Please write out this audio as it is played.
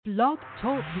Blog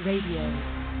Talk Radio.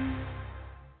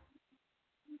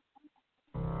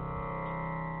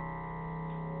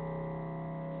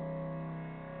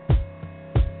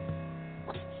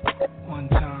 One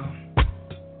time,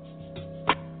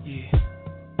 yeah,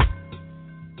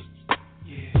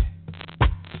 yeah.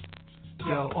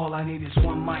 Yo, all I need is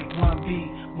one mic, one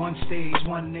beat, one stage,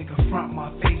 one nigga front,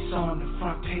 my face on the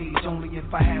front page. Only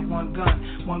if I had one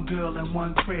gun, one girl and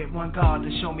one crib, one God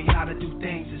to show me how to do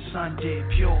things the sun did.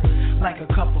 Pure, like a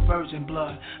cup of virgin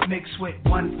blood, mixed with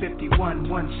 151,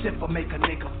 one sip will make a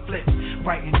nigga flip.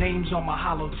 Writing names on my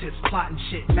hollow tips, plotting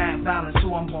shit, mad violence,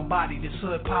 who I'm gon' body. This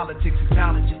hood politics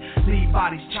acknowledge it. Leave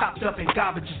bodies chopped up in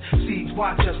garbages. Seeds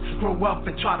watch us grow up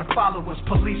and try to follow us.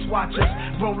 Police watch us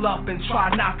roll up and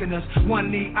try knocking us.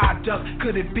 One knee I duck,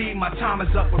 could it be my time is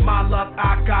up? With my luck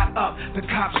I got up, the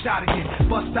cop shot again.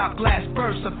 Bus stop glass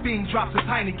bursts, a fiend drops his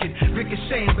Heineken.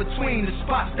 Ricocheting between the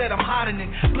spots that I'm hiding in.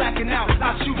 Blacking out,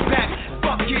 I shoot back,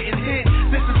 fuck getting hit.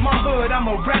 This is my hood, I'm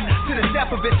a rap to the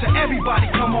death of it. To everybody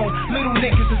come on, little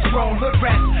niggas is grown. Hood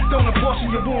rats, don't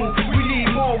abortion your wound. We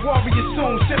need more warriors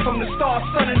soon. Sent from the stars,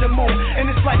 sun and the moon.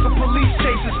 And it's like a police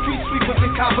chase, the street sweepers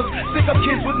and coppers. Stick up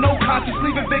kids with no conscience,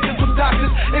 leaving victims with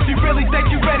doctors. If you really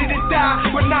think you ready to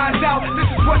die, with nines out,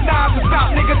 this is what nines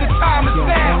about, nigga, the time is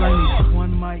now. All I need is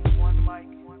one mic, one mic,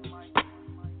 one mic.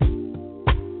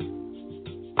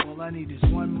 All I need is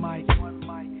one mic, one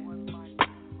mic, one mic.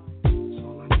 That's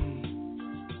all I need.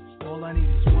 All I need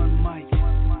is one mic,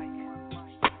 one mic, one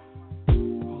mic.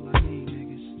 All I need,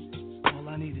 niggas. All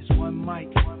I need is one mic,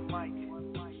 one mic,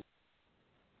 one mic.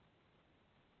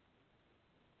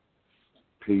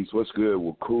 Peace. What's good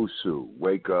with Kusu?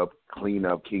 Wake up, clean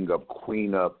up, king up,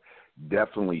 queen up.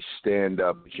 Definitely stand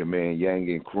up. It's your man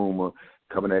Yang and Kruma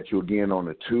coming at you again on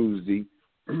a Tuesday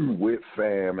with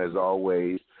fam as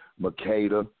always.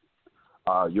 Makeda.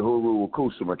 Uhuru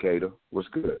Wakusu, Makeda. What's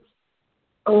good?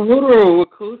 Uhuru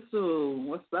Wakusu.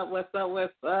 What's up, what's up,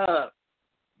 what's up?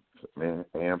 Man,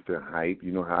 amped and hype.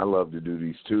 You know how I love to do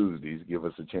these Tuesdays. Give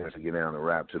us a chance to get down and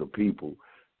rap to the people.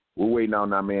 We're waiting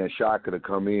on our man Shaka to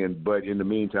come in, but in the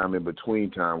meantime, in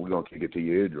between time, we're going to kick it to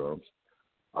your eardrums.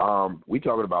 We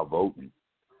talking about voting,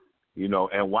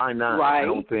 and why not? Right. I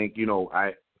don't think,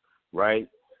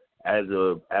 as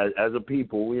a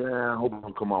people, I hope I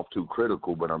don't come off too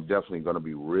critical, but I'm definitely going to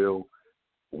be real.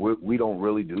 We don't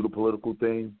really do the political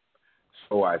thing.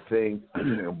 So I think,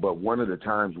 but one of the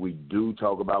times we do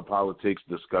talk about politics,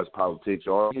 discuss politics,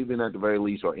 or even at the very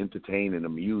least are entertained and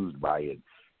amused by it,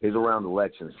 is around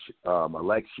election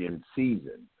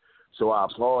season. So I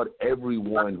applaud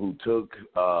everyone who took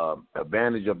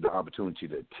advantage of the opportunity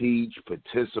to teach,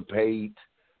 participate,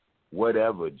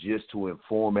 whatever, just to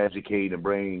inform, educate, and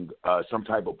bring some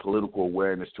type of political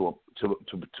awareness to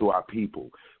our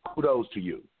people. Kudos to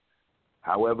you.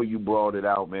 However you brought it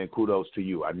out, man, kudos to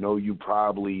you. I know you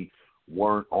probably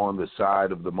weren't on the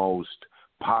side of the most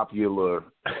popular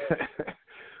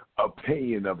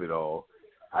opinion of it all.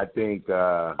 I think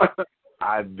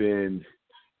I've been,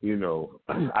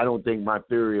 I don't think my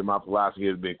theory and my philosophy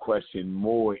has been questioned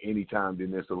more any time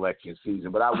than this election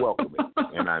season, but I welcome it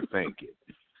and I thank it.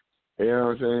 You know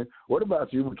what I'm saying? What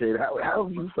about you, Makeda? How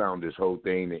have you found this whole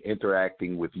thing and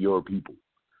interacting with your people?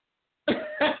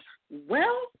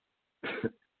 Well,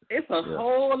 it's a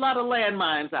whole lot of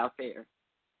landmines out there.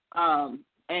 I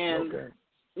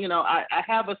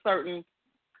have a certain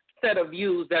set of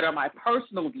views that are my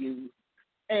personal views.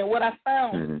 And what I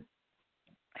found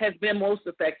has been most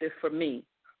effective for me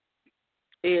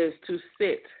is to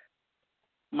sit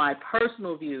my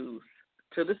personal views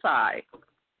to the side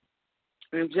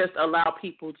and just allow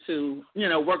people to,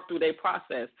 work through their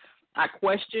process. I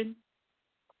question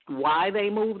why they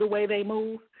move the way they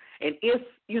move, and if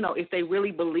they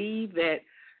really believe that,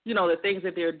 the things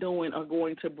that they're doing are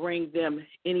going to bring them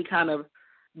any kind of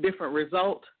different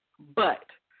result. But,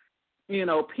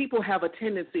 people have a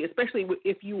tendency, especially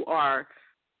if you are,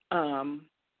 I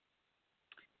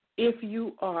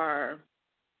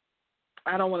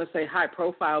don't want to say high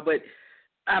profile, but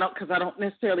because I don't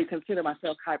necessarily consider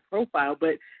myself high profile,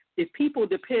 but if people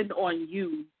depend on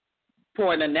you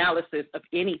for an analysis of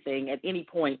anything at any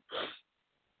point,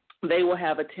 they will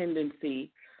have a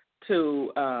tendency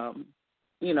to,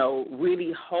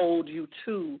 really hold you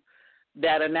to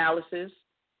that analysis,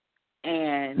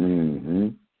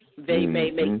 and they may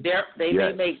make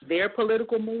may make their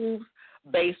political moves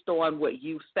based on what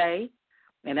you say,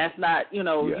 and that's not, you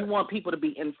want people to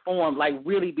be informed, like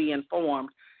really be informed,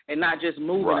 and not just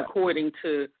moving according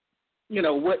to,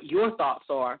 what your thoughts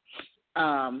are.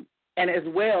 And as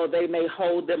well, they may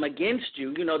hold them against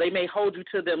you. They may hold you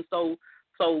to them so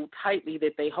so tightly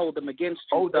that they hold them against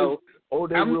you.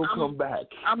 They will come back.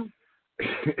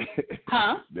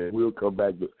 Huh? They will come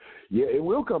back. Yeah, it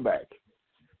will come back.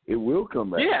 It will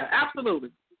come back. Yeah, absolutely.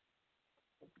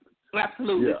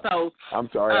 Absolutely. Yeah. So I'm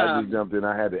sorry, I just jumped in.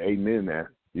 I had to amen that.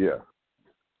 Yeah.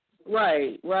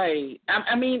 Right.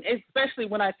 I mean, especially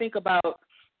when I think about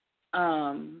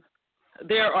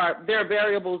there are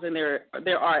variables and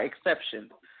there are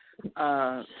exceptions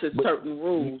to certain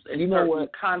rules and certain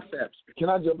concepts. Can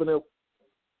I jump in there?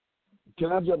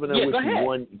 With go ahead. you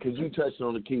one, because you touched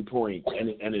on a key point,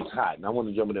 and it's hot, and I want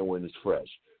to jump in there when it's fresh.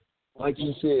 Like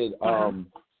you said,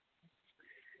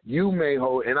 you may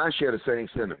hold, and I share the same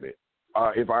sentiment.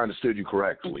 If I understood you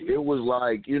correctly, it was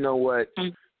like, you know what?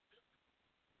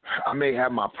 I may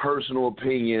have my personal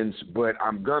opinions, but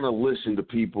I'm gonna listen to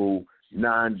people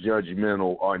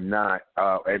non-judgmental or not,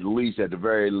 at the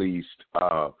very least,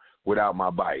 without my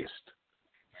bias.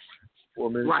 Well,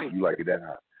 man, right. You like it that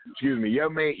hot? Excuse me.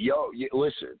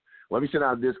 Listen. Let me send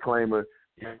out a disclaimer.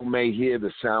 You may hear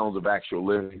the sounds of actual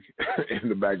living in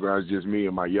the background. It's just me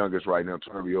and my youngest right now,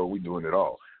 Turbio. We doing it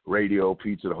all. Radio,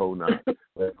 pizza, the whole nine.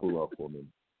 Let cool off for a minute.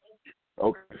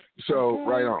 Okay. So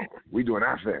right on. We doing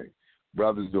our thing.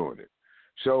 Brothers doing it.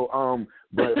 So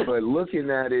but looking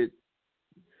at it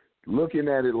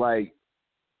like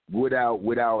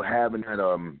without having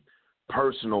that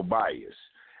personal bias.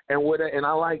 And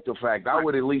I like the fact, I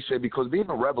would at least say, because being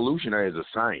a revolutionary is a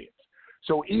science.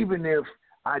 So even if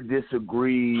I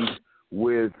disagreed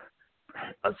with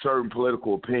a certain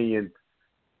political opinion,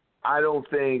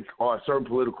 or a certain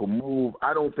political move,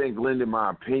 I don't think lending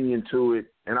my opinion to it,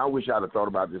 and I wish I'd have thought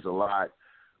about this a lot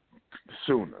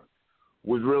sooner,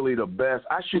 was really the best.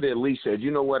 I should have at least said,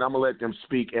 you know what, I'm going to let them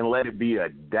speak and let it be a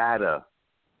data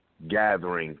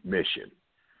gathering mission.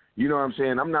 You know what I'm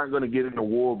saying? I'm not going to get into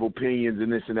war of opinions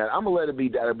and this and that. I'm going to let it be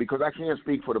data, because I can't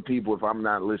speak for the people if I'm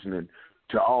not listening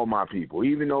to all my people,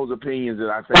 even those opinions that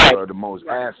I think are the most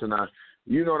asinine.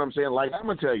 You know what I'm saying? Like, I'm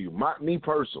going to tell you, me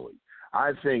personally,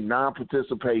 I think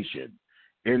non-participation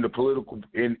in the political,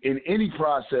 in any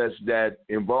process that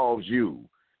involves you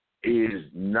is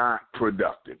not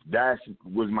productive. That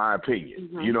was my opinion.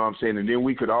 Mm-hmm. You know what I'm saying? And then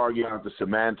we could argue out the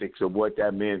semantics of what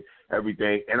that meant,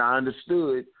 everything. And I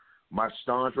understood my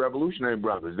staunch revolutionary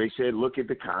brothers. They said, look at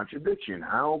the contradiction.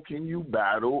 How can you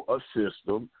battle a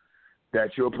system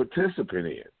that you're a participant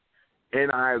in?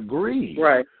 And I agree.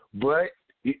 Right. But,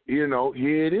 you know,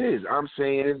 here it is. I'm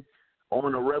saying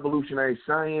on a revolutionary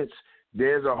science,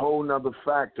 there's a whole nother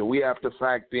factor. We have to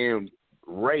factor in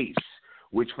race,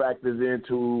 which factors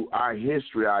into our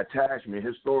history, our attachment,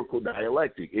 historical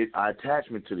dialectic, our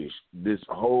attachment to this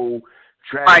whole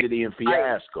tragedy and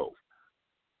fiasco.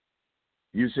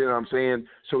 You see what I'm saying?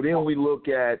 So then we look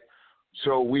at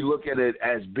it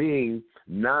as being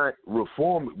not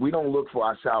reform. We don't look for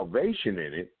our salvation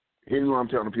in it. Here's what I'm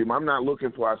telling people. I'm not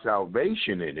looking for our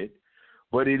salvation in it,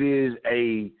 but it is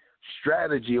a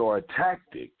strategy or a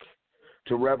tactic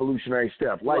to revolutionary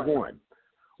step. Like one,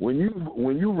 when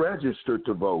you register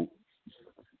to vote,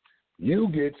 you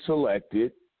get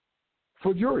selected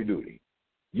for jury duty.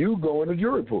 You go in the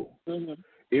jury pool. Mm-hmm.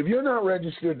 If you're not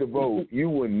registered to vote, you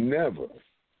will never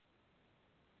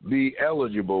be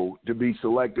eligible to be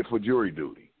selected for jury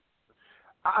duty.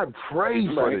 I pray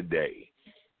for the day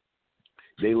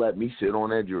they let me sit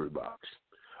on that jury box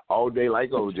all day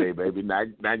like OJ, baby,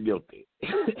 not guilty.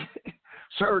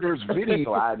 Sir, there's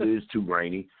video ideas too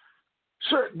grainy.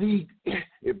 Sir,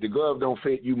 if the glove don't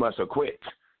fit, you must acquit.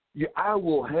 I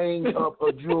will hang up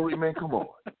a jury, man, come on.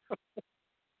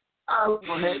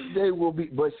 They will be,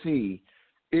 but see,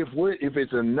 if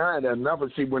it's another,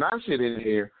 see, when I sit in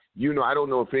here, you know, I don't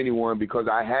know if anyone, because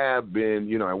I have been,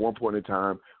 you know, at one point in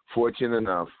time, fortunate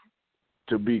enough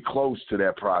to be close to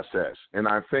that process. And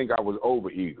I think I was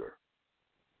overeager.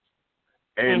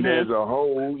 And there's a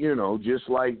whole, you know, just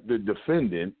like the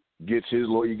defendant gets his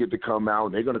lawyer, get to come out,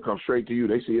 and they're going to come straight to you.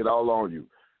 They see it all on you.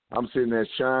 I'm sitting there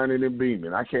shining and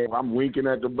beaming. I'm winking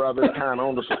at the brother, kind of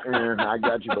on the end. I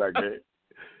got you back there.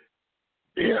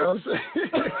 You know what I'm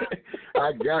saying?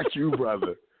 I got you,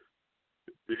 brother.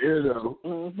 You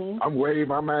know, I'm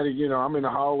waving. I'm in the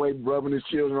hallway rubbing his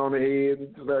children on the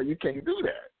head. You can't do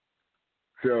that.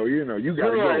 So, you know, you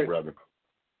got to go, brother.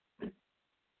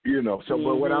 You know, so,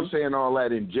 but what I'm saying, all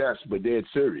that in jest, but dead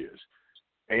serious.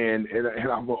 And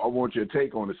I want your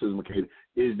take on this, McKay,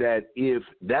 is that if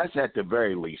that's at the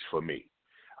very least for me,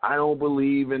 I don't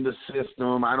believe in the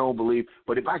system.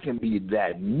 But if I can be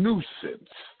that nuisance,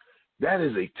 that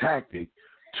is a tactic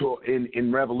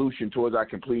in revolution towards our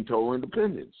complete total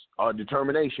independence, or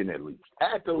determination at least.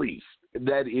 At the least,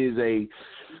 that is a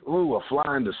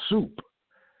fly in the soup.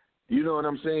 You know what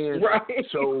I'm saying? Right.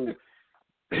 So,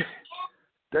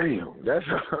 damn, that's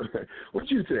what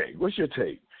you think? What's your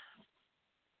take?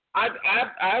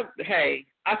 Hey,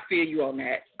 I feel you on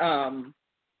that.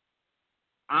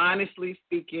 Honestly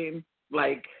speaking,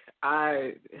 like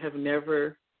I've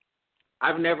never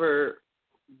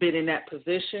been in that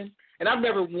position, and I've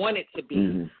never wanted to be.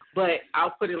 Mm-hmm. But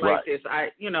I'll put it like this: I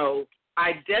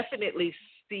definitely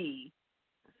see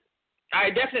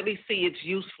its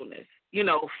usefulness,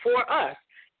 for us,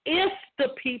 if the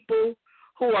people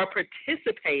who are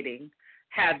participating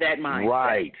have that mindset.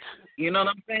 Right. You know what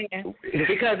I'm saying?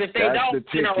 Because if they don't, and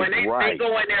they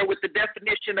go in there with the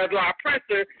definition of our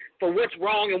oppressor for what's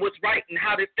wrong and what's right and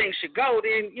how this thing should go,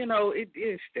 then,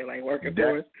 it still ain't working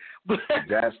for us.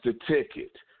 That's the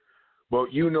ticket.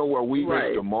 But where we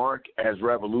missed the mark as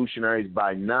revolutionaries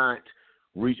by not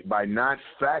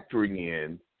factoring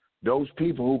in those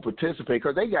people who participate,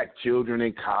 because they got children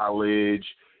in college,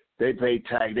 they pay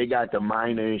tax, they got the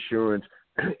minor insurance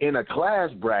in a class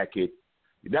bracket.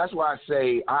 That's why I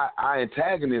say our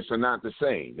antagonists are not the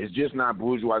same. It's just not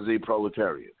bourgeoisie,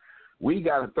 proletariat. We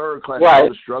got a third class,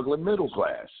 the struggling middle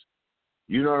class.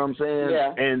 You know what I'm saying?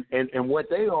 Yeah. And what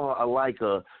they are like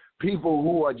people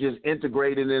who are just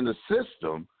integrated in the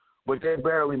system, but they're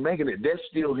barely making it. They're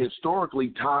still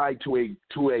historically tied to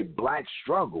a black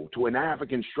struggle, to an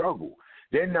African struggle.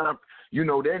 They're not,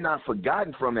 they're not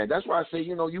forgotten from that. That's why I say,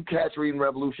 you cats reading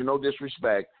Revolution, no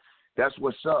disrespect. That's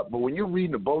what's up. But when you're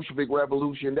reading the Bolshevik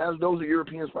Revolution, those are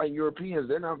Europeans fighting Europeans.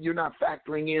 You're not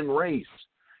factoring in race.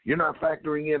 You're not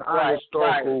factoring in our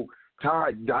historical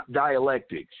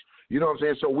dialectics. You know what I'm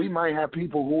saying? So we might have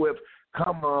people who have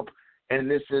come up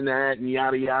and this and that and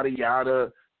yada, yada,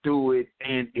 yada through it.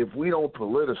 And if we don't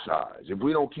politicize, if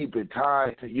we don't keep it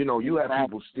tied to, you have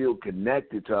people still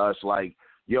connected to us like,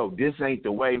 yo, this ain't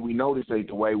the way. We know this ain't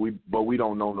the way, but we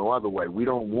don't know no other way. We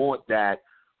don't want that.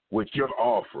 What you're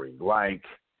offering, like,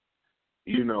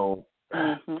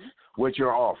 what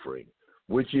you're offering,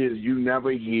 which is you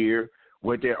never hear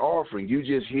what they're offering. You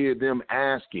just hear them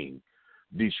asking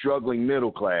the struggling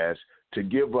middle class to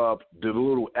give up the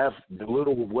little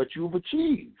of what you've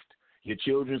achieved. Your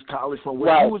children's college fund,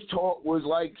 what you was taught was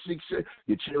like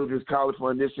your children's college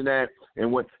fund, this and that,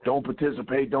 and what, don't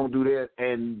participate, don't do that,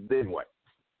 and then what?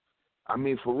 I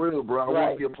mean, for real, bro, I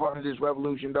want to be a part of this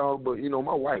revolution, dog, but,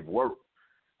 my wife worked.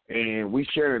 And we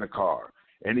sharing a car.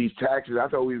 And these taxes, I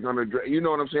thought we was going to address, you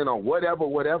know what I'm saying, on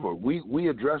whatever. We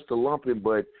addressed the lumping,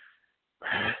 but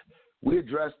we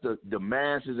addressed the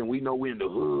masses, and we know we're in the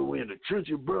hood, we're in the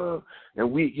trenches, bro.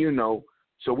 And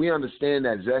so we understand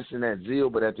that zest and that zeal,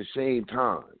 but at the same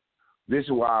time, this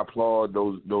is why I applaud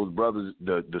those brothers,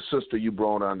 the sister you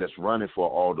brought on that's running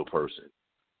for alderperson.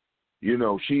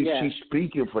 She's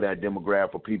speaking for that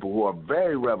demographic of people who are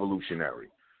very revolutionary.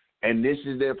 And this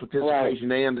is their participation.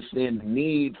 They understand the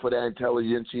need for that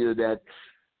intelligentsia, that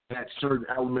certain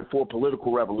element for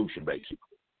political revolution, basically.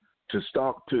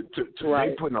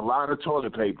 They putting a lot of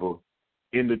toilet paper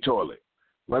in the toilet.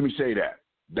 Let me say that.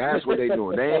 That's what they're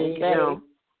doing.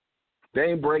 They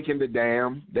ain't breaking the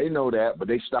dam. They know that, but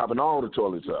they stopping all the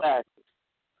toilets up.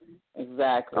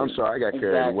 Exactly. I'm sorry, I got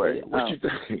carried away. What you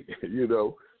think?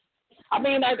 I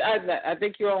mean, I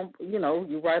think you're on.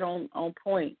 You're right on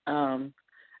point.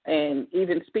 And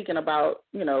even speaking about,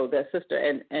 that sister,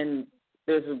 and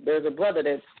there's a brother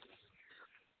that's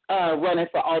running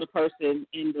for alderperson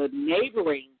in the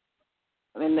neighboring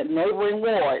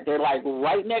ward. They're like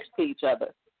right next to each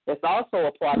other. That's also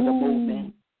a part of the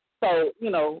movement. So,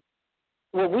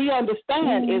 what we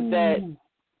understand is that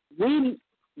we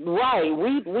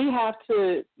have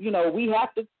to, we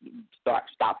have to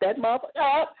stop that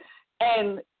motherfucker up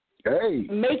and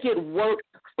make it work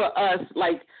for us.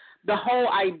 Like, the whole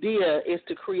idea is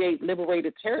to create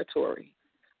liberated territory.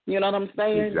 You know what I'm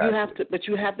saying? Exactly.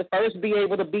 You have to first be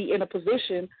able to be in a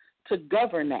position to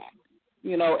govern that,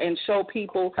 and show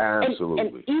people. Absolutely.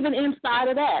 And even inside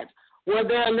of that, where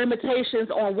there are limitations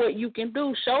on what you can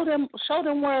do, show them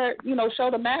where,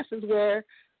 show the masses where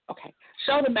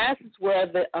the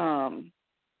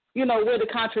where the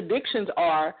contradictions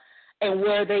are and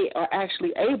where they are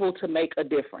actually able to make a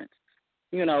difference.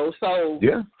 So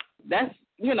that's,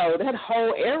 that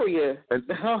whole area.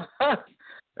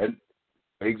 And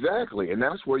exactly. And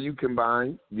that's where you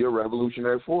combine your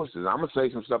revolutionary forces. I'm going to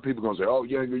say some stuff. People are going to say, oh,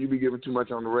 yeah, you be giving too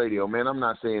much on the radio. Man, I'm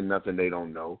not saying nothing they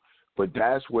don't know. But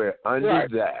that's where under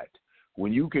that,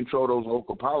 when you control those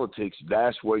local politics,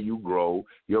 that's where you grow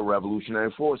your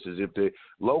revolutionary forces. If the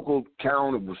local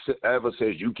county ever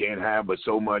says you can't have but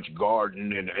so much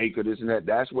garden and acre, this and that,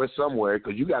 that's where somewhere,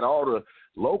 because you got all the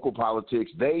local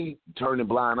politics, they turning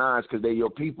blind eyes because they're your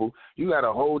people. You got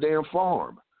a whole damn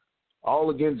farm. all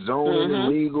against zoning and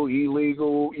legal,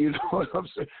 illegal. You know what I'm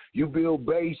saying? You build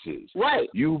bases. Right.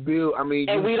 You build, I mean.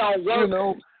 And we don't work. You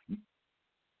know.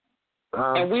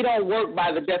 And we don't work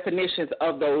by the definitions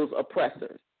of those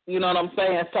oppressors. You know what I'm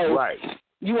saying? So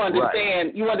you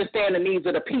understand the needs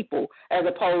of the people as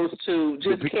opposed to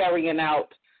just carrying out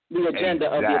the agenda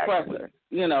of the oppressor.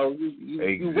 You know,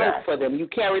 you work for them. You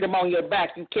carry them on your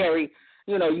back. You carry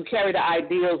the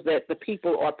ideals that the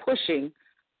people are pushing,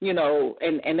 you know,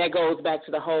 and that goes back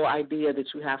to the whole idea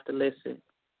that you have to listen.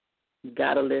 You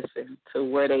got to listen to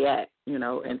where they at, you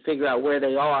know, and figure out where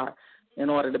they are in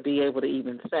order to be able to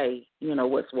even say, you know,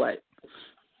 what's what.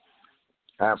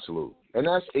 Absolutely. And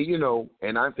that's, you know,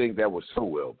 and I think that was so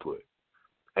well put.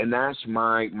 And that's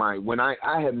my when I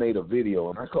had made a video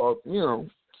and I caught, you know,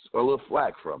 a little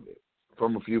flack from it,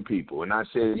 from a few people. And I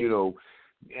said, you know,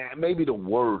 maybe the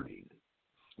wording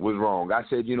was wrong. I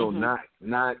said, you know,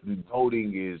 not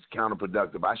voting is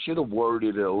counterproductive. I should have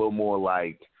worded it a little more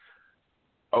like,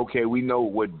 okay, we know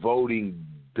what voting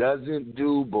doesn't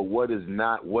do, but what is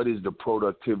the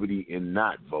productivity in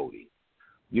not voting?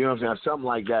 You know what I'm saying? Something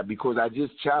like that, because I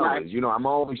just challenge. Right. You know, I'm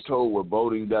always told what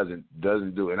voting doesn't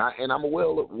do, and I'm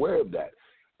well aware of that.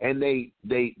 And they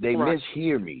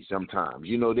mishear me sometimes.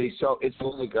 You know, it's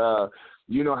like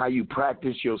you know how you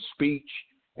practice your speech,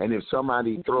 and if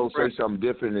somebody say something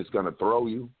different, it's going to throw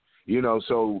you. You know,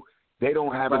 so they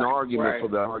don't have an argument for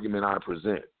the argument I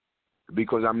present,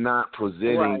 because I'm not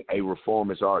presenting a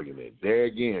reformist argument. There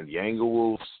again, Yangle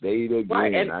will state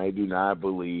again, I do not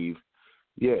believe.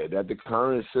 Yeah, that the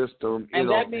current system, you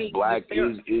know, black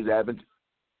is advantageous.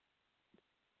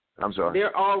 I'm sorry.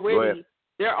 They're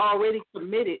already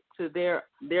committed to their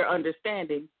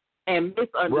understanding and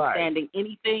misunderstanding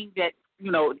anything that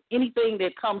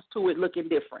comes to it looking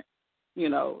different. You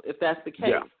know, if that's the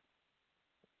case.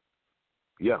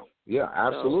 Yeah,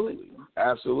 absolutely,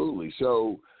 absolutely.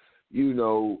 So, you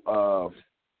know,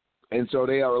 and so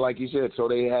they are, like you said, so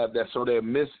they have that, so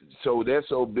they're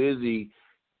so busy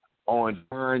on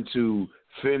trying to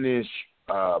finish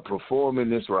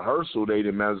performing this rehearsal they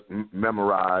didn't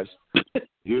memorize.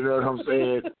 You know what I'm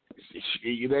saying?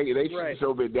 They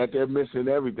so big that they're missing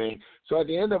everything. So at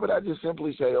the end of it, I just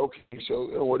simply say, okay,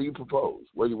 so what do you propose?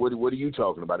 What are you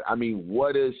talking about? I mean,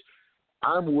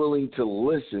 I'm willing to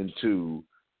listen to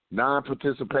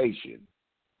non-participation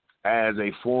as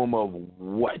a form of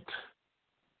what?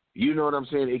 You know what I'm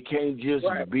saying? It can't just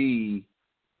be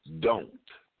don't.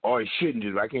 Or it shouldn't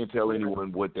just. I can't tell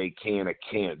anyone what they can or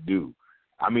can't do.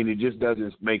 I mean, it just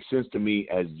doesn't make sense to me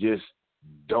as just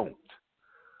don't.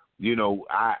 You know,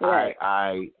 I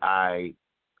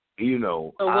you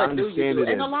know, so I understand it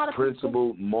as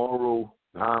principle, moral,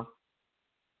 Go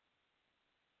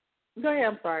ahead,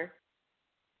 I'm sorry.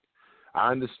 I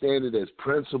understand it as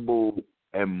principle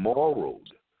and moral,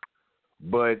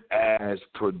 but as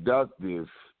productive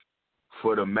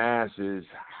for the masses,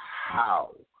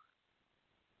 how?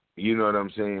 You know what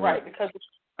I'm saying? Right, because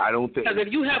I don't think, because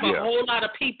if you have a whole lot of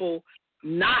people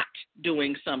not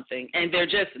doing something and they're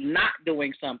just not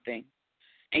doing something,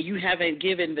 and you haven't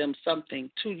given them something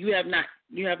you have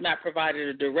not provided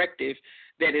a directive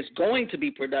that is going to be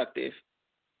productive.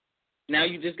 Now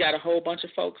you just got a whole bunch of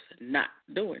folks not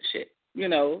doing shit. You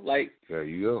know, like there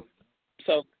you go.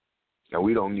 So and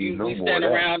we don't need no more. We stand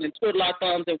around and twiddle our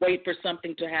thumbs and wait for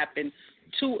something to happen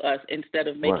to us instead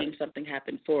of making something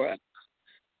happen for us.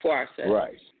 For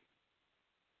ourselves.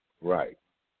 Right.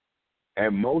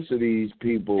 And most of these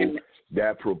people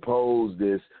that propose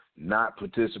this not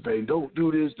participating, don't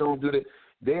do this, don't do that,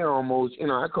 they're almost, you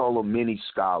know, I call them mini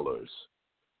scholars.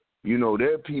 You know,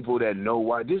 they're people that know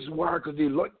why. This is why, because the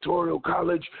Electoral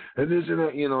College and this and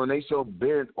that, you know, and they so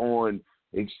bent on,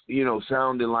 you know,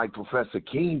 sounding like Professor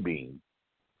King Bean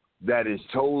that is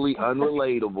totally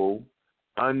unrelatable.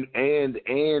 And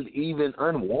even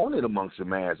unwanted amongst the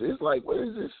masses. It's like, what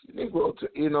is this Negro?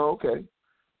 You know, okay.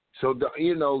 So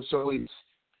you know, so it's.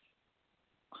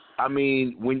 I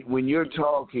mean, when you're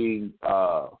talking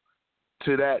to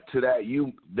that,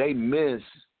 they miss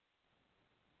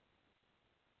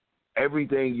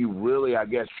everything you really, I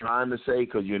guess, trying to say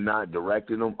because you're not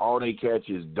directing them. All they catch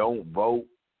is don't vote.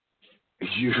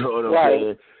 You know what I'm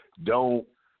saying? Don't.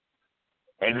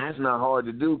 And that's not hard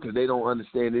to do because they don't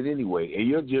understand it anyway. And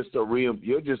you're just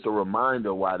a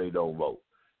reminder why they don't vote.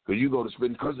 Because you go to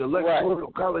spend because the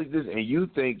Electoral College this, and you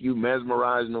think you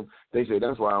mesmerizing them. They say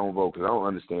that's why I don't vote because I don't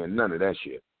understand none of that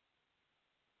shit.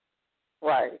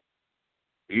 Right.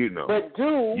 You know. But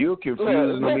you're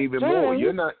confusing them even more.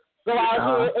 You're not. Go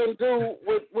out here and do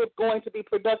what's going to be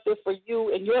productive for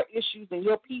you and your issues and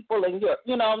your people and your,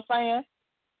 you know what I'm saying?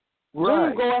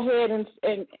 Right. Do go ahead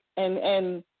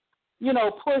and you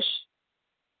know, push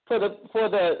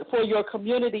for your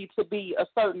community to be a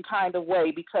certain kind of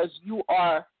way, because you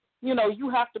are, you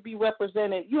have to be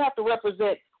represented. You have to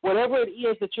represent whatever it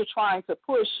is that you're trying to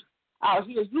push out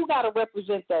here. You got to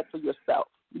represent that for yourself.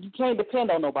 You can't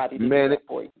depend on nobody to do that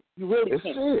for you. You really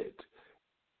can't. It.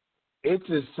 It's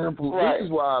as simple. Right. This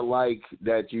is why I like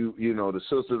that the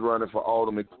sisters running for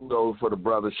alderman. Kudos for the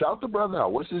brother. Shout the brother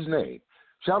out. What's his name?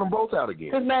 Shout them both out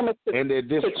again. His name is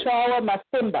T'Challa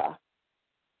Masimba.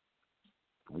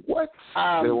 What?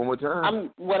 Say it one more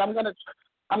time. I'm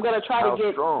gonna try to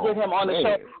get him on the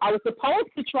show. I was supposed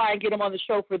to try and get him on the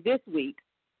show for this week,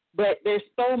 but there's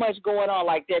so much going on.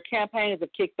 Like, their campaigns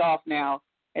have kicked off now,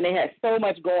 and they had so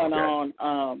much going on.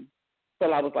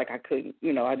 So I was like, I couldn't,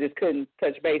 I just couldn't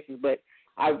touch bases. But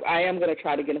I am gonna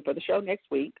try to get him for the show next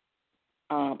week,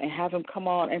 and have him come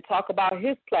on and talk about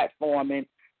his platform. And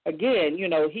again,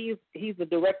 he's the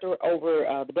director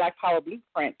over the Black Power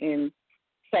Blueprint in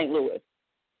St. Louis.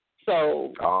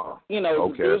 So, he's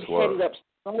headed up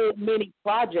so many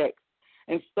projects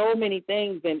and so many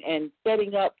things, and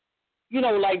setting up,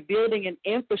 like building an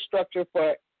infrastructure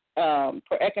for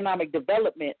economic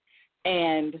development,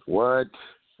 and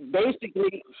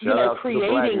basically, Shout out creating to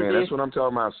the black man. this. That's what I'm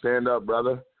talking about. Stand up,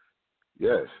 brother.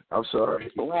 Yes, I'm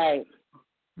sorry. Right.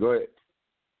 Go ahead.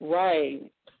 Right.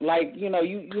 Like, you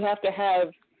have to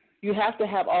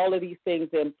have all of these things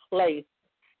in place,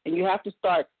 and you have to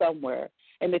start somewhere.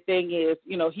 And the thing is,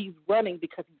 he's running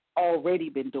because he's already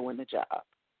been doing the job.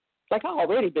 Like, I've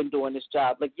already been doing this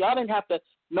job. Like, y'all didn't have to,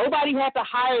 nobody had to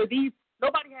hire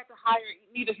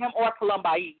either him or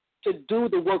Columbi to do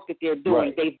the work that they're doing.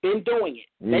 Right. They've been doing it.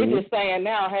 Mm-hmm. They're just saying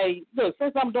now, hey, look,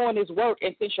 since I'm doing this work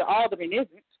and since your alderman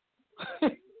isn't,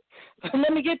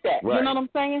 let me get that. Right. You know what I'm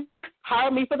saying?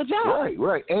 Hire me for the job.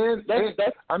 Right. And that's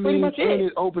pretty much it.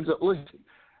 It opens up. Listen,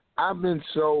 I've been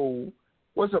so.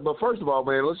 What's up? But first of all,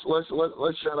 man, let's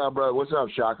shout out, brother. What's up,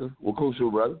 Shaka?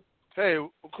 Wakusu, brother. Hey,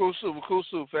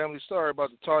 Wakusu, family. Sorry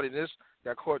about the tardiness.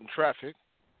 Got caught in traffic.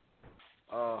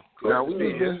 Now we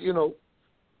been,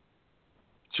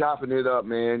 chopping it up,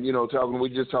 man. We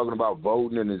just talking about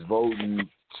voting and this voting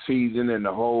season and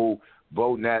the whole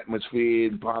voting atmosphere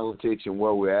and politics and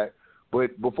where we're at.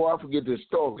 But before I forget this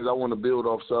thought, because I want to build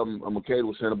off something Michaela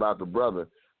was saying about the brother,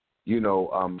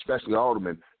 especially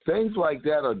Alderman. Things like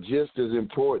that are just as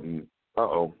important.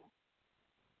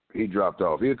 He dropped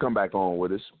off. He'll come back on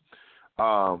with us.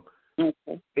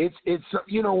 It's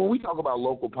when we talk about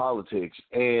local politics,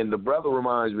 and the brother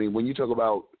reminds me, when you talk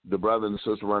about the brother and the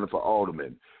sister running for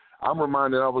alderman, I'm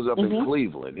reminded I was up in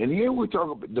Cleveland, and here we talk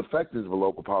about the effectiveness of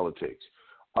local politics.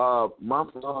 My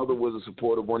father was a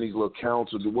supporter of one of these little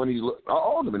councils,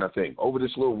 alderman, I think, over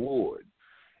this little ward.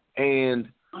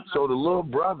 And so the little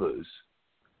brothers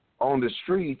on the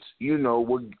streets,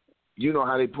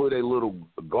 how they put their little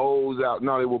goals out.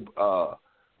 No, they were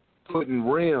putting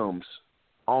rims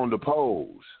on the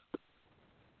poles,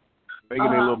 making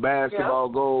their little basketball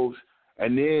goals.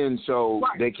 And then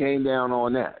they came down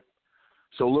on that.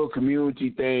 So little community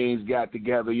things got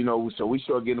together, so we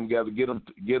started getting them together, get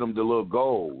them the little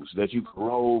goals that you can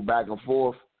roll back and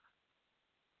forth.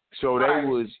 So they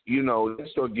was, they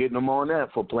started getting them on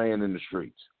that for playing in the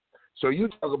streets. So you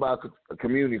talk about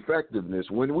community effectiveness,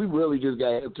 when we really just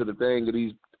got into the thing of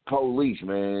these police,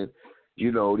 man,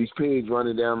 these pigs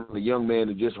running down on the young man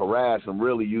to just harass them,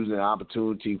 really using the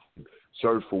opportunity,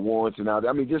 search for warrants and all that.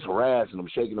 I mean, just harassing them,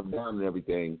 shaking them down and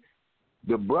everything.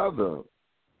 The brother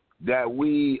that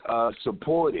we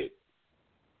supported,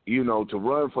 to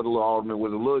run for the little alderman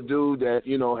was a little dude that,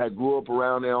 had grew up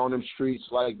around there on them streets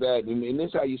like that. And this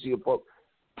is how you see a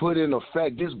put in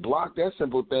effect, just block that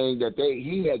simple thing that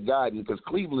he had gotten, because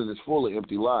Cleveland is full of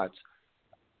empty lots.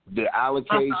 The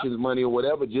allocations, money or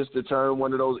whatever, just to turn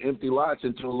one of those empty lots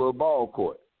into a little ball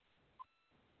court.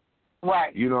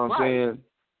 Right. You know what I'm saying?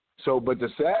 So, but the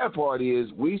sad part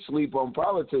is we sleep on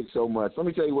politics so much. Let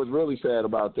me tell you what's really sad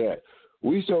about that.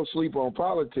 We so sleep on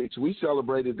politics. We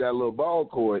celebrated that little ball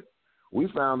court. We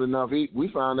found out he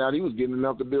was getting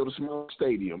enough to build a small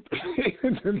stadium.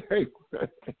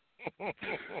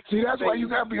 See, that's why you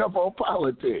got to be up on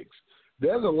politics.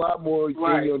 There's a lot more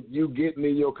you getting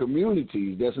in your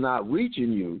communities that's not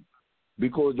reaching you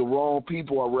because the wrong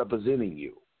people are representing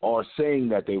you or saying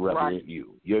that they represent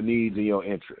you, your needs and your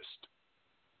interests.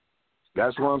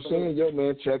 That's what I'm saying,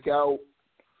 man. Check out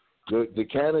the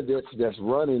candidates that's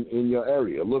running in your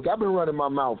area. Look, I've been running my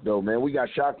mouth, though, man. We got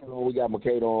Shaka on, we got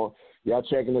Makeda on. Y'all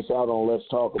checking us out on Let's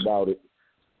Talk About It.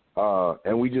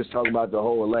 And we just talking about the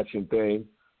whole election thing.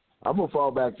 I'm going to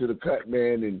fall back to the cut,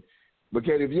 man, and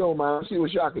Makeda, if you don't mind, see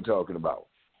what Shaka talking about.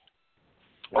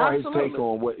 Or his take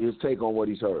on what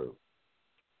he's heard.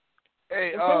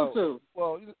 Hey,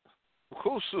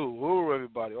 Wakusu, woo,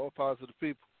 everybody, all positive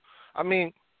people. I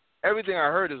mean, everything I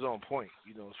heard is on point,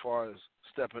 as far as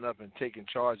stepping up and taking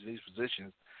charge of these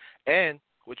positions. And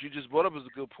what you just brought up is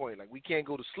a good point. Like, we can't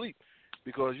go to sleep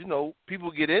because,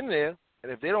 people get in there,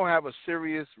 and if they don't have a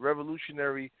serious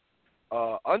revolutionary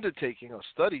undertaking or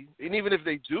study, and even if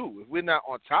they do, if we're not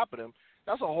on top of them,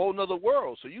 that's a whole nother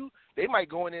world. So they might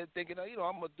go in there thinking,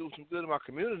 I'm going to do some good in my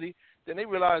community. Then they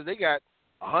realize they got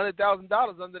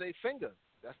 $100,000 under their finger.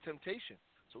 That's temptation.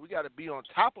 So we got to be on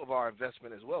top of our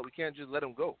investment as well. We can't just let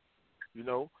them go.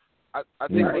 I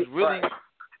think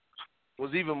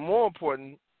was even more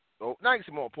important, or not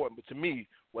even more important, but to me,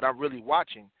 what I'm really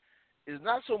watching is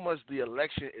not so much the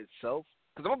election itself.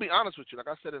 Because I'm going to be honest with you, like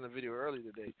I said in the video earlier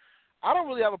today, I don't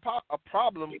really have a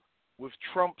problem with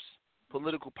Trump's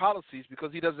political policies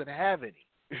because he doesn't have any.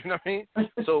 You know what I mean?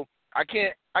 So I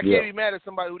can't be mad at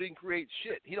somebody who didn't create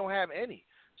shit. He don't have any.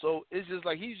 So it's just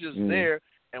like he's just there,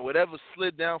 and whatever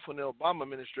slid down from the Obama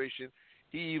administration,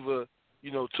 he either,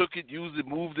 took it, used it,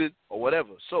 moved it, or whatever.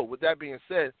 So with that being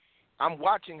said, I'm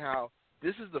watching how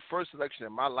this is the first election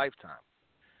in my lifetime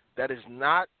that is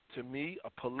not, to me, a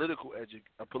political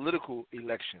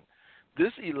election.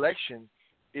 This election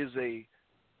is a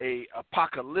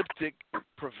apocalyptic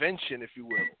prevention, if you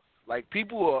will. Like,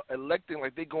 people are electing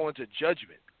like they go into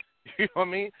judgment. You know what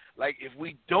I mean? Like, if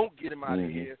we don't get him out of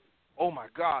here, oh my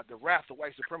God, the wrath of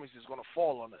white supremacy is going to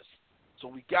fall on us. So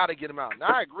we got to get him out. Now,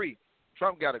 I agree.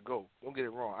 Trump got to go. Don't get it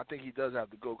wrong. I think he does have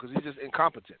to go because he's just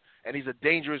incompetent. And he's a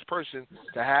dangerous person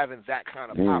to have in that kind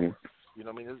of power. You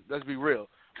know what I mean? Let's be real.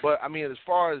 But, I mean, as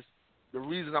far as the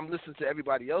reason I'm listening to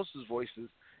everybody else's voices,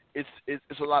 it's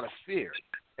a lot of fear.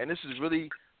 And this is really,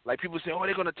 like, people say,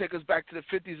 they're going to take us back to the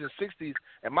 50s and 60s.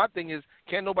 And my thing is,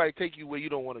 can't nobody take you where you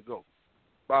don't want to go.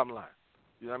 Bottom line.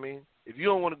 You know what I mean? If you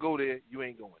don't want to go there, you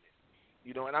ain't going there.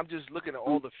 And I'm just looking at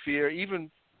all the fear.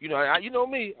 Even, you know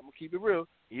me, I'm going to keep it real.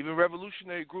 Even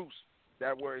revolutionary groups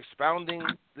that were expounding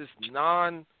this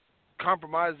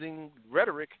non-compromising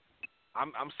rhetoric,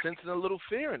 I'm sensing a little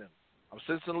fear in them. I'm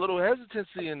sensing a little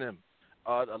hesitancy in them.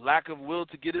 A lack of will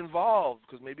to get involved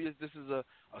because maybe this is a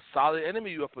solid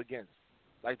enemy you're up against.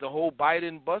 Like the whole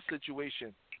Biden bus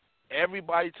situation.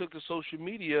 Everybody took to social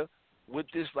media with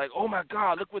this, like, oh, my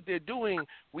God, look what they're doing.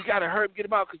 We got to hurry up, get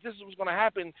them out because this is what's going to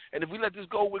happen. And if we let this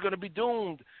go, we're going to be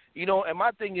doomed. And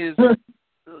my thing is,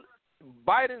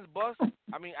 Biden's bus,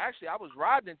 I mean, actually, I was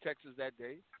riding in Texas that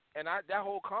day, and that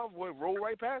whole convoy rolled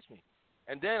right past me.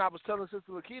 And then I was telling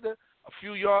Sister Lakita a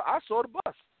few yards, I saw the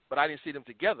bus, but I didn't see them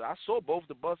together. I saw both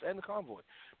the bus and the convoy.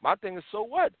 My thing is, so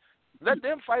what? Let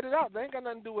them fight it out. They ain't got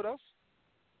nothing to do with us.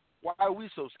 Why are we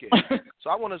so scared?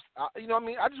 So I want to, I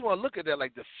just want to look at that,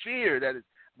 like the fear that is,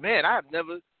 man, I have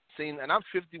never seen, and I'm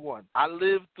 51. I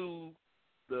lived through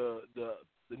the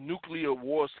nuclear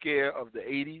war scare of the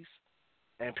 80s,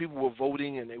 and people were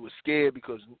voting, and they were scared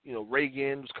because,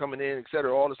 Reagan was coming in, et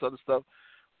cetera, all this other stuff.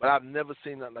 But I've never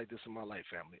seen nothing like this in my life,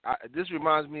 family. This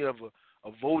reminds me of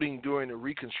a voting during the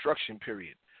Reconstruction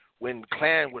period when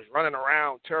Klan was running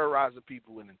around terrorizing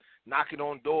people and knocking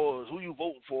on doors. Who you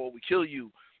voting for? We kill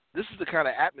you. This is the kind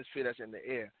of atmosphere that's in the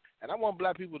air. And I want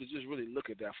black people to just really look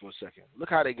at that for a second. Look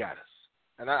how they got us.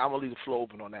 And I'm going to leave the floor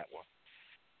open on that one.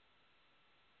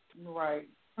 Right.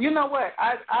 You know what?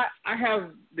 I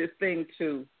have this thing,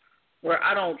 too, where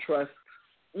I don't trust,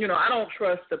 I don't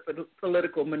trust the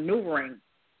political maneuvering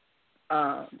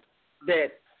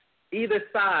that either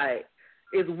side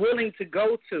is willing to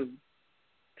go to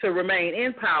remain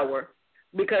in power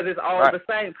because it's all the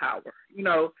same power,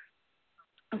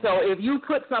 So if you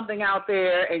put something out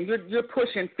there and you're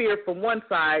pushing fear from one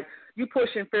side, you're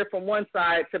pushing fear from one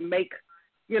side to make,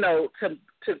 to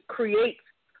create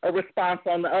a response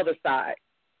on the other side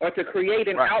or to create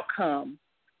an outcome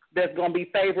that's going to be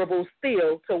favorable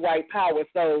still to white power.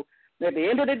 So at the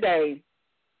end of the day,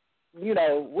 we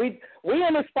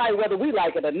in this fight whether we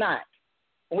like it or not.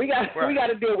 We got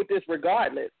to deal with this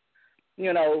regardless.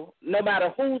 No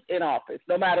matter who's in office,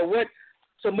 no matter what.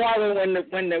 Tomorrow,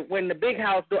 when the big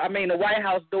house door, the White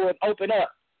House doors open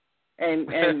up, and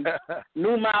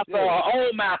new mouth or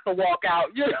old mouth will walk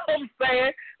out. You know what I'm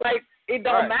saying? Like it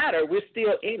don't matter. We're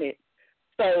still in it,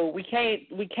 so we can't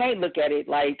look at it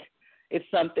like it's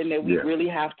something that we really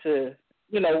have to.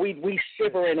 We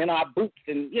shivering in our boots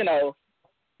and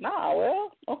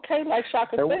okay, like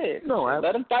Shaka said,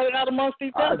 let them fight it out amongst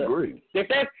each other. I agree. If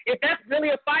that's really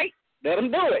a fight, let them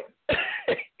do it.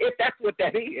 If that's what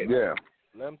that is. Yeah.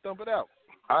 Let them thump it out.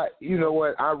 You know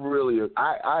what? I agree,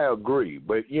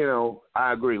 but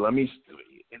I agree.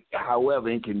 However,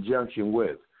 in conjunction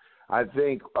with, I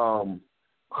think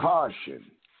caution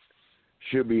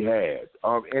should be had.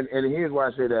 And here's why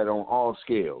I say that on all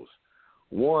scales.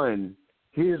 one,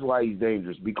 here's why he's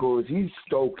dangerous, because he's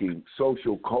stoking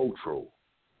social cultural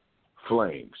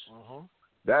flames.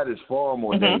 That is far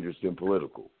more dangerous than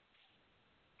political.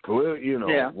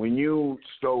 When you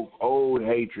stoke old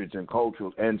hatreds and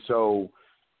cultural, and so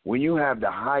when you have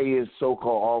the highest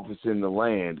so-called office in the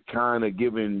land, kind of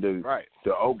giving the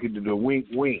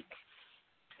wink,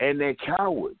 and they're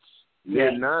cowards.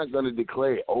 They're not going to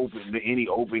declare any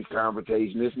open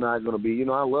confrontation. It's not going to be,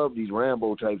 I love these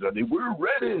Rambo types. We're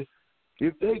ready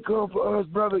if they come for us,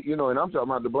 brother. And I'm talking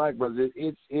about the black brothers.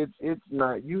 It's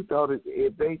not. You thought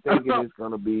if they thinking it's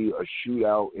going to be a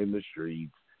shootout in the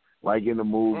streets, like in the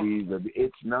movies,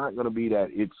 it's not going to be that.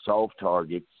 It's soft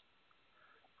targets.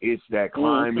 It's that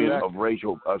climate of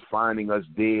us finding us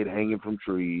dead hanging from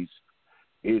trees.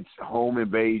 It's home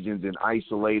invasions in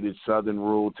isolated southern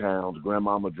rural towns,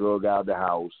 grandmama drug out of the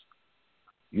house.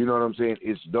 You know what I'm saying?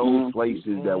 It's those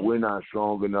places that we're not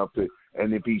strong enough to.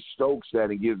 And if he stokes that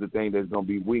and gives the thing that's going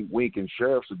to be wink, and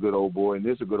sheriff's a good old boy, and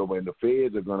this a good old boy, and the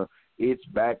feds are going to, it's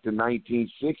back to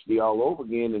 1960 all over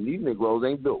again, and these Negroes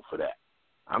ain't built for that.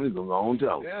 I'm just going to go and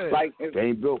tell them. They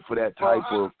ain't built for that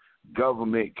type of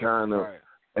government kind of.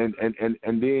 And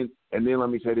then let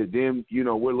me say this. Then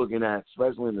we're looking at,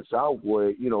 especially in the South,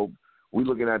 where we're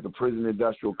looking at the prison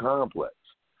industrial complex,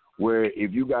 where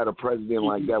if you got a president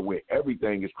like that, where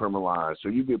everything is criminalized, so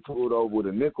you get pulled over with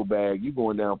a nickel bag, you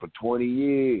going down for 20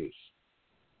 years.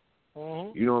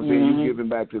 You know what I'm saying? You giving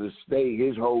back to the state.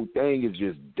 His whole thing is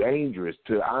just dangerous.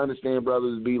 I understand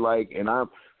brothers be like, and I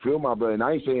feel my brother, and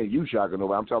I ain't saying you shocking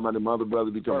nobody. I'm talking about them other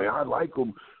brothers be telling me, I like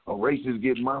them. A racist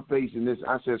get in my face and this.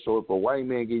 I said, so if a white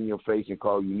man get in your face and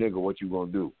call you nigga, what you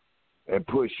gonna do? And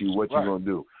push you, what you gonna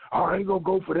do? Oh, I ain't gonna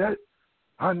go for that.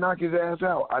 I knock his ass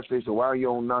out. I say, so why you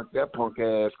don't knock that punk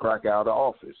ass crack out of the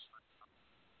office?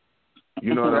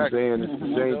 You know what I'm saying? It's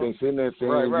the same thing. Sitting there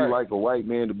saying you like a white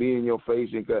man to be in your face.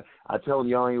 And I tell them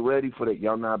y'all ain't ready for that.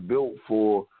 Y'all not built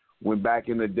for when back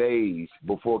in the days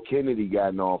before Kennedy got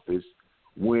in office,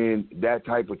 when that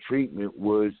type of treatment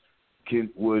was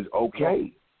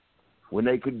okay. When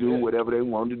they could do whatever they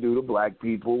wanted to do to black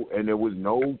people, and there was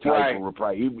no type of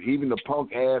reprisal. Even the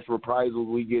punk-ass reprisals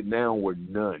we get now were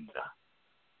none.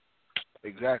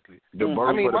 Exactly. The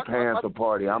birth of the Panther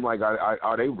Party. I'm like,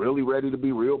 are they really ready to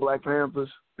be real Black Panthers?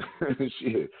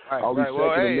 Shit. All these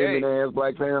Second Amendment-ass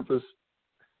Black Panthers.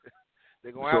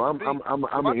 So I'm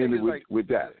going to end it with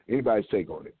that. Anybody's take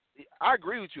on it? I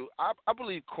agree with you. I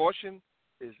believe caution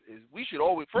is we should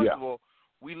always, first of all,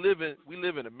 we live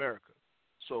in America.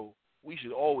 So we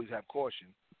should always have caution,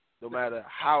 no matter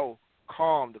how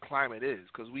calm the climate is,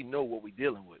 because we know what we're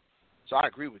dealing with. So I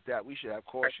agree with that. We should have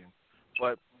caution.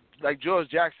 But like George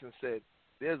Jackson said,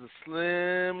 there's a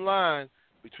slim line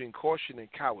between caution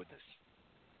and cowardice.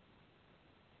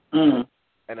 And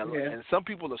some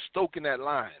people are stoking that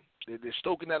line. They're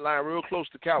stoking that line real close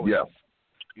to cowardice.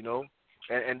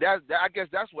 And that I guess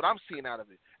that's what I'm seeing out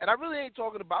of it. And I really ain't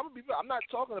talking about. I'm not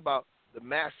talking about the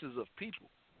masses of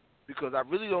people, because I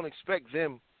really don't expect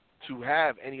them to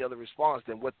have any other response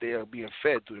than what they are being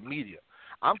fed through the media.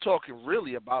 I'm talking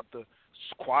really about the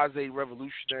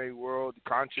quasi-revolutionary world, the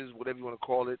conscious, whatever you want to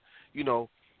call it,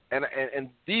 and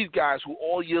these guys who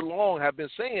all year long have been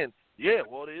saying, yeah,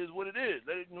 well, it is what it is.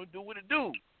 Let it do what it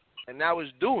do. And now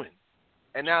it's doing.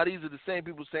 And now these are the same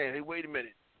people saying, hey, wait a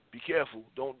minute, be careful.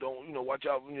 Don't watch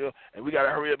out, and we got to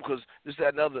hurry up because this, that,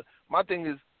 and other. My thing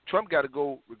is, Trump got to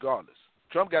go regardless.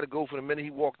 Trump got to go from the minute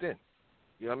he walked in.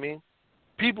 You know what I mean?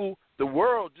 People, the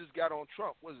world just got on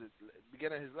Trump. What was it?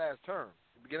 Beginning of his term,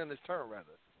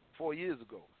 4 years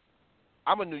ago.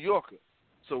 I'm a New Yorker,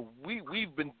 so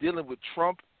we've been dealing with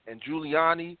Trump and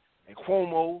Giuliani and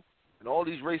Cuomo and all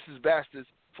these racist bastards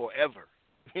forever.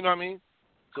 You know what I mean?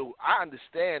 So I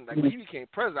understand. Like when he became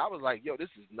president, I was like, yo, this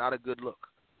is not a good look,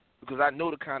 because I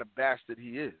know the kind of bastard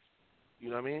he is. You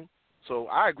know what I mean? So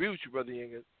I agree with you, Brother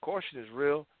Yinger. Caution is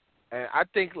real. And I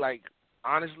think, like,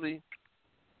 honestly,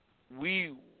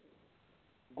 we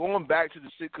going back to the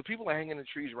city, because people are hanging in the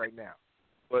trees right now.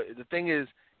 But the thing is,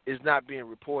 it's not being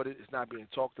reported. It's not being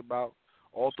talked about.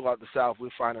 All throughout the South, we're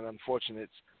finding unfortunate,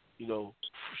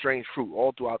 strange fruit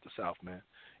all throughout the South, man.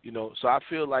 So I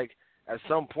feel like at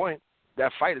some point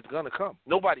that fight is going to come.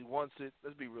 Nobody wants it.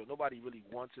 Let's be real. Nobody really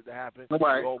wants it to happen.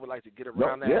 Nobody. We all would like to get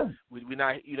around that. Yeah. We're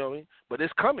not, what I mean? But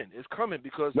it's coming. It's coming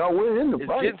because we're in the it's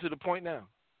fight. Getting to the point now.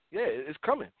 Yeah, it's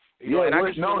coming. We're in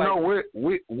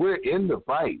the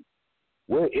fight.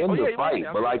 We're in the fight.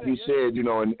 But like you said,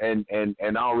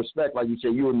 and I'll respect, like you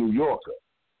said, you're a New Yorker.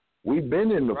 We've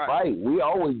been in the fight. We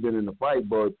always been in the fight,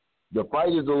 but the fight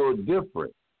is a little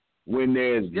different when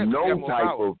there's no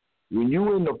type of, when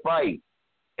you in the fight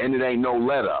and it ain't no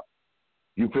let up.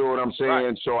 You feel what I'm saying?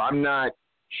 Right. So I'm not,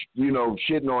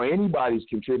 shitting on anybody's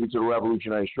contribute to the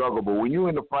revolutionary struggle. But when you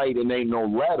in the fight and ain't no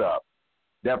let up,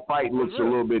 that fight looks a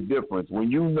little bit different.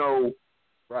 When you know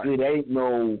it ain't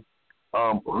no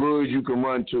hood you can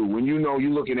run to. When you know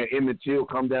you're looking at Emmett Till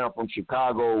come down from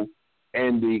Chicago,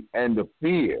 and the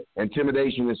fear,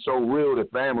 intimidation is so real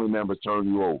that family members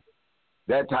turn you over.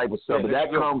 That type of stuff. But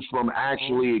that comes from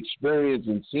actually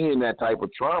experiencing, seeing that type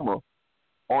of trauma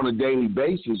on a daily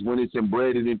basis when it's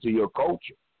embedded into your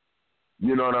culture.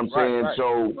 You know what I'm saying? Right.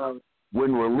 So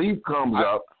when relief comes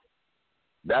up,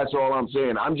 that's all I'm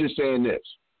saying. I'm just saying this.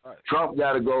 Right. Trump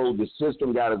got to go. The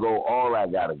system got to go. All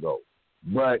that got to go.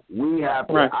 But we have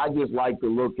to, I just like to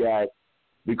look at,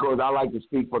 because I like to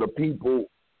speak for the people,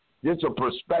 just a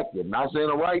perspective, not saying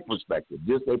a right perspective,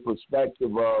 just a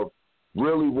perspective of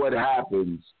really what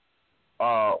happens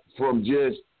from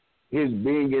just his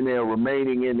being in there,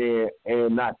 remaining in there,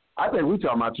 and not. I think we're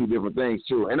talking about two different things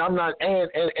too. And I'm not,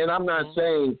 and I'm not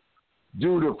saying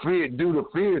do the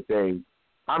fear thing.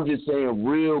 I'm just saying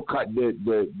real cut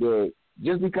the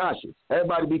just be cautious.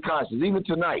 Everybody be cautious, even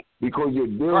tonight, because you're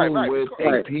dealing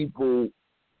with people.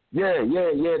 Yeah.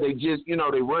 They just,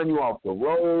 they run you off the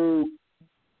road.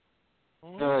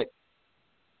 I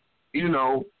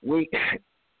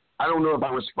don't know if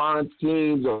our response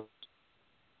teams are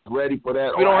ready for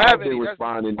that. We don't have any.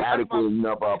 Responding adequately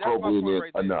enough or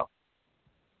appropriately enough.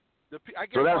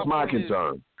 So that's my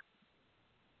concern.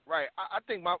 Right. I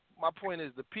think my point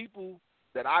is the people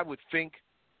that I would think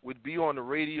would be on the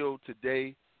radio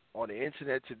today, on the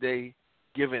internet today,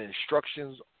 giving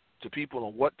instructions to people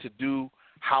on what to do,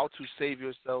 how to save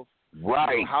yourself,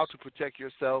 how to protect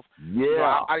yourself.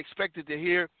 Yeah. I expected to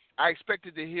hear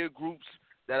groups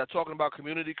that are talking about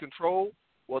community control.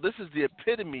 Well, this is the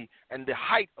epitome and the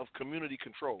height of community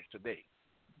control today.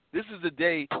 This is the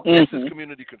day. This is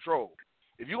community control.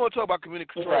 If you're going to talk about community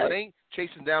control, it ain't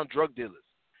chasing down drug dealers.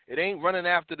 It ain't running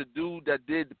after the dude that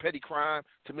did the petty crime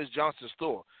to Miss Johnson's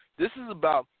store. This is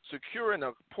about securing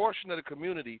a portion of the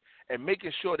community and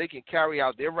making sure they can carry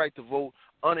out their right to vote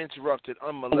uninterrupted,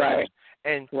 unmolested.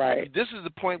 And this is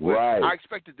the point where I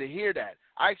expected to hear that.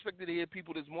 I expected to hear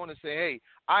people this morning say, hey,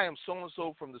 I am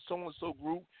so-and-so from the so-and-so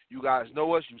group. You guys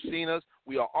know us. You've seen us.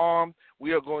 We are armed.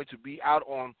 We are going to be out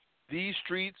on these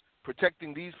streets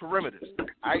protecting these perimeters.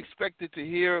 I expected to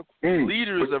hear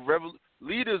leaders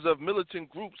of militant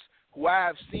groups who I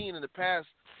have seen in the past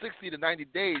 60 to 90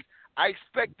 days. I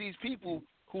expect these people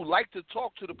who like to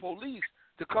talk to the police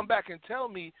to come back and tell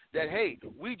me that, hey,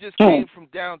 we just came from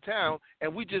downtown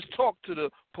and we just talked to the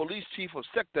police chief of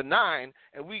Sector 9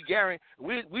 and we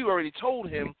already told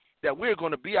him that we're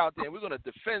going to be out there and we're going to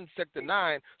defend Sector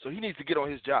 9, so he needs to get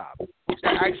on his job.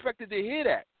 I expected to hear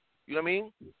that. You know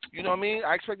what I mean?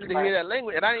 I expected to hear that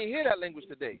language, and I didn't hear that language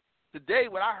today. Today,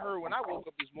 what I heard when I woke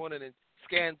up this morning and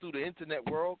scanned through the internet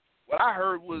world, what I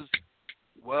heard was,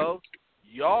 well,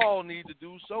 y'all need to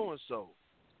do so-and-so.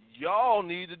 Y'all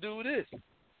need to do this.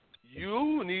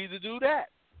 You need to do that.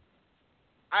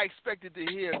 I expected to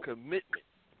hear commitment,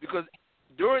 because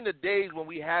during the days when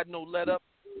we had no let up,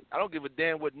 I don't give a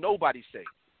damn what nobody say.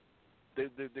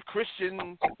 The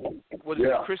Christian,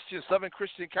 Christian Southern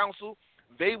Christian Council,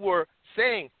 they were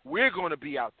saying, we're going to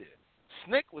be out there.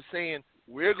 SNCC was saying,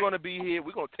 we're going to be here.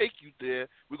 We're going to take you there.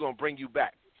 We're going to bring you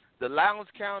back. The Lowndes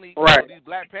County, these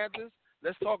Black Panthers,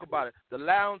 let's talk about it. The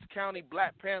Lowndes County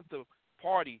Black Panther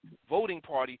Party, voting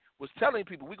party, was telling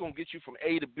people, we're going to get you from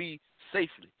A to B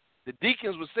safely. The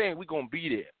deacons were saying, we're going to be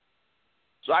there.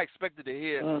 So I expected to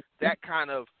hear that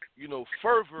kind of,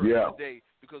 fervor today,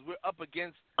 because we're up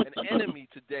against an enemy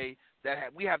today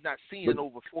that we have not seen in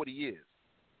over 40 years.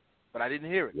 But I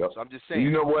didn't hear it. So I'm just saying,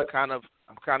 you know what? I'm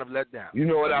kind of let down. You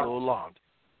know what? I'm a little alarmed.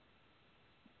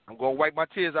 I'm going to wipe my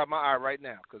tears out my eye right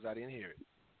now because I didn't hear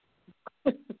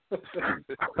it.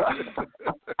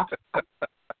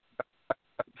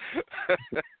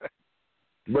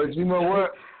 But you know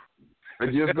what?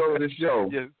 It just goes to show.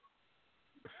 Yes.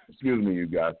 Excuse me, you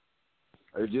guys.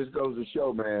 It just goes to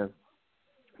show, man,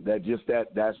 that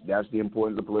that's the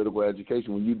importance of political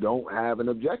education when you don't have an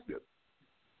objective.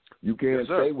 You can't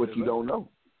say what you don't know.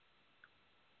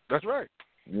 That's right.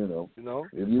 If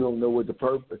you don't know what the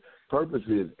purpose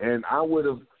is. And I would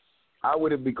have,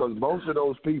 because most of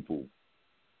those people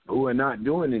who are not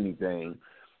doing anything,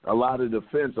 a lot of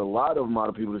defense, a lot of them are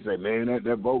the people that say, man,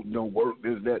 that vote don't work,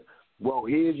 this, that. Well,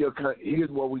 here's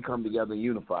where we come together and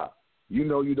unify. It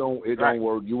don't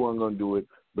work, you weren't going to do it,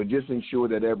 but just ensure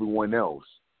that everyone else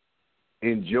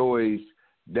enjoys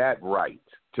that right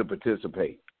to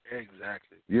participate.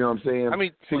 Exactly. You know what I'm saying? I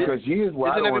mean, because here's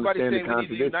why I don't understand the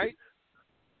contradiction.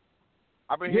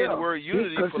 I've been hearing the word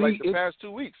unity for like the past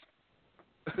 2 weeks.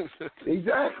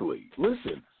 Exactly.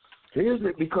 Listen, here's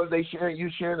it, because you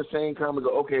sharing the same comment.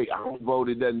 Go, okay, I don't vote.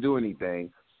 It doesn't do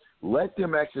anything. Let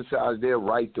them exercise their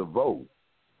right to vote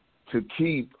to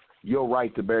keep your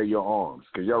right to bear your arms,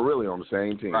 because y'all really on the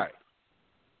same team. Right.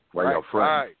 While y'all friends.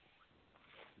 Right.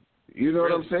 You know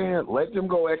what I'm saying? Let them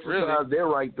go exercise their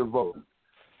right to vote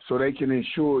so they can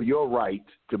ensure your right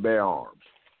to bear arms.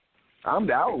 I'm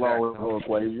the outlaw in the whole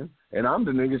equation, and I'm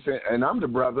the nigga, and I'm the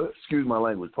brother. Excuse my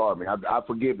language, pardon me. I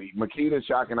forgive me. Makita,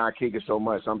 Shock, and I kick it so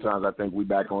much, sometimes I think we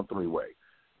back on three-way.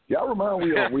 Y'all remind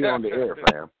we on the air,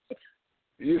 fam.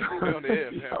 You know, we on the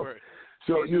air, man.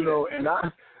 So, you know, and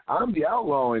I'm the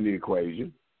outlaw in the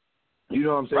equation. You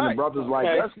know what I'm saying? Right. The brothers like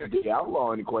us are the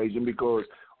outlaw in the equation, because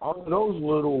all of those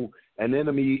little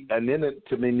anemones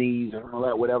and all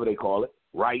that, whatever they call it,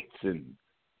 rights and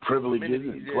privileges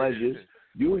and pleasures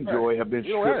you enjoy have been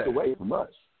stripped away from us.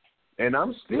 And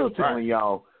I'm still telling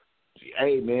y'all,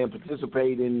 hey, man,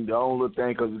 participate in the own little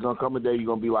thing, because it's going to come a day you're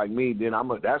going to be like me. Then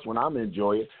that's when I'm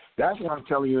enjoy it. That's why I'm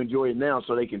telling you enjoy it now,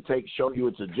 so they can show you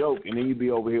it's a joke, and then you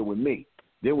be over here with me.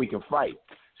 Then we can fight.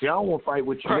 See, I don't want to fight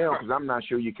with you now because I'm not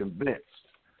sure you're convinced,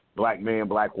 black man,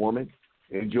 black woman,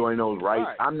 enjoying those rights.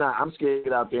 I'm scared to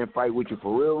get out there and fight with you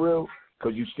for real,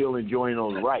 because you're still enjoying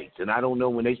those rights. And I don't know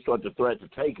when they start to threat to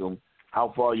take them,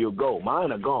 how far you'll go.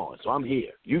 Mine are gone, so I'm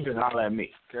here. You can holler at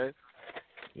me. Okay.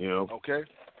 You know? Okay.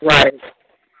 Right.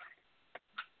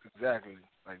 Exactly.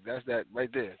 Like, that's that right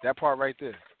there. That part right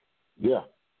there. Yeah.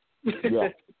 Yeah.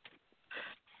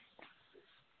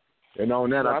 And on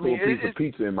that, I threw a piece of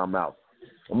pizza in my mouth.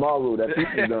 Amaru, that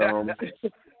pizza's done.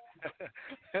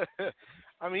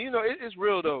 I mean, you know, it's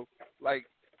real, though. Like,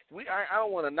 I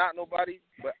don't want to knock nobody,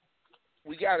 but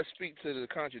we got to speak to the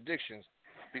contradictions,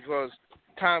 because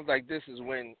times like this is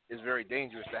when it's very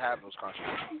dangerous to have those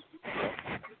contradictions. You know?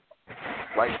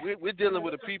 Like, we're dealing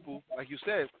with a people, like you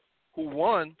said, who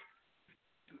won,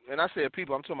 and I say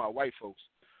people, I'm talking about white folks.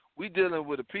 We're dealing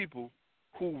with a people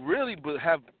who really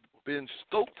have been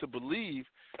stoked to believe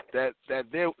that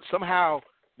somehow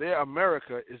their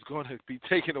America is going to be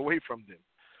taken away from them.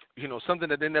 You know, something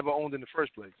that they never owned in the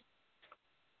first place.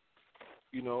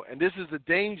 You know, and this is the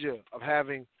danger of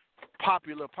having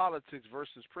popular politics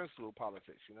versus principle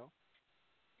politics, you know.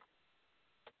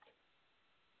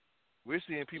 We're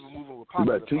seeing people moving with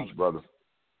popular politics. You better teach, brother.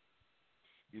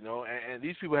 You know, and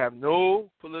these people have no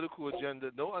political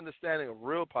agenda, no understanding of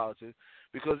real politics,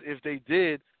 because if they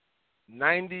did,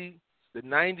 the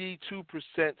 92%,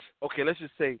 okay, let's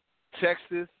just say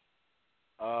Texas,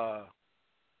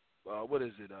 what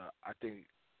is it? I think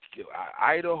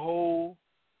Idaho,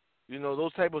 you know,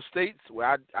 those type of states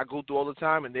where I go through all the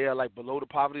time, and they are like below the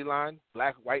poverty line,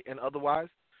 black, white, and otherwise.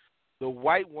 The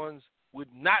white ones would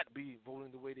not be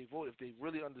voting the way they vote if they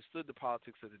really understood the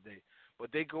politics of the day.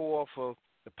 But they go off of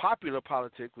the popular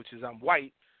politic, which is I'm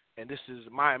white, and this is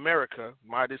my America,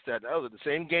 my this, that, and the other. The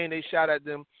same game they shot at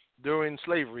them during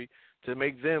slavery to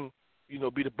make them, you know,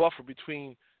 be the buffer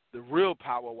between the real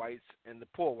power whites and the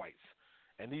poor whites.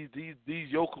 And these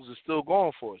yokels are still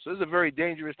going for it. So it's a very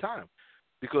dangerous time,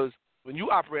 because when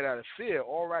you operate out of fear,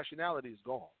 all rationality is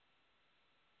gone.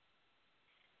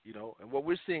 You know, and what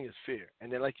we're seeing is fear.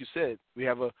 And then, like you said, you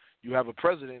have a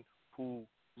president who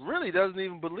really doesn't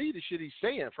even believe the shit he's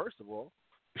saying. First of all,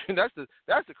 and that's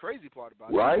the crazy part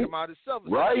about it. Right. He came out himself.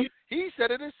 Right. He said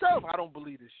it himself. I don't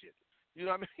believe this shit. You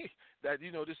know what I mean? That,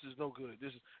 you know, this is no good.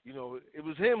 This is, you know, it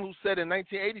was him who said in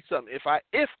 1980 something. If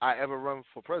I ever run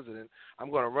for president,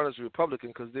 I'm going to run as a Republican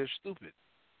because they're stupid.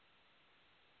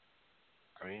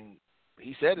 I mean,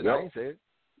 he said it. Yep. I ain't say it.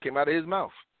 Came out of his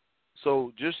mouth.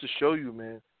 So just to show you,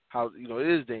 man, how, you know, it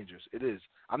is dangerous. It is.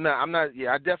 I'm not.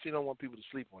 Yeah, I definitely don't want people to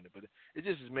sleep on it, but it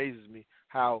just amazes me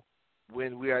how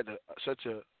when we're at such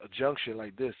a junction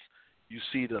like this, you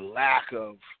see the lack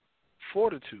of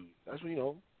fortitude. That's when, you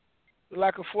know, the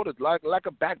lack of fortitude, lack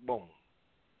of backbone.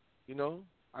 You know,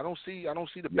 I don't see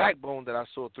the backbone that I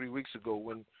saw 3 weeks ago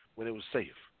when it was safe.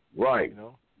 Right. You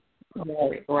know.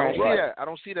 Right. I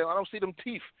don't see that. I don't see them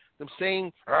teeth. Them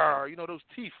same, you know, those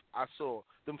teeth I saw.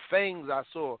 Them fangs I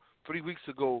saw 3 weeks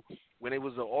ago when it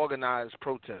was an organized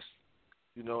protest.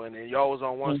 You know, and y'all was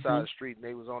on one side of the street and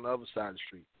they was on the other side of the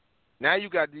street. Now you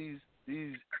got these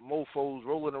mofos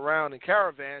rolling around in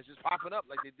caravans just popping up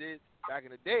like they did back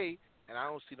in the day, and I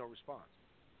don't see no response.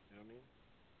 You know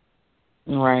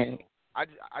what I mean? Right.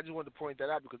 I just wanted to point that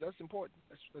out because that's important.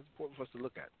 That's important for us to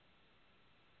look at.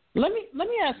 Let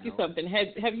me ask you something.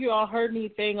 Have you all heard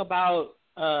anything about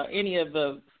any of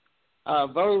the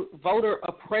voter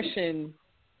oppression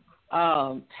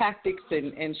tactics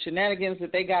and shenanigans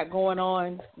that they got going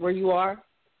on where you are?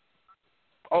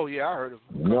 Oh yeah, I heard of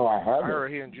them. No, I haven't. I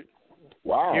heard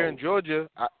Wow. Here in Georgia,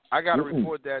 I got a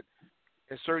report that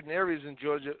in certain areas in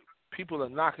Georgia, people are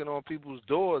knocking on people's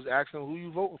doors asking who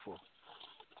you voting for.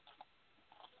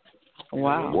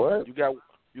 Wow. What? You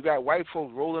got white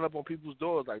folks rolling up on people's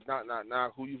doors like, nah,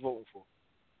 who you voting for?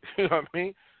 You know what I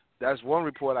mean? That's one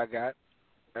report I got.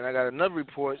 And I got another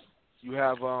report. You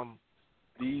have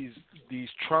these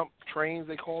Trump trains,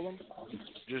 they call them,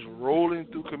 just rolling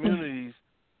through communities,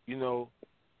 you know,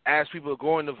 as people are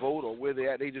going to vote or where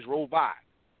they're at, they just roll by.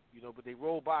 You know, but they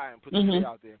roll by and put the day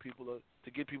out there, and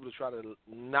to get people to try to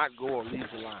not go or leave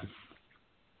the line.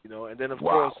 You know, and then of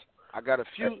course I got a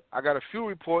few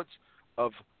reports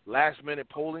of last minute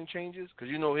polling changes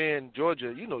because you know here in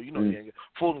Georgia, you know here,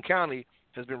 Fulton County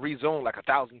has been rezoned like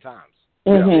 1,000 times.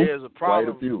 Mm-hmm. There's a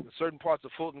problem in certain parts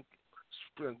of Fulton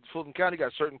County.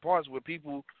 Got certain parts where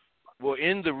people were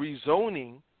in the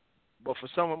rezoning, but for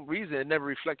some reason it never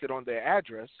reflected on their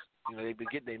address. You know, they've been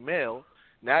getting their mail.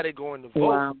 Now they're going to vote.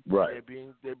 Wow. Right.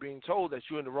 They're being told that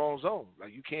you're in the wrong zone.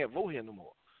 Like you can't vote here no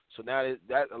more. So now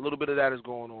that a little bit of that is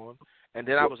going on. And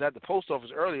then I was at the post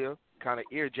office earlier, kind of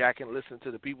earjacking, listening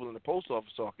to the people in the post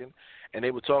office talking, and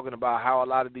they were talking about how a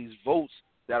lot of these votes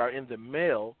that are in the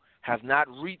mail have not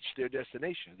reached their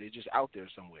destination. They're just out there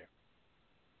somewhere.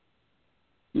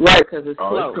 Right, because it's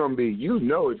slow. It's gonna be. You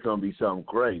know, it's gonna be something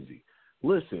crazy.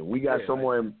 Listen, we got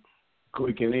someone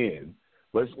clicking in.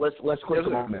 Let's click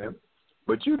on, man.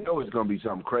 But you know, it's gonna be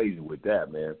something crazy with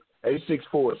that, man.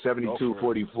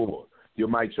 864-7244. Your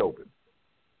mic's open.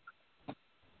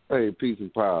 Hey, peace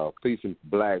and power. Peace and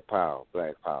black power.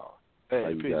 Black power.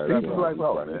 Hey, peace and black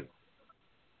power, man.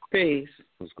 Peace.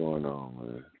 What's going on,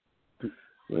 man?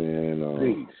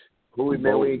 Peace. Who is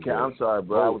man? I'm sorry,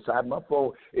 bro. I was outside my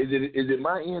phone. Is it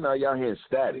my end or y'all hearing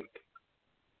static?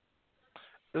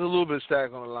 There's a little bit of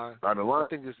static on the line. On the line? I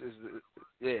think it's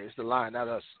the line, not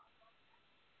us.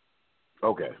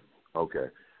 Okay.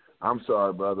 I'm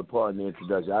sorry, brother. Pardon the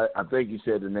introduction. I think you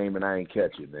said the name and I ain't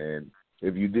catch it, man.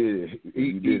 If you did,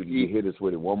 you hit us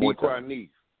with it one more time. Neef.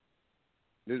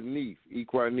 This is Neef.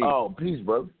 Neef. Oh, peace,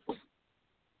 brother.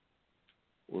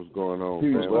 What's going on,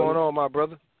 man? What's going on, my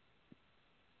brother?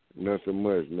 Nothing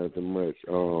much.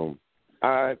 I'm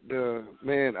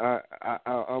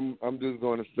just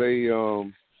going to say,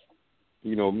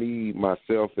 you know, me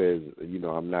myself as you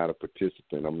know, I'm not a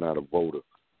participant. I'm not a voter.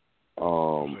 I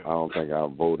don't think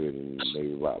I've voted in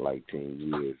maybe about like 10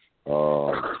 years.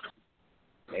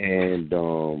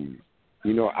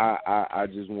 You know, I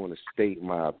just want to state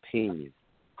my opinion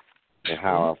and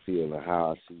how I feel and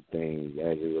how I see things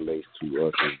as it relates to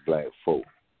us as black folk.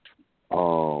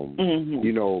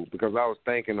 You know, because I was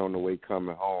thinking on the way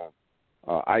coming home,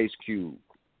 Ice Cube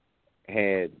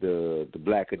had the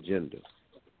black agenda,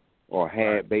 or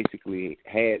had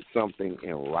something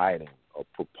in writing, a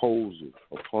proposal,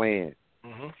 a plan,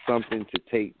 something to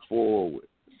take forward,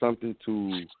 something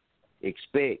to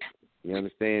expect. You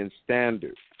understand?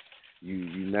 Standard.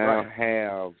 You now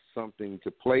have something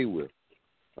to play with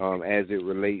as it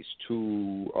relates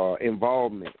to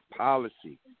involvement,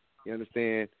 policy. You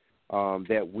understand?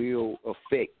 That will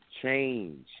affect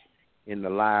change in the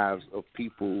lives of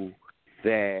people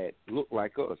that look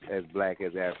like us as black,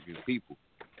 as African people.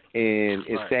 And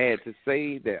it's sad to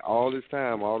say that all this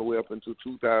time, all the way up until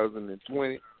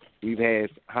 2020, we've had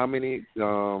how many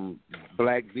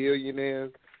black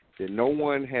billionaires that no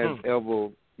one has ever,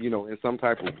 you know, in some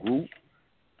type of group,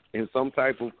 in some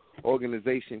type of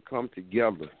organization come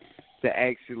together to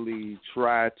actually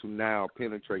try to now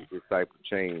penetrate this type of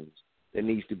change that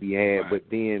needs to be had. But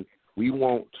then we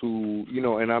want to, you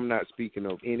know, and I'm not speaking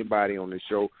of anybody on the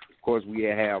show. Of course, we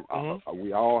have,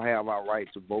 we all have our right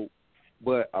to vote,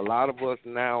 but a lot of us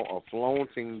now are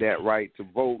flaunting that right to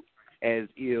vote as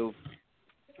if,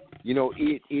 you know,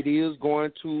 it is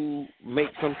going to make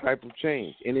some type of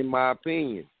change. And in my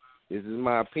opinion, this is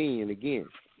my opinion again,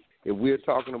 if we're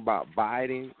talking about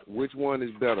Biden, which one is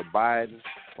better, Biden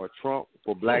or Trump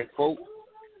for black folk?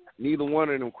 Neither one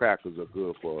of them crackers are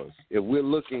good for us. If we're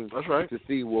looking to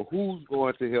see, well, who's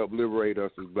going to help liberate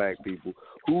us as black people,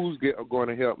 who's going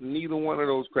to help, neither one of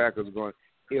those crackers are going.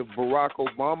 If Barack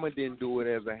Obama didn't do it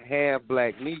as a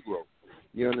half-black Negro,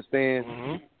 you understand?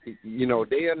 You know,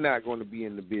 they are not going to be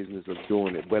in the business of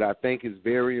doing it. But I think it's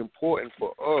very important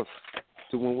for us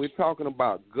to, when we're talking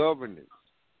about governance,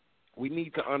 we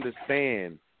need to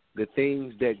understand the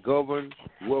things that govern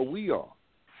where we are.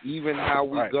 Even how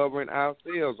we govern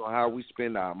ourselves, or how we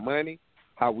spend our money,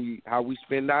 how we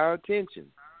spend our attention.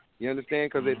 You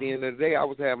understand? Because at the end of the day, I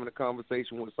was having a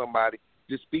conversation with somebody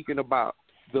just speaking about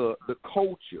the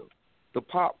culture, the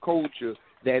pop culture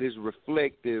that is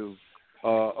reflective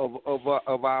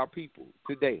of our people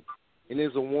today. and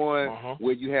there's a one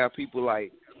where you have people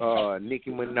like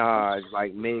Nicki Minaj,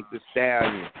 like Meg Thee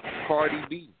Stallion, Cardi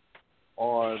B,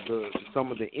 or some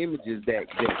of the images that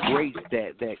grace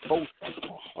that culture.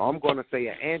 I'm going to say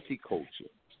an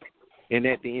anti-culture. And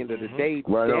at the end of the day,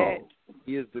 that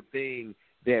is the thing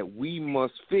that we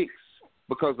must fix,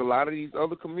 because a lot of these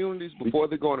other communities, before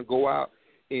they're going to go out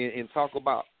and talk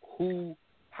about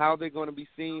how they're going to be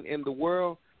seen in the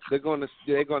world, they're going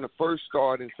to first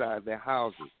start inside their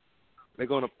houses. They're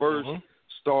going to first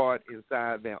start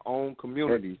inside their own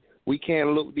community. We can't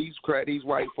look, these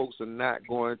white folks are not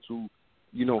going to,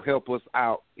 help us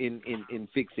out in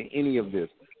fixing any of this.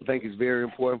 I think it's very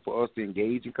important for us to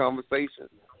engage in conversation,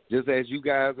 just as you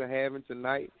guys are having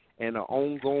tonight, and an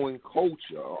ongoing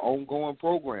culture, an ongoing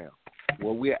program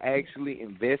where we're actually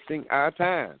investing our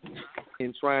time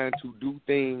in trying to do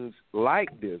things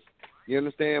like this. You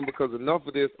understand? Because enough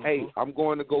of this, hey, I'm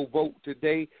going to go vote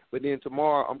today, but then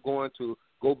tomorrow I'm going to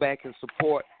go back and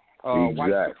support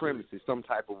white supremacy some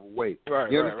type of a way.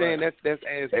 Right, you understand? Right. That's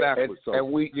ass backwards.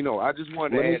 And we, I just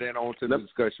wanted to add that on to the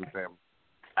discussion, family.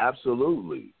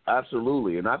 Absolutely.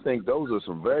 And I think those are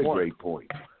some very great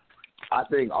points. I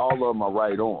think all of them are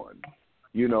right on.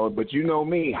 But you know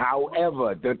me,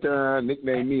 however,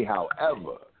 nickname me,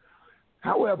 however,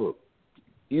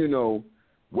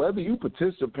 whether you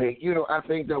participate, I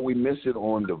think that we miss it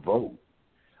on the vote.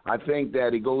 I think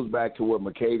that it goes back to what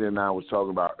Makeda and I was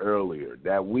talking about earlier,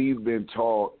 that we've been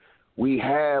taught, we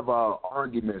have our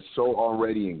arguments so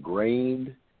already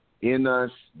ingrained in us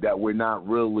that we're not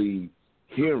really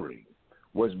hearing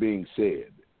what's being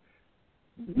said.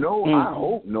 I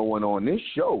hope no one on this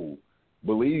show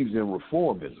believes in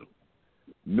reformism.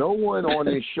 No one on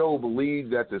this show believes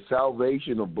that the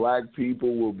salvation of black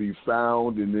people will be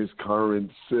found in this current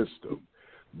system,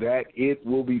 that it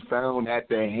will be found at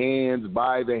the hands,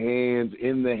 by the hands,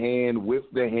 in the hand, with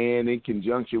the hand, in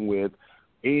conjunction with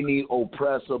any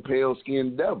oppressor,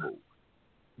 pale-skinned devil.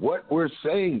 What we're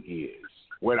saying is,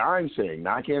 what I'm saying,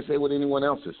 now I can't say what anyone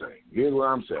else is saying. Here's what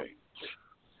I'm saying.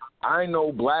 I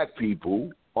know black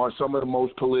people are some of the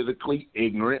most politically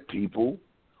ignorant people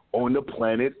on the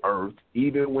planet Earth,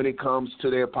 even when it comes to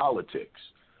their politics.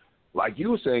 Like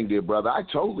you were saying, dear brother, I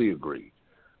totally agree.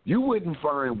 You wouldn't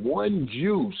find one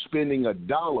Jew spending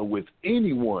 $1 with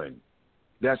anyone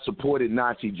that supported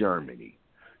Nazi Germany.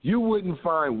 You wouldn't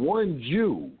find one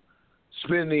Jew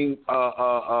spending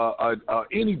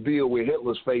any bill with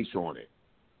Hitler's face on it.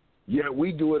 Yet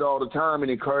we do it all the time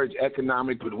and encourage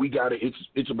economic, but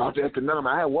it's about the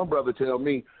economic. I had one brother tell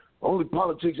me, only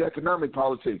politics, economic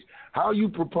politics. How you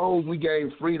propose we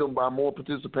gain freedom by more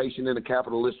participation in a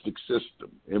capitalistic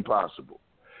system? Impossible.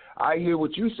 I hear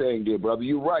what you're saying, dear brother.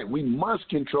 You're right. We must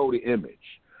control the image.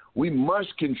 We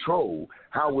must control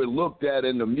how we're looked at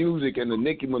in the music and the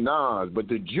Nicki Minaj. But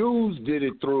the Jews did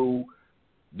it through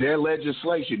their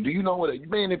legislation. Do you know what?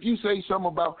 Man, if you say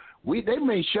something about, they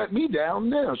may shut me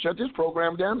down now, shut this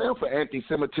program down now for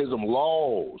anti-Semitism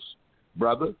laws,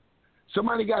 brother.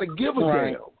 Somebody got to give a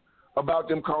damn about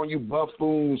them calling you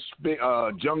buffoon,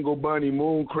 jungle bunny,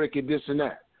 moon cricket, this and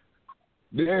that.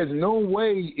 There's no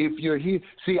way if you're here.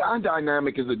 See, our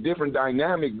dynamic is a different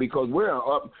dynamic because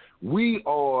we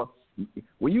are,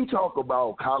 when you talk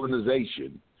about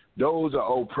colonization, those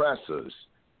are oppressors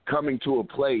coming to a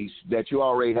place that you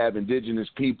already have indigenous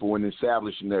people and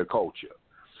establishing their culture.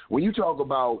 When you talk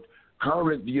about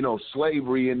current,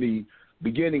 slavery in the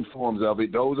beginning forms of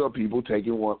it, those are people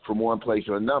taking from one place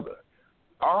or another.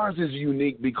 Ours is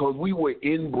unique because we were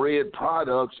inbred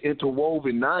products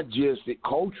interwoven not just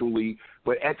culturally,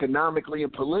 but economically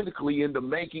and politically in the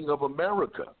making of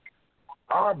America.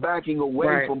 Our backing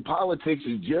away from politics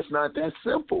is just not that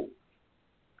simple.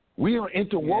 We are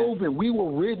interwoven. Yeah. We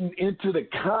were written into the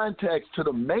context, to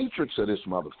the matrix of this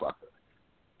motherfucker.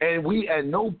 And we, at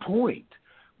no point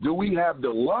do we have the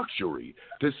luxury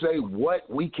to say what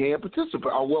we can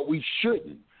participate or what we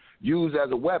shouldn't use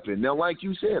as a weapon. Now, like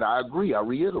you said, I agree, I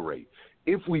reiterate.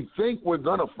 If we think we're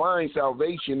going to find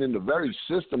salvation in the very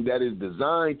system that is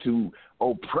designed to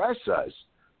oppress us,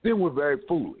 then we're very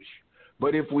foolish.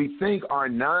 But if we think are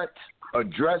not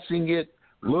addressing it,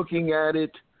 looking at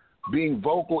it, being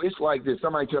vocal, it's like this.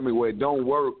 Somebody tell me, well, it don't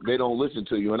work, they don't listen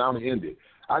to you, and I'm end it.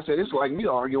 I said, it's like me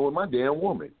arguing with my damn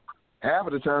woman. Half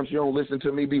of the time she don't listen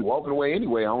to me, be walking away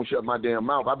anyway. I don't shut my damn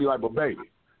mouth. I be like, but baby,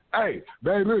 hey,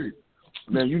 baby,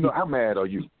 man, you know, how mad are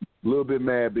you? A little bit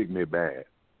mad, big mid bad.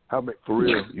 For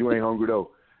real, you ain't hungry though.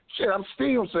 Shit, I'm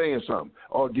still saying something.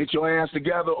 Or get your ass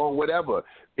together or whatever.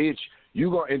 It's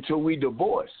you go until we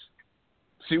divorce.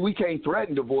 See, we can't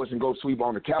threaten divorce and go sleep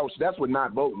on the couch. That's what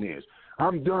not voting is.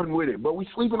 I'm done with it. But we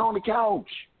sleeping on the couch.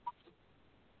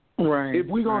 Right. If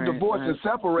we're going to divorce and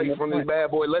separate from this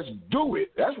bad boy, let's do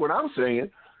it. That's what I'm saying.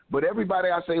 But everybody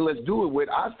I say let's do it with,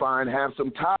 I find have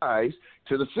some ties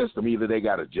to the system. Either they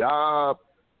got a job,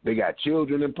 they got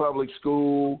children in public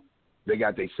school, they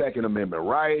got their Second Amendment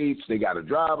rights, they got a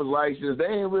driver's license. They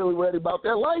ain't really ready about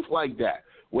their life like that.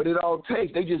 What it all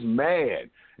takes, they just mad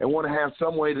and want to have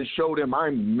some way to show them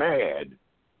I'm mad.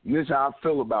 And this is how I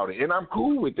feel about it. And I'm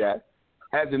cool with that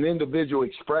as an individual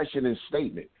expression and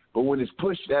statement. But when it's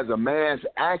pushed as a mass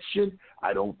action,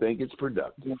 I don't think it's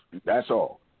productive. That's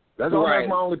all. That's all. That's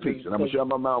my only piece. And I'm going to shut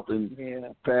my mouth and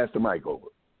pass the mic over.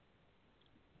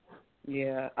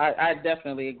 Yeah, I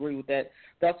definitely agree with that.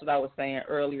 That's what I was saying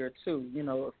earlier too. You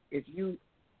know, if you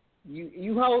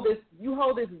hold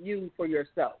this view for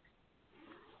yourself,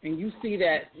 and you see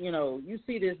that, you know, you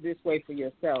see this way for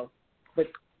yourself, but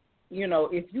you know,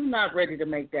 if you're not ready to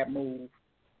make that move,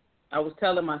 I was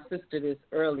telling my sister this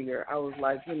earlier. I was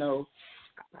like, you know,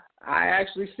 I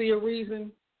actually see a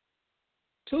reason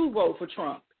to vote for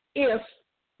Trump if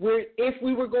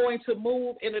we were going to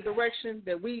move in a direction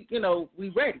that we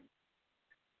ready.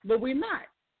 But we're not,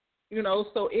 you know.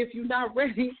 So if you're not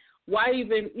ready, why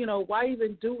even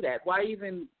do that? Why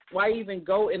even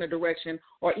go in a direction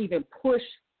or even push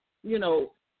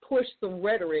some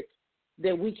rhetoric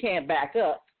that we can't back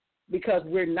up because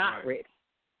we're not ready.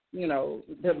 You know,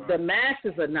 the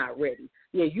masses are not ready.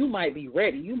 Yeah, you might be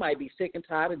ready. You might be sick and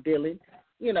tired of dealing,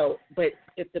 you know. But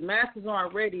if the masses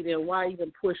aren't ready, then why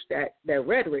even push that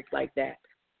rhetoric like that?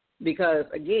 Because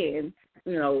again,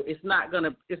 you know, it's not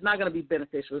gonna be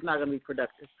beneficial. It's not gonna be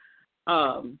productive.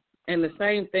 And the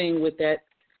same thing with that,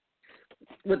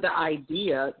 with the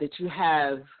idea that you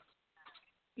have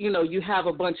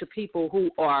a bunch of people who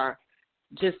are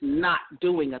just not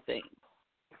doing a thing.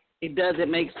 It doesn't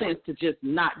make sense to just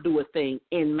not do a thing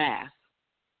en masse.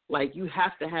 Like, you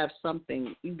have to have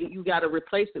something. You got to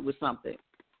replace it with something.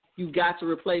 You got to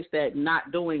replace that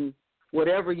not doing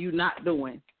whatever you're not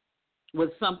doing with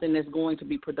something that's going to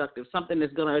be productive, something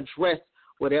that's going to address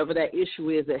whatever that issue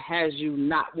is that has you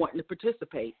not wanting to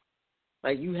participate.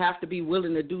 Like, you have to be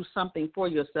willing to do something for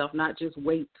yourself, not just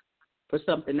wait for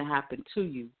something to happen to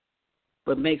you,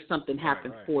 but make something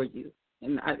happen for you.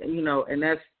 And and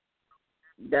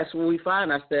that's where we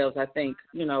find ourselves, I think,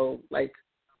 you know, like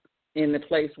in the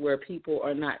place where people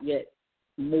are not yet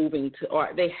moving to, or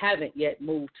they haven't yet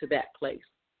moved to that place.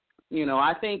 You know,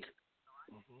 I think,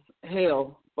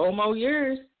 hell, 4 more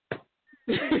years.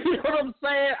 You know what I'm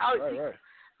saying? Right.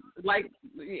 Like,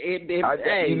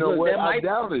 you know what? I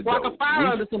doubt it, walk though. A fire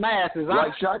under some asses.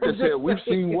 Like Shaka said, we've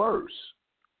seen worse.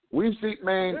 We've seen,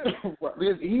 man,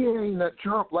 he ain't that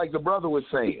Trump like the brother was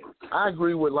saying. I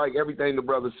agree with, like, everything the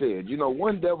brother said. You know,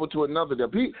 one devil to another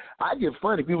devil. I get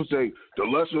funny. People say, the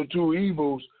lesser of two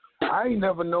evils. I ain't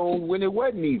never known when it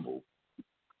wasn't evil.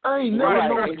 I ain't never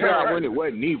known a time when it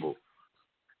wasn't evil.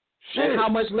 Shit, how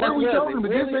much less what are we talking about?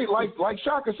 Really? This ain't like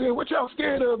Shaka said, what y'all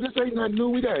scared of? This ain't nothing new.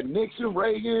 We got Nixon,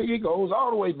 Reagan, it goes all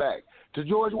the way back to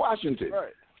George Washington.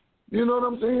 Right. You know what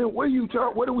I'm saying?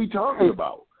 What are we talking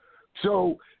about?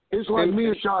 So it's like me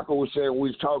and Shaka was saying, we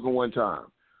was talking one time.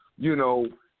 You know,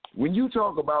 when you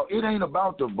talk about, it ain't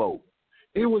about the vote.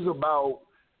 It was about,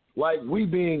 like, we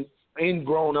being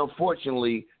ingrown,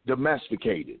 unfortunately,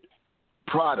 domesticated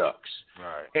products.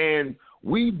 Right. And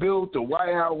we built the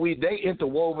White House. They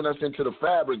interwoven us into the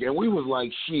fabric, and we was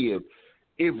like, shit,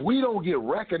 if we don't get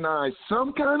recognized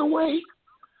some kind of way,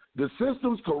 the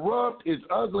system's corrupt, it's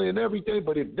ugly and everything,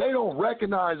 but if they don't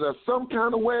recognize us some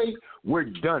kind of way, we're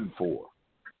done for.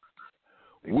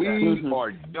 We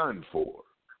are done for.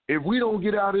 If we don't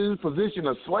get out of this position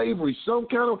of slavery, some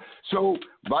kind of, so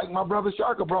like my brother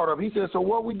Shaka brought up, he said, so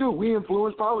what we do? We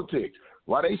influence politics.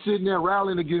 While they sitting there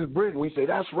rallying against Britain, we say,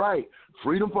 that's right.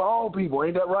 Freedom for all people.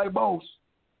 Ain't that right, boss?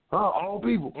 All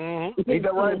people. Ain't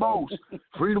that right, boss?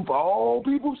 Freedom for all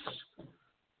people.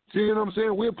 See what I'm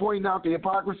saying? We're pointing out the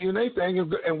hypocrisy in their thing,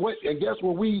 and guess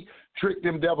what we tricked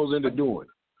them devils into doing?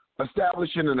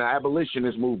 Establishing an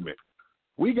abolitionist movement.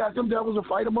 We got them devils to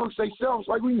fight amongst themselves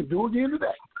like we can do again today.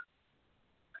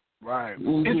 Right.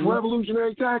 It's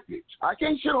revolutionary tactics. I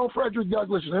can't shit on Frederick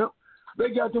Douglass now. They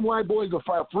got them white boys to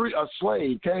fight free. A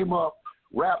slave came up,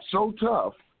 rapped so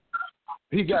tough,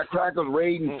 he got crackers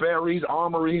raiding ferries,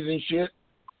 armories, and shit.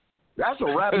 That's a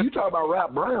rap. You talk about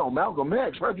Rap Brown, Malcolm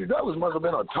X. Frederick Douglass must have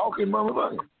been a talking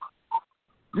motherfucker.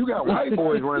 You got white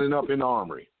boys running up in the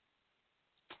armory.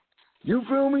 You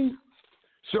feel me?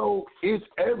 So it's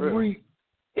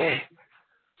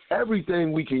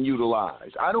everything we can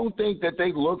utilize. I don't think that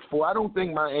they looked for. I don't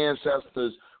think my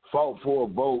ancestors fought for a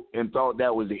vote and thought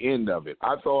that was the end of it.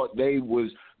 I thought they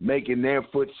was making their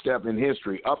footstep in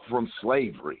history up from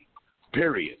slavery.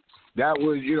 period. That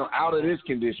was, out of this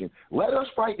condition. Let us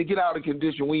fight to get out of the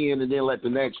condition we in, and then let the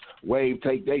next wave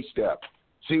take their step.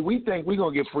 See, we think we're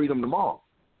going to get freedom tomorrow.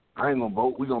 I ain't going to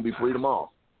vote. We're going to be free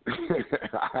tomorrow.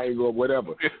 I ain't going to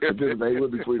whatever. Participate, we'll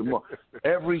be free tomorrow.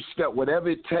 Every step, whatever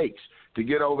it takes to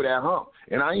get over that hump.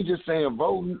 And I ain't just saying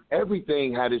voting.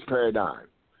 Everything had its paradigm.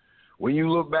 When you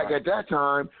look back at that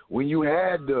time, when you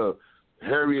had the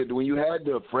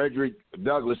Frederick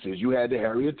Douglasses, you had the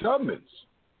Harriet Tubmans.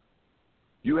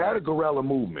 You had a guerrilla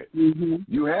movement. Mm-hmm.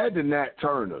 You had the Nat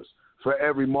Turners for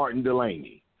every Martin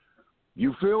Delaney.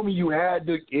 You feel me?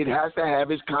 It has to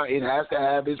have its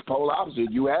polar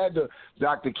opposite. You had the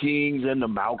Dr. Kings and the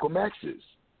Malcolm X's.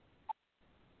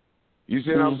 You see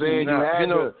what I'm saying? You had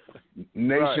the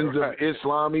Nations of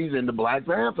Islamis and the Black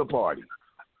Panther Party.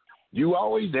 They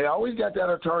always got that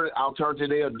alternative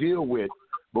they'll deal with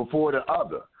before the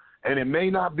other. And it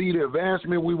may not be the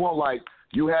advancement we want, like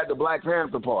you had the Black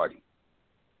Panther Party.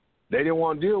 They didn't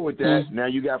want to deal with that. Mm-hmm. Now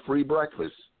you got free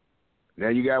breakfast. Now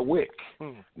you got WIC.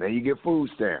 Mm-hmm. Now you get food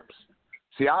stamps.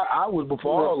 See, I was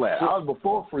before all that. I was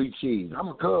before free cheese. I'm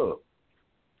a cub.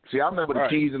 See, I remember the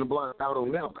cheese and the blunt out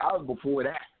on milk. I was before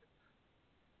that.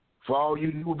 For all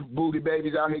you new booty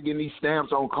babies out here getting these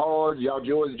stamps on cards, y'all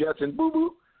George Jetson,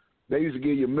 boo-boo, they used to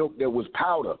give you milk that was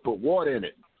powder, put water in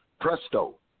it,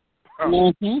 Presto.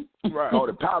 Mm-hmm. Right. Or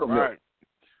the powder milk.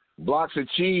 Blocks of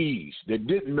cheese that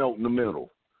didn't melt in the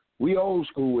middle. We old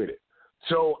school with it.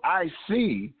 So I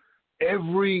see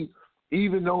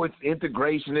even though it's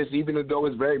integrationist, even though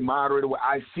it's very moderate,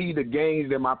 I see the gains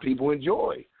that my people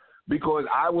enjoy because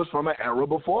I was from an era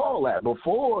before all that,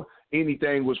 before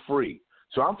anything was free.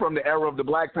 So I'm from the era of the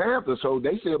Black Panthers. So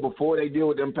they said before they deal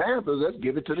with them Panthers, let's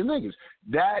give it to the niggas.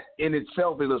 That in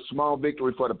itself is a small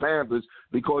victory for the Panthers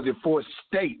because it forced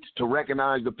states to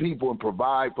recognize the people and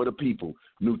provide for the people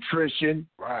nutrition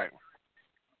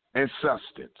and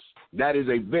sustenance. That is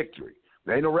a victory.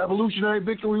 There ain't a revolutionary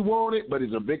victory we wanted, but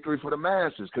it's a victory for the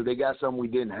masses because they got something we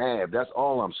didn't have. That's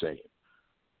all I'm saying.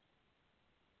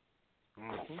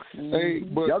 Mm-hmm. Hey,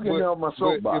 y'all get me off my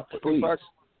soapbox, please.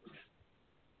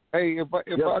 If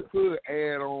I could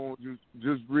add on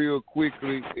just real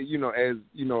quickly, as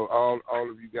all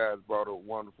of you guys brought up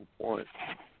wonderful points,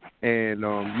 and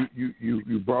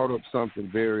you brought up something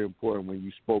very important when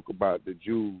you spoke about the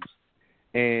Jews.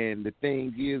 And the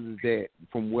thing is that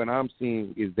from what I'm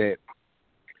seeing is that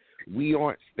we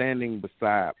aren't standing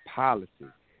beside policy.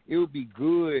 It would be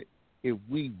good if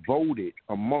we voted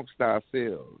amongst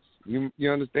ourselves. You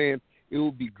understand? It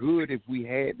would be good if we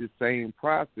had the same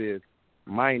process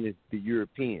minus the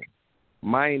European,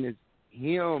 minus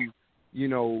him,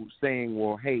 saying,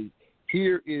 well, hey,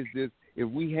 here is this. If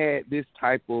we had this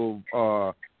type of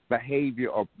behavior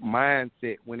or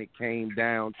mindset when it came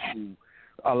down to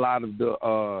a lot of the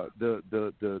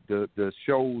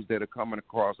shows that are coming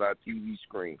across our TV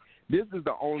screen. This is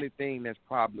the only thing that's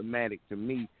problematic to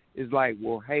me. It's like,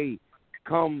 well, hey,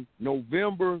 come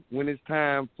November when it's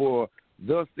time for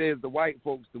thus says the white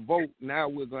folks to vote, now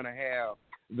we're going to have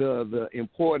the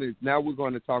importance. Now we're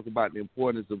going to talk about the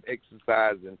importance of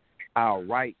exercising our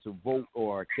right to vote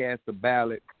or cast a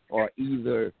ballot or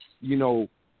either,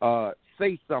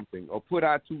 say something or put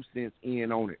our 2 cents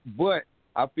in on it. But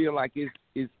I feel like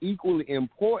it's equally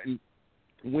important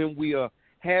when we are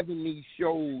having these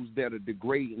shows that are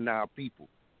degrading our people.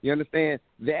 You understand?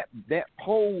 That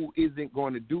poll isn't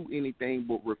going to do anything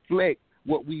but reflect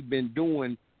what we've been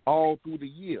doing all through the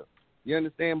year. You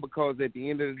understand? Because at the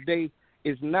end of the day,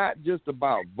 it's not just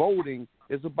about voting.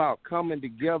 It's about coming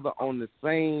together on the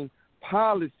same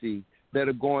policies that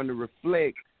are going to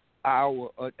reflect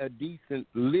a decent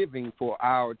living for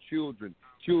our children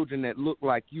that look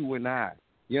like you and I.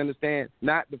 You understand?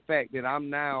 Not the fact that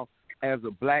I'm now, as a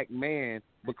black man,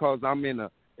 because I'm in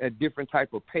a different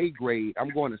type of pay grade, I'm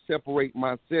going to separate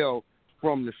myself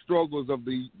from the struggles of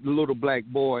the little black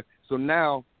boy. So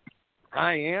now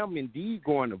I am indeed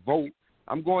going to vote.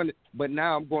 But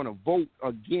now I'm going to vote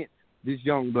against this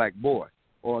young black boy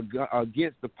or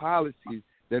against the policies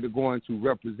that are going to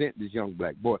represent this young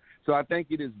black boy. So I think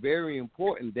it is very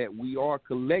important that we are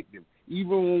collective.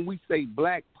 Even when we say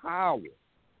black power,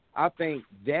 I think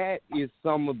that is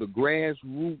some of the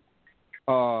grassroots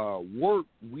work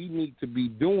we need to be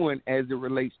doing as it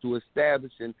relates to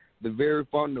establishing the very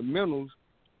fundamentals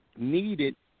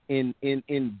needed in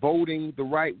voting the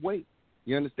right way.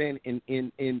 You understand?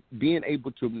 In being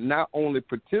able to not only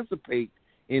participate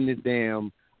in the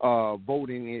damn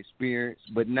voting experience,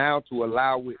 but now to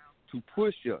allow it to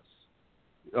push us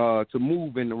to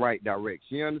move in the right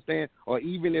direction. You understand? Or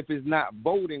even if it's not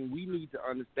voting, we need to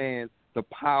understand the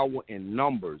power in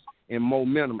numbers and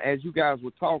momentum. As you guys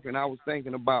were talking, I was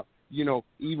thinking about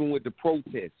even with the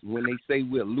protests, when they say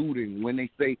we're looting, when they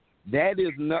say that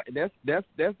is not,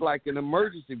 that's like an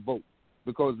emergency vote,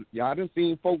 because y'all done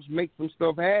seen folks make some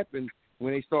stuff happen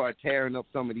when they start tearing up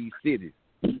some of these cities.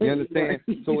 You understand?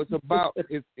 So it's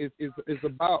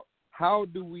about how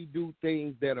do we do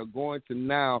things that are going to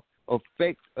now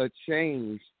affect a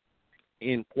change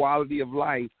in quality of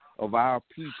life of our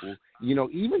people.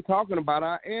 Even talking about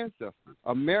our ancestors,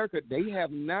 America, they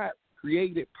have not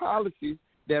created policies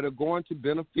that are going to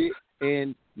benefit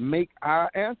and make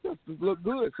our ancestors look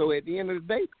good. So at the end of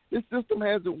the day, this system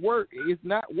hasn't worked. It's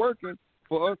not working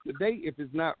for us today if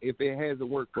it hasn't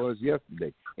worked for us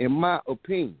yesterday, in my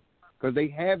opinion, because they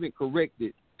haven't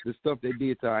corrected the stuff they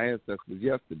did to our ancestors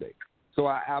yesterday. So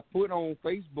I put on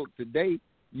Facebook today,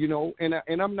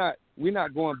 and we're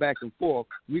not going back and forth.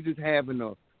 We're just having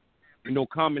a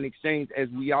common exchange, as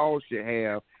we all should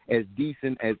have, as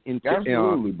decent, as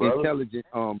intelligent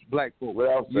black folks.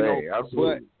 Well said,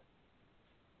 absolutely.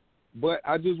 But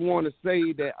I just want to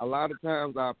say that a lot of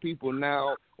times our people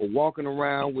now are walking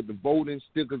around with the voting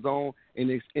stickers on,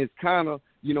 and it's kind of,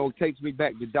 takes me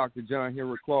back to Dr. John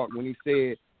Henry Clark when he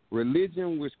said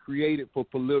religion was created for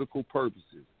political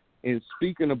purposes. And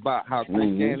speaking about how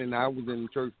Christianity, and I was in the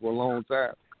church for a long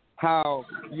time, how,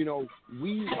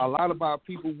 a lot of our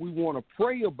people, we want to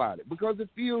pray about it because it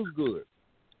feels good.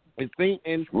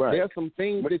 There's some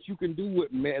things that you can do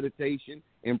with meditation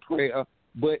and prayer,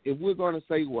 but if we're going to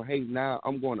say, well, hey, now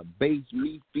I'm going to base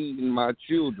me feeding my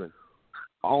children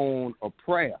on a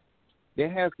prayer,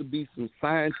 there has to be some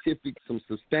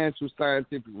substantial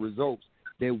scientific results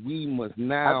that we must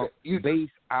now base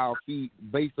us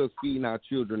feeding our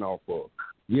children off of.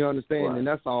 You understand? Right. And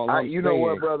that's all I'm saying. You know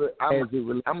what, brother? I'm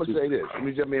going to say this. Let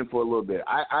me jump in for a little bit.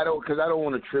 I don't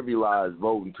want to trivialize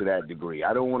voting to that degree.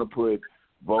 I don't want to put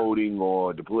voting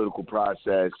or the political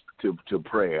process to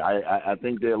prayer. I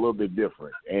think they're a little bit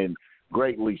different, and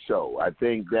greatly so. I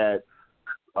think that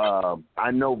I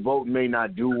know voting may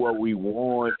not do what we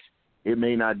want. It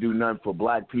may not do nothing for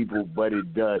black people, but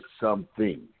it does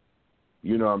something.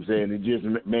 You know what I'm saying? It just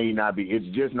may not be.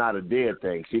 It's just not a dead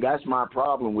thing. See, that's my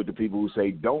problem with the people who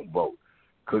say don't vote,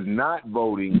 because not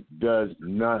voting does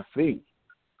nothing.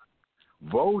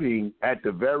 Voting, at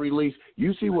the very least,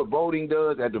 you see what voting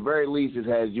does? At the very least, it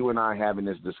has you and I having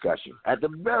this discussion. At the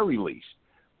very least,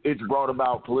 it's brought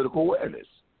about political awareness.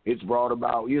 It's brought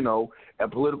about, a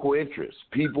political interest.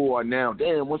 People are now,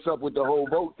 damn, what's up with the whole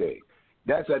vote thing?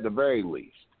 That's at the very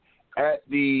least.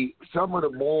 Some of the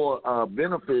more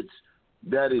benefits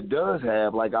that it does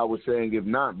have, like I was saying, if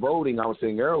not voting, I was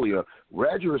saying earlier,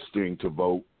 registering to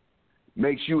vote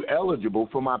makes you eligible,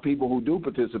 for my people who do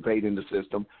participate in the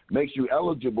system, makes you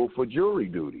eligible for jury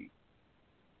duty.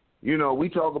 We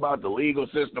talk about the legal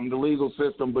system,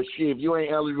 but shit, if you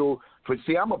ain't eligible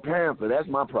I'm a panther, that's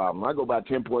my problem. I go by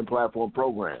 10-point platform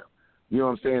program. You know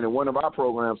what I'm saying? And one of our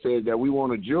programs says that we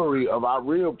want a jury of our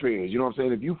real peers. You know what I'm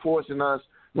saying? If you forcing us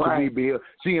to be here,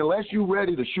 unless you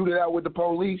ready to shoot it out with the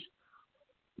police,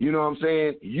 you know what I'm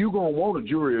saying, you going to want a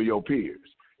jury of your peers.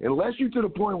 Unless you to the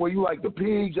point where you like, the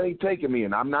pigs ain't taking me,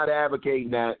 and I'm not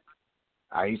advocating that.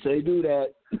 I ain't say do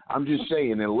that. I'm just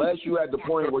saying, unless you at the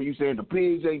point where you saying the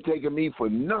pigs ain't taking me for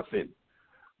nothing,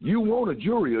 you want a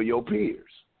jury of your peers.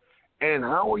 And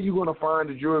how are you going to find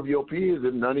a jury of your peers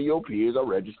if none of your peers are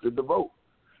registered to vote?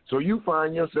 So you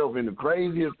find yourself in the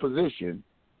craziest position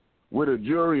with a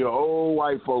jury of old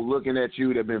white folk looking at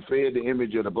you that been fed the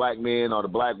image of the black man or the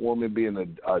black woman being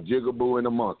a jigaboo and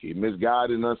a monkey,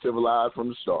 misguided and uncivilized from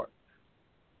the start.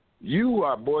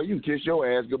 You kiss your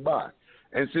ass goodbye.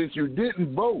 And since you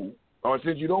didn't vote, or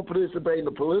since you don't participate in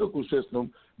the political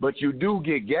system, but you do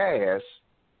get gas,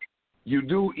 you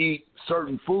do eat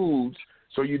certain foods,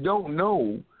 so you don't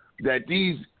know that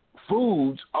these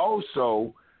foods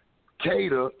also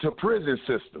cater to prison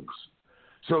systems.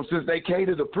 So since they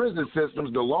cater to prison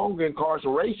systems, the longer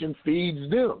incarceration feeds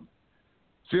them.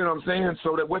 See what I'm saying?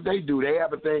 So that what they do, they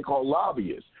have a thing called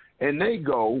lobbyists. And they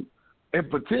go and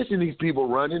petition these people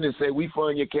running and say, we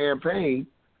fund your campaign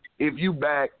if you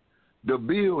back the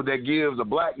bill that gives a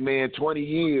black man 20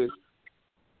 years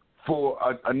for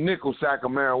a nickel sack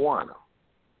of marijuana,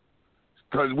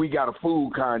 because we got a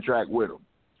food contract with them.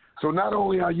 So not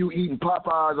only are you eating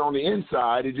Popeyes on the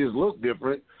inside, it just look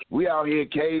different. We out here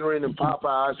catering and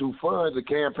Popeyes who funds a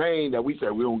campaign that we say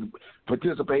we don't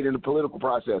participate in the political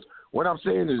process. What I'm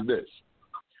saying is this.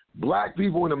 Black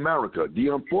people in America, the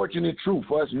unfortunate truth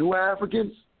for us new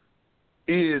Africans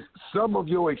is some of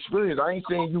your experience. I ain't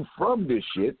saying you from this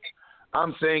shit.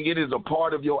 I'm saying it is a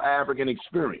part of your African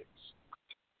experience.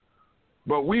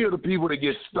 But we are the people that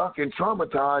get stuck and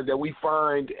traumatized that we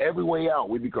find every way out.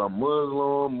 We become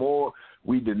Muslim,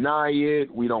 we deny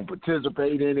it, we don't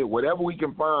participate in it, whatever we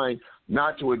can find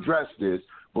not to address this.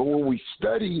 But when we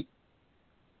study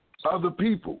other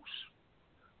peoples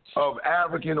of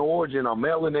African origin or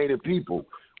melanated people,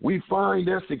 we find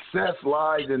their success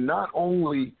lies in not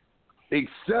only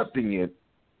accepting it,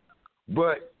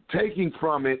 but taking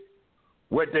from it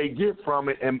what they get from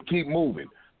it and keep moving.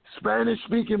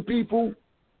 Spanish-speaking people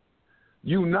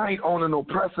unite on an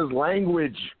oppressor's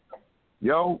language,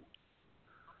 yo.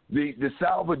 The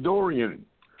Salvadorian,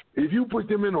 if you put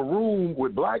them in a room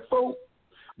with black folk,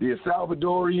 the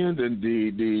Salvadorian, and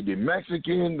the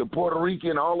Mexican, the Puerto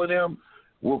Rican, all of them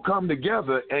will come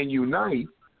together and unite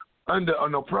under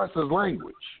an oppressor's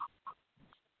language.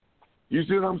 You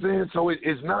see what I'm saying? So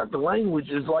it's not the language.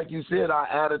 It's like you said, our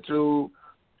attitude,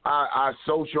 our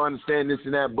social understanding, this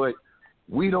and that, but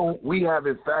we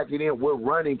haven't factored in. We're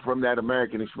running from that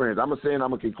American experience. I'm going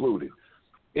to conclude it.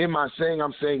 In my saying,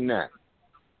 I'm saying that.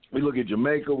 We look at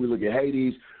Jamaica, we look at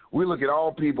Haiti, we look at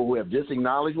all people who have just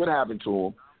acknowledged what happened to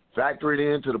them, factor it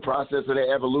into the process of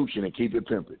their evolution and keep it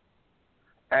pimping.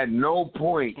 At no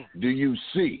point do you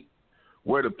see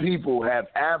where the people have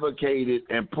advocated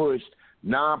and pushed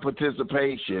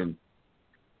non-participation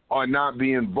or not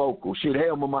being vocal. Shit,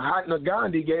 hell, Mahatma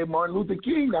Gandhi gave Martin Luther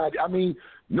King. I mean,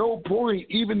 no point,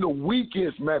 even the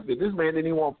weakest method. This man didn't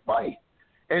even want to fight.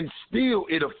 And still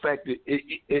it affected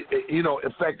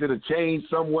a change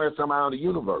somewhere, somehow in the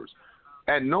universe.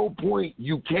 At no point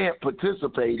you can't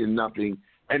participate in nothing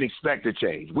and expect a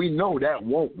change. We know that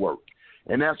won't work.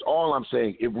 And that's all I'm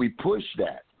saying. If we push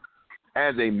that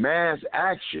as a mass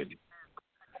action,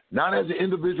 not as an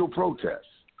individual protest,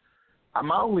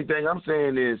 my only thing I'm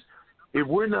saying is if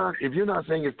you're not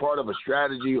saying it's part of a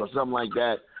strategy or something like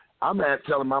that, I'm not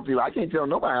telling my people, I can't tell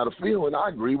nobody how to feel, and I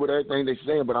agree with everything they're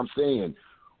saying, but I'm saying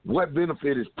what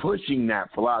benefit is pushing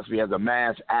that philosophy as a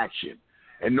mass action?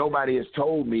 And nobody has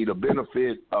told me the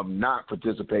benefit of not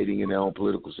participating in their own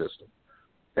political system.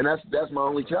 And that's my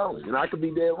only challenge, and I could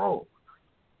be dead wrong.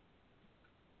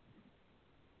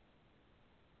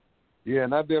 Yeah,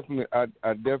 and I definitely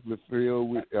feel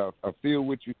what you're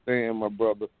saying, my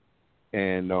brother,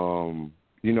 and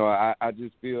I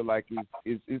just feel like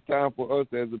it's time for us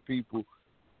as a people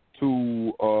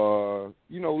to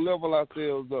level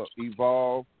ourselves up,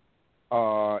 evolve,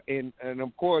 and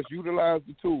of course utilize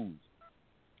the tools.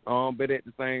 But at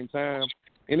the same time,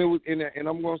 and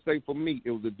I'm going to say for me,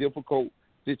 it was a difficult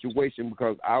situation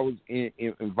because I was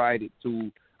invited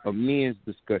to a men's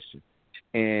discussion.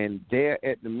 And there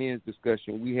at the men's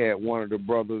discussion, we had one of the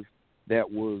brothers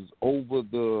that was over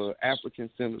the African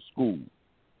Center School.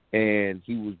 And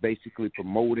he was basically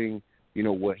promoting,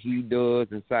 what he does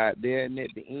inside there. And at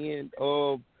the end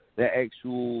of the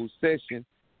actual session,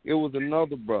 it was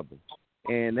another brother.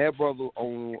 And that brother,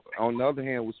 on the other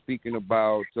hand, was speaking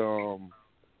about, the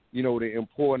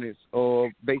importance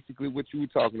of basically what you were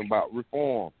talking about,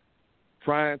 reform.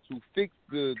 Trying to fix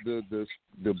the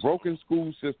broken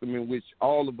school system in which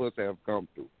all of us have come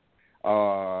through.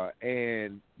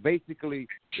 And basically,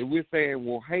 if we're saying,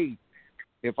 well, hey,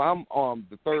 if I'm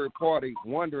the third party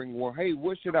wondering, well, hey,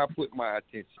 where should I put my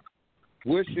attention?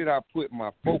 Where should I put my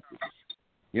focus?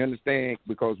 You understand?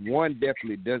 Because one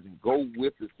definitely doesn't go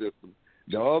with the system.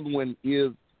 The other one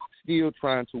is still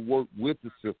trying to work with the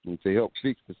system to help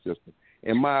fix the system,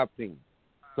 in my opinion.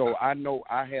 So I know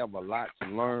I have a lot to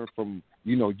learn from,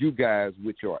 you guys,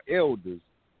 which are elders,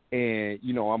 and,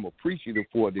 I'm appreciative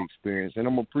for the experience, and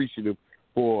I'm appreciative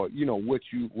for, what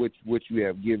you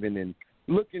have given, and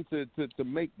looking to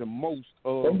make the most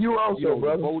of, and you also,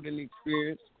 the voting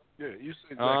experience. Yeah, you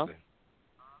said exactly.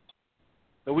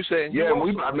 And we saying,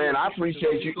 I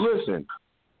appreciate you. Listen,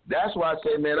 that's why I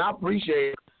say, man, I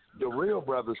appreciate the real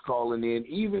brothers calling in,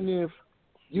 even if,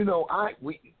 I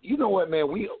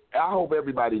hope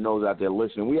everybody knows out there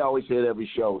listening. We always say it every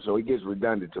show, so it gets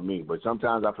redundant to me. But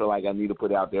sometimes I feel like I need to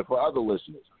put it out there for other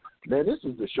listeners. Man, this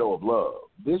is the show of love.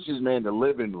 This is, man, the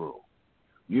living room.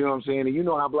 You know what I'm saying? And you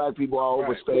know how black people are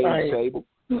over stage table.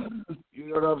 You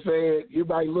know what I'm saying?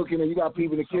 Everybody looking, and you got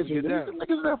people in the kitchen.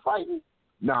 Niggas there fighting?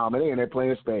 Nah, man, they in there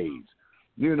playing spades.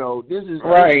 This is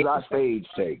our stage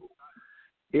table.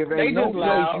 If ain't no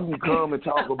place you can come and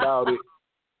talk about it,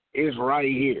 it's right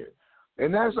here.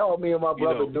 And that's all me and my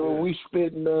brother doing. We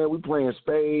spitting, man. We playing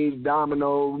spades,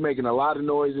 dominoes. We're making a lot of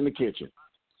noise in the kitchen.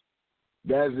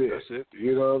 That's it.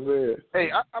 You know what I'm saying? Hey,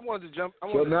 I wanted to jump.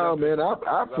 Man,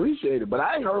 I appreciate it. But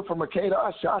I ain't heard from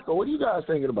Makeda Shaka. What are you guys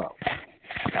thinking about?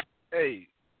 Hey,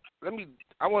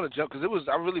 I want to jump because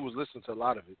I really was listening to a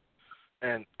lot of it.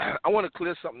 And I want to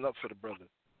clear something up for the brother.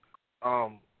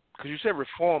 because you said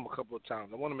reform a couple of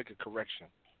times. I want to make a correction.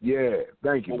 Yeah,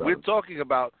 thank you. What we're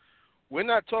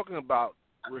not talking about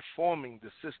reforming the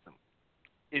system.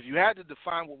 If you had to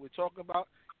define what we're talking about,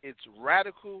 it's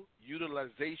radical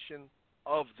utilization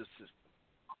of the system.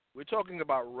 We're talking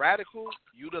about radical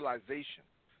utilization.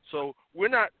 So we're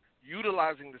not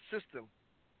utilizing the system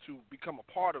to become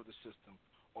a part of the system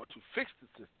or to fix the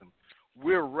system.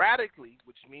 We're radically,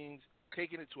 which means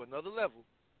taking it to another level,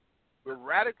 we're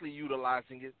radically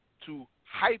utilizing it to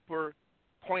hyper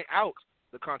point out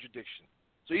the contradiction.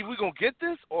 So if we're going to get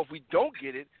this or if we don't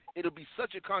get it, it'll be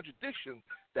such a contradiction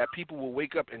that people will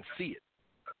wake up and see it.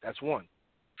 That's one.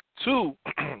 Two,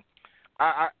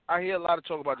 I hear a lot of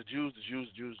talk about the Jews.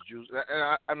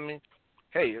 And I mean,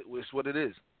 hey, it's what it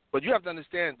is. But you have to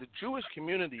understand, the Jewish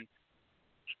community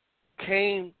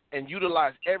came and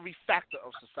utilized every factor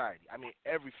of society. I mean,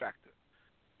 every factor.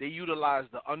 They utilized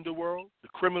the underworld, the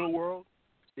criminal world.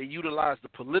 They utilized the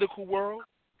political world.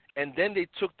 And then they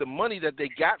took the money that they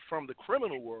got from the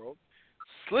criminal world,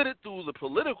 slid it through the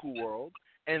political world,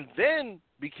 and then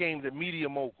became the media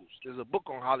moguls. There's a book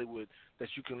on Hollywood that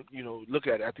you can, look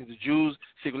at. I think The Jews,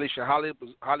 Circulation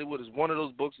Hollywood is one of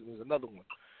those books, and there's another one.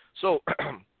 So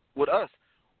with us,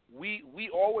 I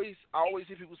always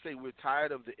hear people say we're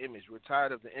tired of the image. We're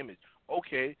tired of the image.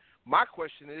 Okay, my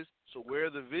question is, so where are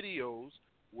the videos,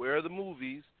 where are the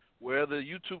movies, where are the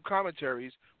YouTube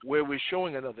commentaries where we're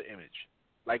showing another image?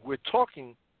 Like, we're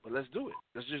talking, but let's do it.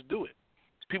 Let's just do it.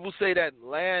 People say that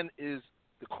land is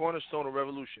the cornerstone of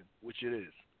revolution, which it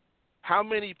is. How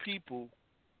many people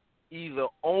either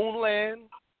own land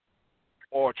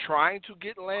or trying to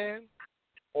get land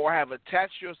or have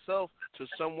attached yourself to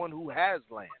someone who has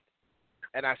land?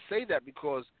 And I say that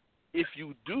because if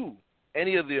you do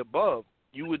any of the above,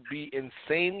 you would be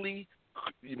insanely,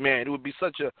 it would be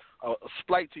such a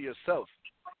spite to yourself,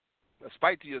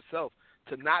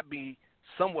 to not be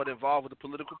somewhat involved with the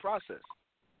political process.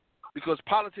 Because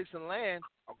politics and land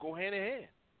go hand in hand.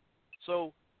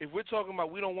 So if we're talking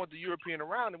about we don't want the European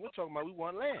around, then we're talking about we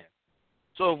want land.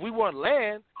 So if we want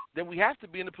land, then we have to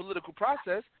be in the political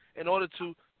process in order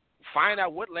to find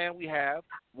out what land we have,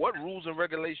 what rules and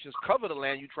regulations cover the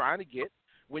land you're trying to get.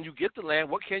 When you get the land,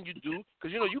 what can you do?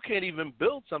 Because, you can't even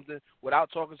build something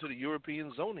without talking to the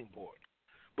European Zoning Board.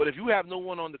 But if you have no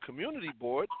one on the community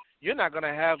board, you're not going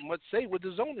to have much say with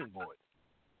the zoning board.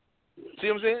 See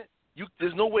what I'm saying?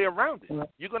 There's no way around it.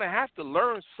 You're going to have to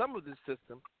learn some of this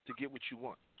system to get what you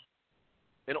want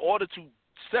in order to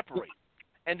separate.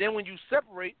 And then when you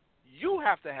separate, you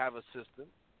have to have a system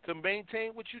to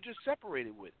maintain what you just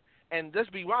separated with. And let's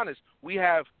be honest, we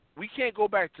can't go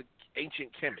back to ancient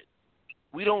Kemet.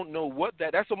 We don't know what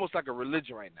that's almost like a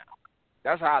religion right now.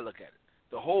 That's how I look at it.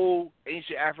 The whole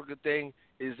ancient Africa thing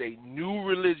is a new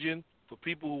religion for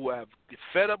people who have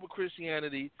fed up with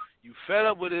Christianity. You fed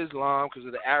up with Islam because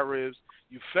of the Arabs.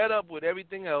 You fed up with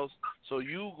everything else. So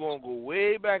you going to go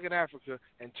way back in Africa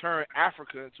and turn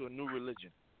Africa into a new religion.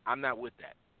 I'm not with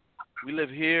that. We live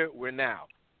here, we're now.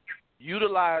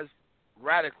 Utilize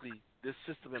radically this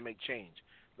system and make change.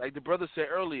 Like the brother said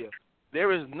earlier,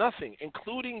 there is nothing,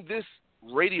 including this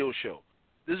radio show,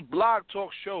 this blog talk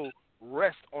show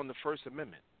rests on the First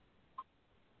Amendment.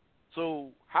 So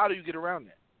how do you get around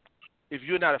that if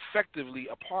you're not effectively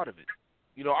a part of it?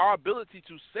 Our ability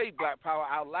to say Black Power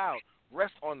out loud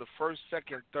rests on the First,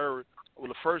 Second, Third, or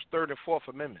the First, Third, and Fourth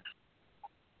Amendments.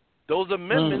 Those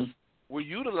amendments were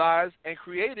utilized and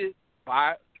created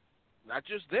by not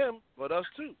just them, but us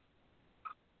too.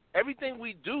 Everything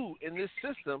we do in this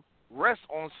system rests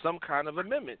on some kind of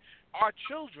amendment. Our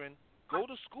children go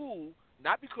to school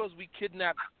not because we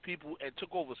kidnapped people and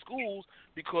took over schools,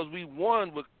 because we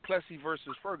won with Plessy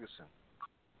versus Ferguson.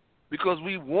 Because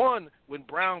we won when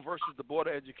Brown versus the Board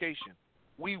of Education.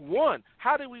 We won.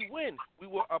 How did we win? We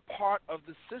were a part of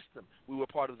the system. We were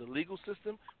part of the legal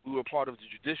system. We were part of the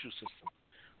judicial system.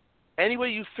 Any way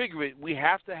you figure it, we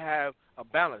have to have a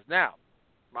balance. Now,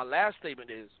 my last statement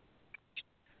is,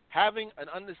 having an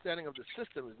understanding of the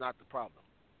system is not the problem.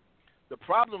 The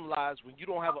problem lies when you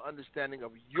don't have an understanding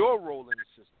of your role in the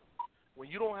system, when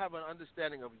you don't have an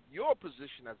understanding of your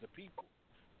position as a people.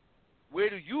 Where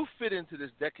do you fit into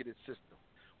this decadent system?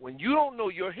 When you don't know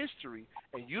your history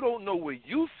and you don't know where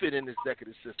you fit in this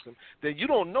decadent system, then you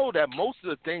don't know that most of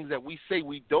the things that we say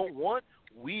we don't want,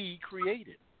 we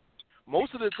created.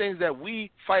 Most of the things that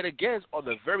we fight against are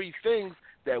the very things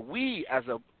that we as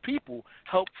a people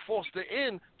help foster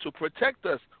in to protect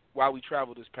us while we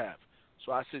travel this path.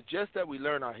 So I suggest that we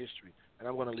learn our history, and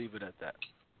I'm going to leave it at that.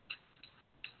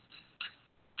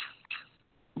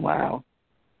 Wow.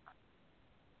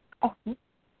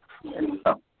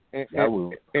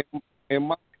 And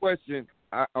my question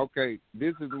okay,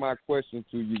 this is my question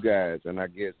to you guys, and I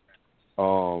guess,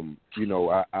 I'll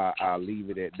leave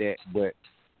it at that. But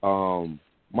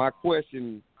my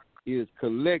question is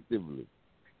collectively,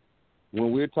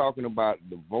 when we're talking about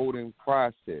the voting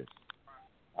process,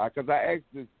 because I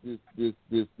asked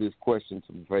this question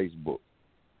to Facebook,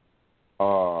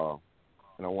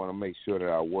 and I want to make sure that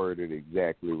I word it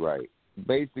exactly right.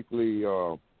 Basically,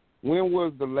 what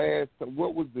was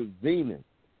the zenith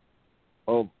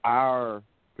of our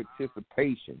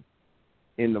participation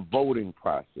in the voting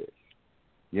process?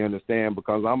 You understand?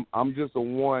 Because I'm just a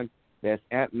one that's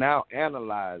now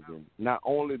analyzing not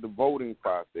only the voting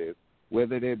process,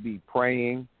 whether that be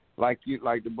praying, like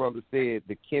the brother said,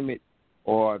 the Kemet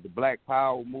or the Black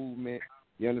Power movement.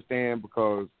 You understand?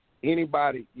 Because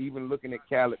anybody, even looking at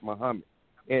Khalid Muhammad,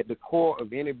 at the core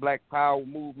of any Black Power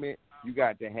movement, you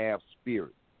got to have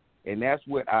spirit. And that's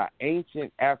what our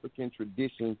ancient African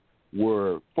traditions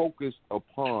were focused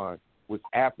upon, was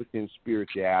African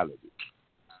spirituality.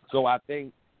 So I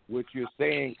think what you're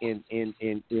saying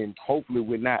in hopefully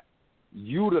we're not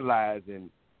utilizing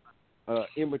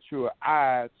immature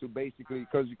eyes to basically,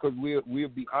 because we'll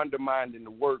be undermining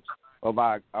the works of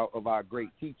our great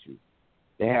teachers.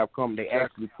 They have come, they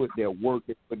actually put their work,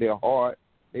 they put their heart,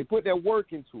 they put their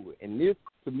work into it. And this,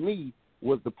 to me,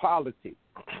 was the politics.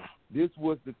 This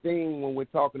was the thing when we're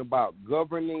talking about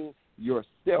governing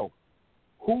yourself.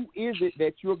 Who is it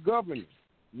that you're governing?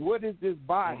 What is this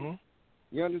body?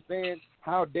 Mm-hmm. You understand?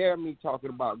 How dare me talking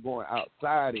about going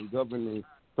outside and governing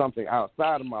something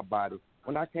outside of my body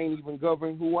when I can't even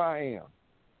govern who I am,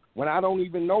 when I don't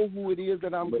even know who it is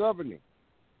that I'm governing.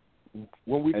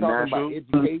 When we talk about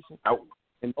education,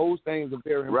 and those things are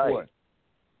very important.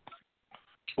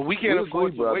 But we can't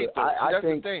afford to wait, though. That's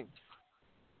the thing.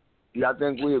 Yeah, I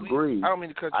think we agree. I don't mean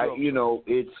to cut you off.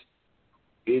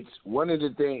 It's one of the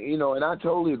things, and I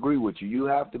totally agree with you. You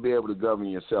have to be able to govern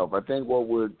yourself. I think what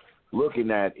we're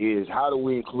looking at is how do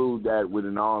we include that with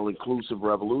an all-inclusive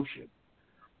revolution?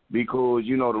 Because,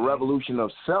 the revolution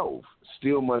of self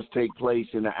still must take place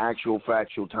in the actual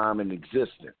factual time and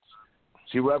existence.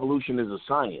 See, revolution is a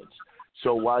science.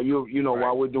 So while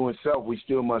while we're doing self, we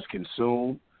still must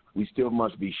consume. We still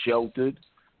must be sheltered.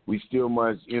 We still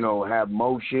must, have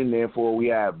motion. Therefore, we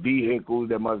have vehicles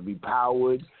that must be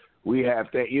powered. We have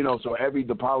that, so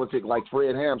the politics, like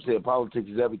Fred Ham said, politics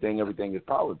is everything. Everything is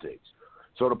politics.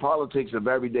 So the politics of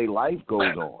everyday life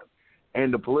goes on,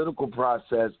 and the political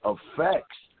process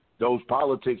affects those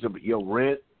politics of your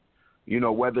rent.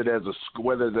 Whether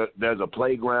there's a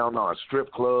playground or a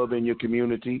strip club in your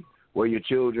community where your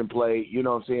children play. You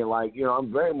know what I'm saying? Like,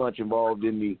 I'm very much involved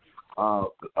in the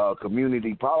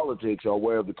community politics, or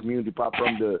where the community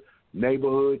from the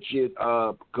neighborhood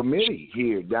committee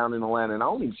here down in Atlanta. And I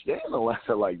don't even stay in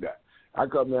Atlanta like that. I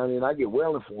come down here and I get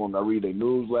well informed. I read their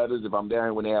newsletters. If I'm down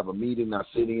here when they have a meeting, I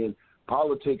sit in.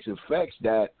 Politics affects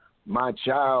that, my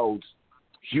child's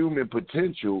human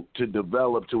potential to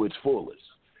develop to its fullest.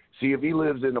 See, if he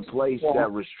lives in a place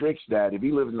that restricts that, if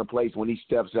he lives in a place when he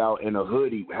steps out in a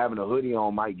hoodie, having a hoodie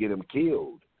on might get him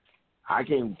killed, I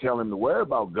can't tell him to worry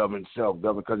about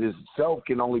self-government, because his self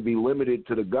can only be limited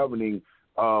to the governing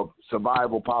of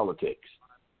survival politics.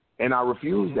 And I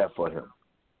refuse that for him.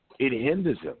 It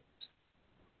hinders him.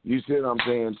 You see what I'm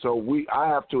saying? So I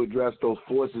have to address those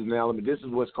forces and elements. This is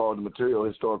what's called the material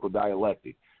historical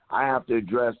dialectic. I have to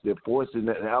address the forces and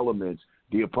elements,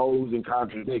 the opposing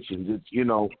contradictions.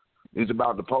 It's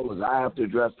about the polars. I have to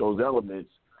address those elements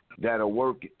that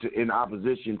are in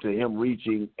opposition to him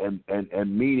reaching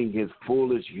and meeting his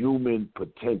fullest human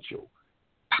potential.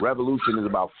 Revolution is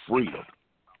about freedom.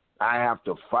 I have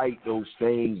to fight those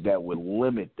things that would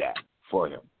limit that for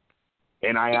him.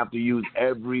 And I have to use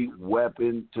every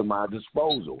weapon to my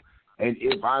disposal. And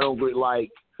if I don't agree,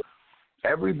 like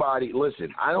everybody,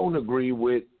 listen, I don't agree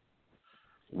with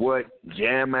what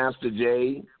Jam Master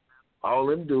Jay, all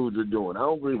them dudes are doing. I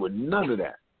don't agree with none of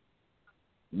that.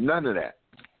 None of that.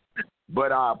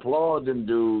 But I applaud them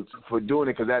dudes for doing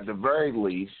it, because at the very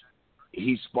least,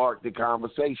 he sparked the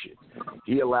conversation.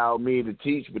 He allowed me to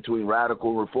teach between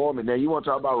radical and reform. And now you want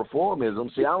to talk about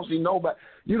reformism. See, I don't see nobody.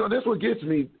 This is what gets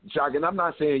me, Chuck, and I'm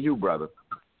not saying you, brother.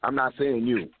 I'm not saying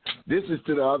you. This is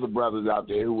to the other brothers out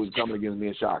there who was coming against me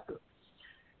and Shaka.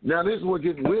 Now, this is what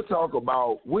gets me. We'll talk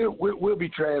about, we'll be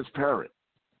transparent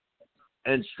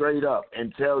and straight up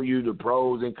and tell you the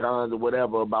pros and cons or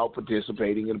whatever about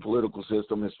participating in the political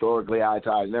system, historically, high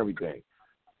ties and everything.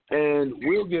 And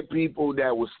we'll get people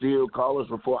that will still call us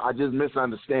before I just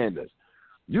misunderstand us.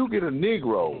 You get a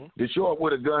Negro to show up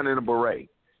with a gun and a beret.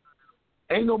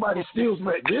 Ain't nobody steals.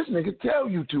 This nigga tell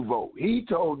you to vote. He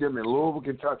told them in Louisville,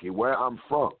 Kentucky, where I'm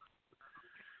from,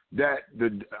 that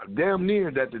the damn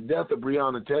near that the death of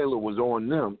Breonna Taylor was on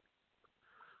them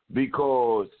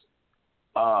because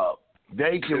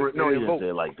they can. No, he didn't say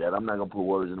it like that. I'm not gonna put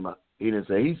words in my mouth. He didn't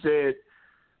say. He said,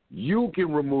 "You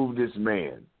can remove this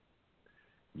man.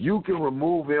 You can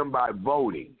remove him by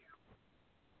voting."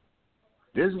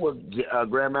 This is what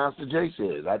Grandmaster Jay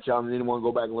says. I challenge anyone to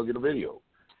go back and look at the video.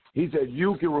 He said,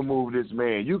 "You can remove this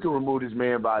man. You can remove this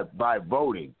man by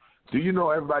voting." Do you know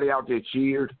everybody out there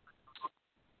cheered?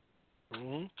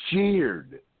 Mm-hmm.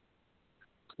 Cheered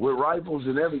with rifles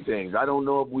and everything. I don't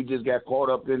know if we just got caught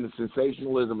up in the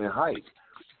sensationalism and hype.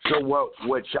 So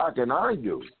what Shaka and I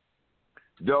do,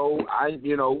 though,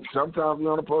 sometimes we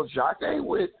on the post. Shaka ain't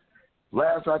with.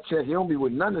 Last I checked, he don't be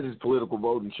with none of this political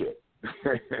voting shit.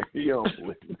 He don't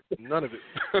none of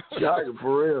it. Shaka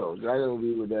for real. Shaka don't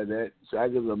be with that.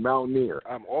 Shaka's a mountaineer.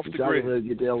 I'm off the Shaka grid.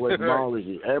 Get there away from all this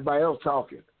shit. Everybody else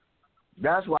talking.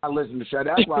 That's why I listen to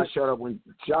Shaka. That's why I shut up when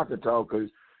Shaka talk. Cause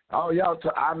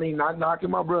not knocking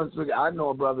my brother. I know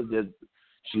a brother that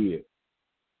shit.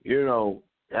 I don't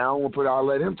want to I'll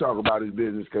let him talk about his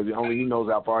business because only he knows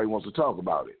how far he wants to talk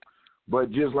about it.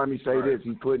 But just let me say this: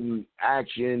 he's putting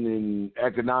action and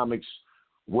economics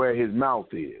where his mouth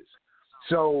is.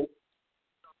 So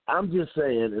I'm just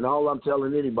saying, and all I'm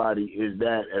telling anybody is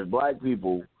that as black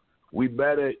people, we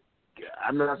better.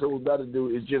 I'm not saying we better do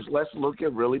is just let's look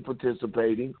at really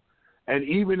participating, and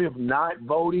even if not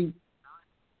voting,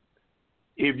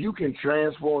 if you can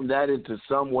transform that into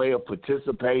some way of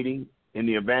participating in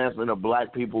the advancement of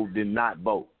black people, then not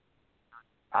vote.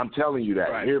 I'm telling you that.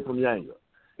 Right. Hear it from Yanga.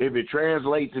 If it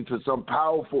translates into some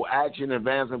powerful action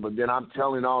advancement, but then I'm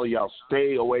telling all of y'all,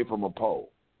 stay away from a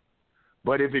poll.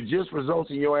 But if it just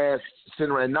results in your ass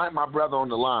sitting around, not my brother on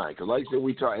the line, because like I said,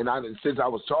 we talk, and since I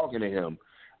was talking to him,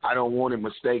 I don't want him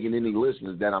mistaking any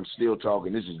listeners that I'm still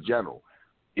talking. This is general.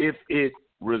 If it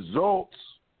results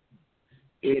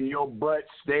in your butt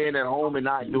staying at home and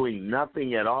not doing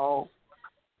nothing at all,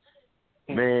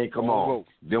 man, come on. Vote.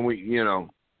 Then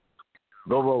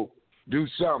go vote. Do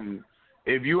something.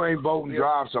 If you ain't voting,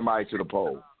 drive somebody to the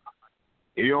poll.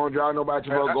 If you don't drive nobody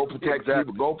to the poll, go protect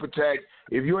people. Go protect.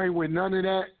 If you ain't with none of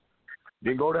that,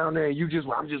 then go down there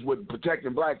and I'm just with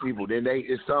protecting black people. Then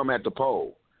it's some at the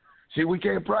poll. See, we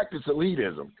can't practice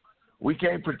elitism. We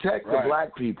can't protect the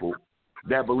black people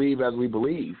that believe as we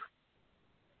believe.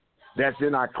 That's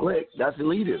in our clique. That's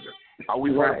elitism. Are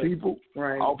we white people?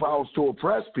 Right. All powers to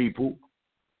oppress people.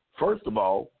 First of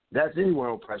all, that's anywhere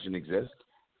oppression exists.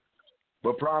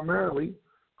 But primarily,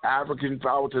 African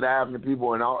power to the African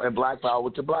people and black power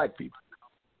to black people.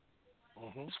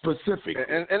 Mm-hmm. Specific.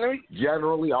 And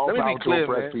generally, all power clear,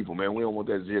 to oppress man. people, man. We don't want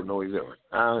that shit no example.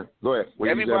 Go ahead. What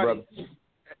Everybody, you say,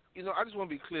 brother? I just want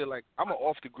to be clear. Like, I'm an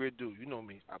off-the-grid dude. You know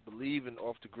me. I believe in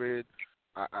off-the-grid.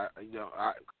 I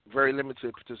very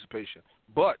limited participation.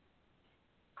 But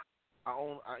I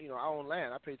own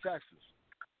land. I pay taxes.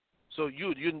 So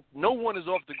no one is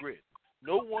off the grid.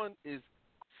 No one is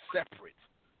separate.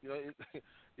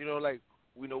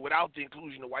 Without the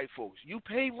inclusion of white folks, you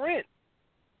pay rent.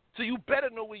 So you better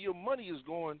know where your money is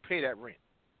going. Pay that rent.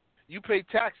 You pay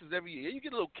taxes every year. You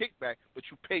get a little kickback, but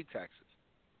you pay taxes.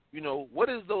 What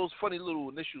is those funny little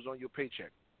initials on your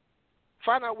paycheck?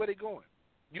 Find out where they're going.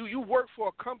 You work for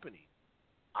a company.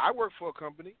 I work for a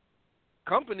company.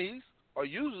 Companies are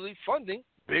usually funding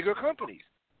bigger companies.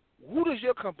 Who does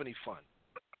your company fund?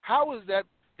 How is that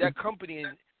company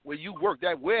where you work,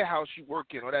 that warehouse you work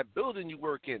in, or that building you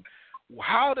work in,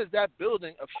 how does that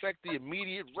building affect the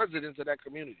immediate residents of that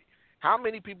community? How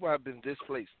many people have been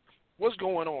displaced? What's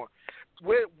going on?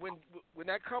 When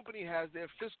that company has their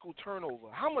fiscal turnover,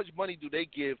 how much money do they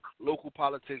give local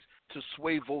politics to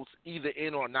sway votes either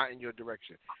in or not in your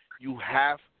direction? You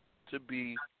have to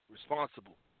be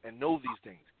responsible and know these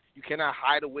things. You cannot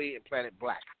hide away and Planet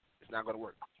Black. It's not going to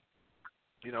work.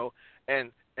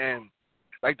 And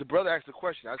like the brother asked the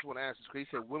question, I just want to ask this. He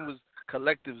said, when was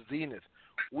collective zenith?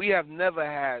 We have never,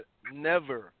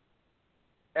 ever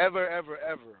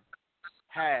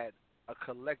had a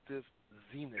collective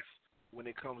zenith when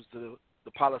it comes to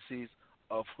the policies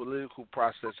of political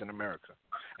process in America.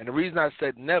 And the reason I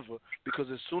said never,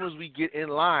 because as soon as we get in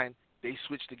line, they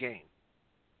switch the game.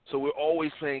 So we're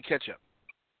always playing catch-up.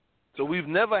 So we've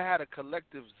never had a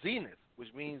collective zenith,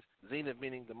 which means zenith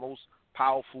meaning the most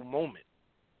powerful moment.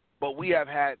 But we have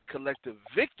had collective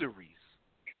victories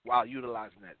while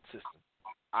utilizing that system,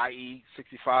 i.e.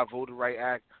 65 Voter Right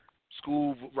Act,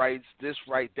 school rights, this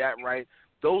right, that right.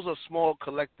 Those are small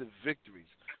collective victories.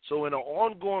 So in an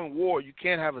ongoing war, you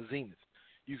can't have a zenith.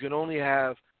 You can only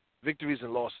have victories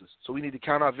and losses. So we need to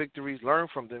count our victories, learn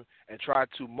from them, and try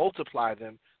to multiply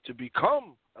them to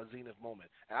become a zenith moment.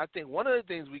 And I think one of the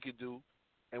things we could do,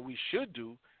 and we should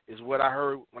do, is what I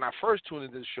heard when I first tuned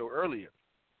into this show earlier.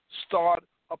 Start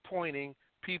appointing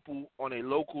people on a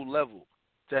local level.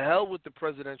 To hell with the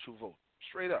presidential vote.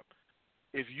 Straight up.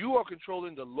 If you are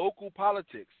controlling the local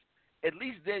politics, at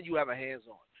least then you have a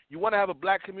hands-on. You want to have a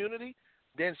black community?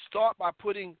 Then start by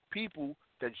putting people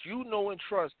that you know and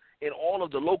trust in all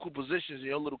of the local positions in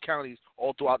your little counties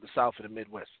all throughout the South and the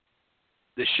Midwest.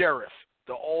 The sheriff,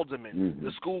 the alderman,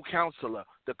 the school counselor,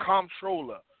 the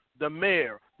comptroller, the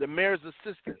mayor, the mayor's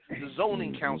assistant, the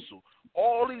zoning council,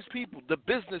 all these people, the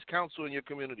business council in your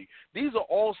community. These are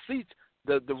all seats,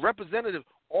 the representative,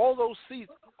 all those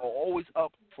seats are always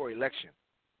up for election.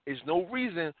 There's no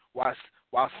reason why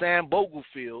Sam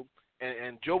Boglefield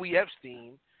and Joey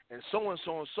Epstein and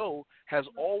so has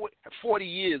always 40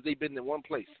 years they've been in one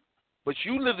place. But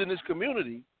you lived in this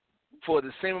community for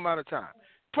the same amount of time.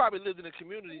 Probably lived in the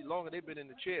community longer they've been in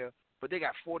the chair, but they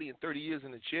got 40 and 30 years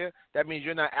in the chair. That means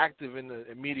you're not active in the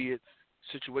immediate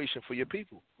situation for your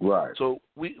people. Right. So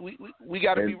we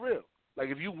got to be real. Like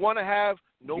if you want to have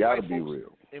no white folks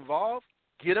involved,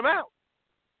 get them out.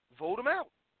 Vote them out.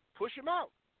 Push them out.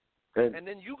 And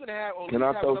then you can have. Can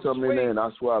I throw something in there? And I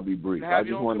swear I'll be brief. I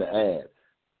just wanted to add.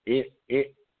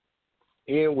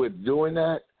 In with doing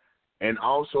that and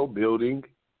also building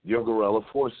your guerrilla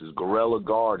forces, guerrilla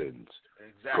gardens,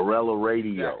 guerrilla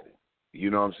radio, you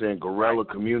know what I'm saying, guerrilla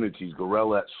communities,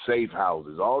 guerrilla safe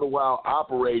houses, all the while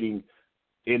operating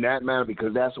in that manner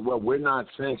because that's what we're not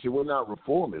saying. See, we're not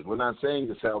reformers. We're not saying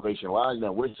the salvation lies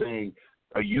now. We're saying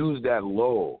use that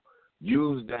lull,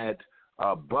 use that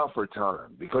buffer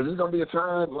time because there's going to be a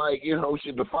time like,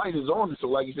 the fight is on. So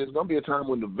like you said, it's going to be a time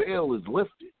when the veil is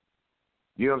lifted.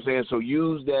 You know what I'm saying? So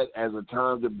use that as a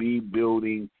time to be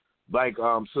building, like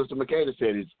Sister Makeda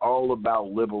said, it's all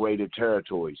about liberated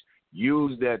territories.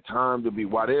 Use that time to be,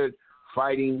 while they're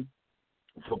fighting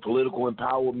for political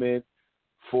empowerment,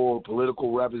 for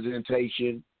political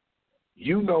representation,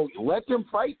 let them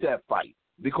fight that fight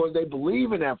because they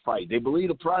believe in that fight. They believe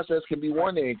the process can be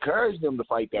won. They encourage them to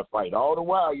fight that fight. All the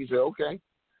while you say, okay,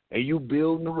 and you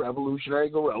build the revolutionary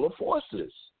guerrilla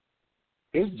forces.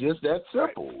 It's just that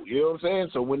simple. You know what I'm saying?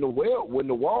 So when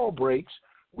the wall breaks,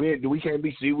 we can't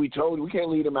be. See, we told you we can't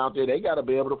lead them out there. They got to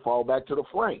be able to fall back to the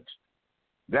flanks.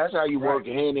 That's how you work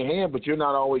hand in hand. But you're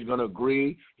not always going to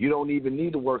agree. You don't even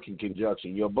need to work in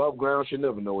conjunction. Your above ground should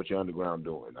never know what your underground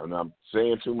doing. I'm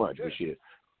saying too much, but shit.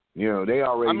 They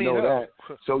already know that.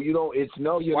 So you don't. It's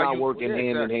no, you're not working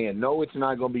hand in hand. No, it's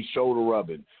not going to be shoulder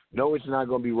rubbing. No, it's not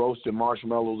going to be roasting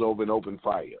marshmallows over an open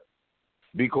fire.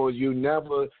 Because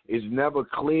it's never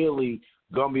clearly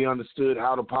going to be understood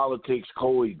how the politics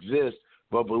coexist.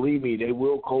 But believe me, they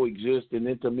will coexist and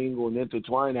intermingle and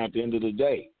intertwine at the end of the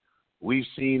day. We've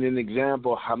seen an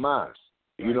example, Hamas,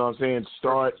 you know what I'm saying,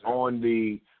 start on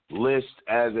the list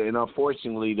and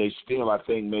unfortunately they still, I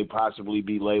think, may possibly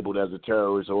be labeled as a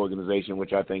terrorist organization,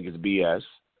 which I think is BS.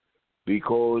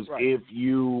 Because if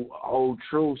you hold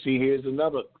true, see, here's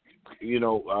another,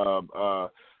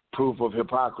 proof of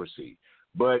hypocrisy.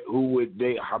 But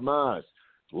Hamas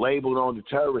labeled on the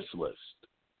terrorist list,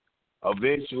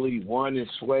 eventually won and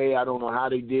sway. I don't know how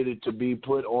they did it to be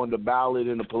put on the ballot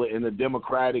in the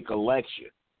Democratic election.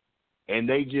 And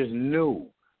they just knew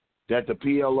that the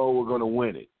PLO were going to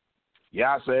win it.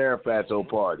 Yasser Arafat's old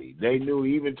party. They knew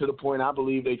even to the point I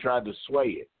believe they tried to sway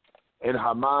it. And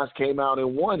Hamas came out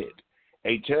and won it.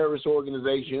 A terrorist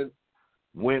organization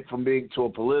went from being to a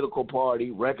political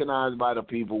party recognized by the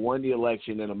people, won the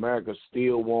election, and America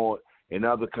still won't, and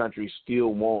other countries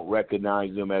still won't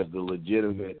recognize them as the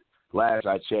legitimate, last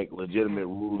I checked, legitimate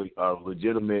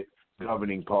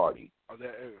governing party. Of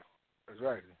that area.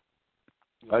 Exactly.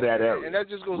 Of that area. And that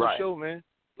just goes to show, man,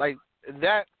 like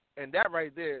that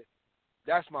right there,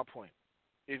 that's my point.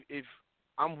 If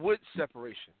I'm with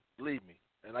separation, believe me,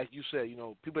 and like you said,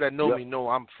 people that know me know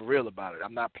I'm for real about it.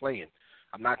 I'm not playing.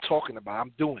 I'm not talking about it.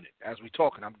 I'm doing it. As we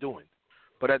talking, I'm doing it.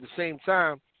 But at the same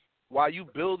time, while you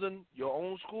building your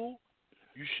own school,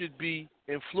 you should be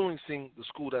influencing the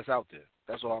school that's out there.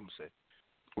 That's all I'm gonna say.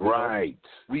 Right.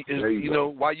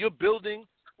 While you're building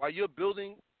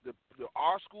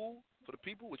our school for the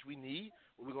people, which we need,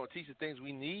 where we're gonna teach the things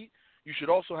we need, you should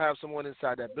also have someone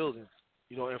inside that building,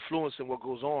 influencing what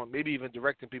goes on, maybe even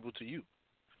directing people to you,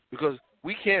 because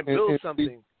we can't build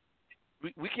something.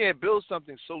 We can't build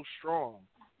something so strong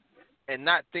and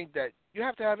not think that you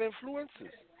have to have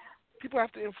influences. People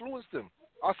have to influence them.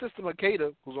 Our sister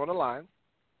Makeda, who's on the line,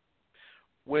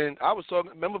 when I was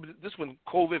talking, remember this when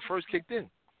COVID first kicked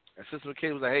in, And Sister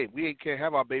McKay was like, hey, we can't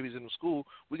have our babies in the school.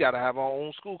 We got to have our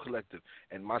own school collective.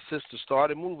 And my sister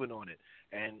started moving on it.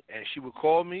 And she would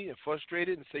call me and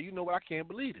frustrated and say, you know what, I can't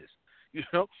believe this. You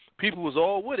know, people was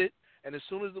all with it. And as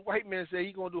soon as the white man said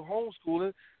he's going to do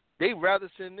homeschooling, they rather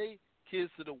send their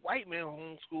kids to the white man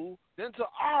homeschool than to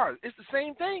ours. It's the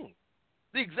same thing,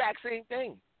 the exact same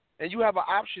thing. And you have an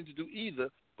option to do either,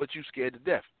 but you're scared to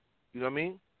death. You know what I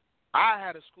mean? I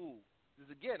had a school.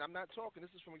 Again, I'm not talking.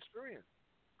 This is from experience.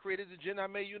 Created the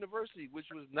Jiname University, which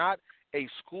was not a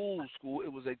school.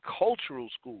 It was a cultural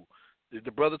school.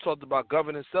 The brother talked about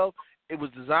governing self. It was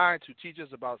designed to teach us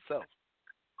about self.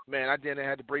 Man, I then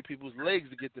had to break people's legs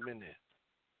to get them in there.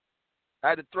 I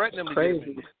had to threaten them to get them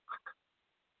in there.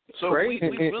 So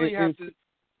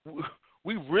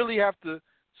we really have to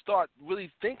start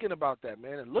really thinking about that,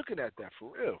 man, and looking at that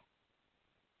for real.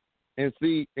 And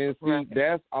see,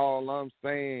 that's all I'm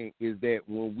saying is that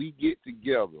when we get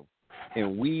together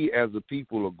and we as a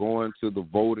people are going to the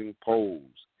voting polls,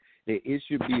 that it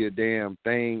should be a damn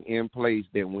thing in place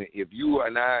that when if you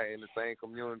and I are in the same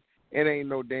community, it ain't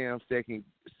no damn second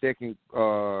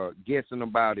guessing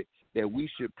about it, that we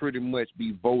should pretty much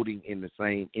be voting in the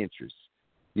same interests.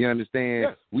 You understand?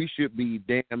 Yes. We should be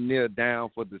damn near down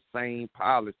for the same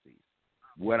policies.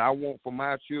 What I want for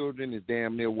my children is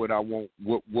damn near what I want,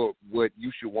 what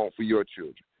you should want for your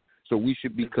children. So we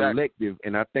should be collective.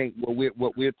 And I think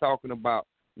what we're talking about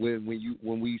when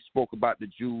we spoke about the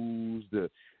Jews, the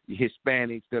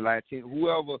Hispanics, the Latino,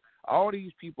 whoever, all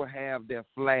these people have their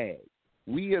flag.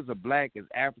 We as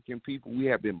African people, we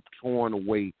have been torn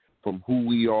away from who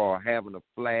we are, having a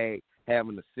flag,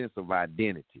 having a sense of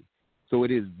identity. So it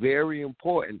is very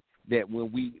important that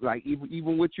when we, like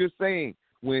even what you're saying,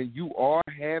 when you are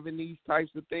having these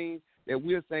types of things, that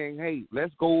we're saying, hey,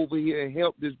 let's go over here and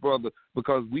help this brother,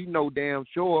 because we know damn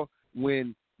sure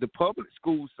when the public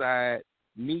school side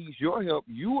needs your help,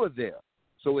 you are there.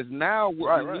 So it's now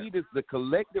what we need is the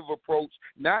collective approach,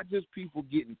 not just people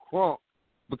getting crunk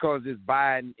because it's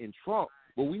Biden and Trump,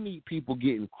 but we need people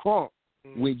getting crunk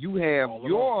when you have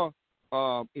your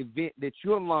event that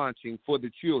you're launching for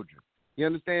the children. You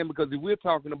understand? Because if we're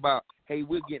talking about, hey,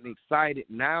 we're getting excited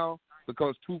now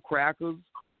because two crackers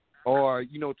or,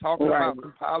 talking about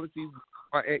some policies.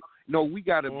 No, we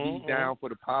got to be down for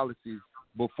the policies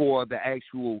before the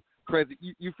actual president.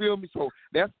 You feel me? So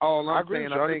that's all I'm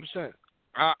saying. I agree 100%.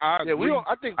 I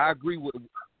agree. I agree with.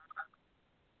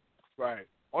 Right.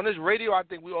 On this radio, I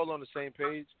think we all on the same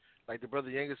page. Like the brother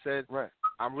Yenga said,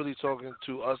 I'm really talking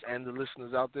to us and the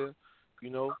listeners out there,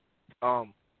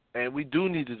 and we do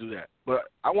need to do that. But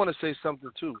I want to say something,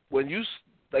 too. When you,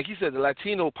 like you said, the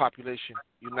Latino population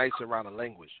unites around a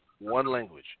language, one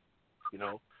language,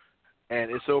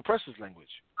 and it's an oppressor's language.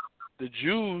 The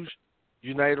Jews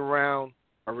unite around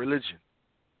a religion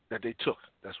that they took.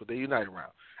 That's what they unite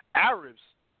around. Arabs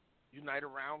unite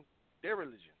around their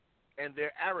religion and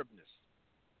their Arabness.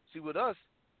 See, with us,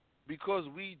 because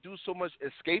we do so much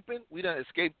escaping, we don't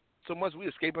escape so much, we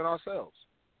escaping ourselves.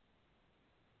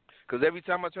 Because every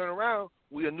time I turn around,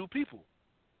 we are new people.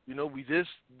 We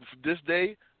this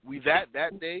day, we that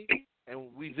day,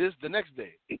 and we this the next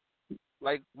day.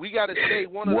 Like, we got to stay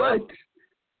one of them.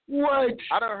 What?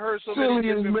 I done heard so many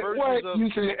different versions of. You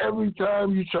say every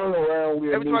time you turn around,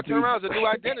 every time I turn around, it's a new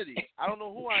identity. I don't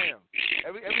know who I am.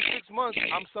 Every 6 months,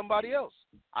 I'm somebody else.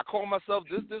 I call myself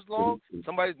this long.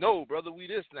 Somebody, no, brother, we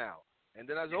this now. And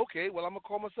then I say, okay, well, I'm going to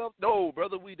call myself, no,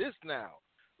 brother, we this now.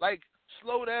 Like,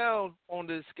 slow down on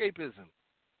the escapism.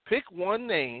 Pick one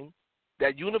name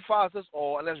that unifies us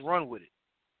all, and let's run with it.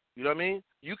 You know what I mean?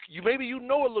 You maybe you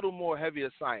know a little more heavier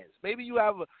science. Maybe you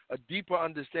have a deeper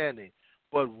understanding.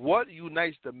 But what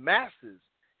unites the masses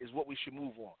is what we should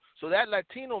move on. So that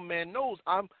Latino man knows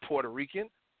I'm Puerto Rican.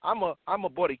 I'm a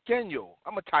Boriqueño.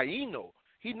 I'm a Taíno.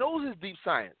 He knows his deep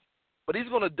science. But he's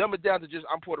going to dumb it down to just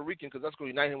I'm Puerto Rican because that's going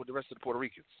to unite him with the rest of the Puerto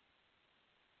Ricans.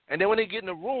 And then when they get in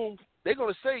the room, they're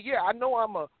going to say, yeah, I know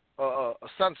I'm a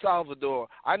San Salvador.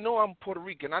 I know I'm Puerto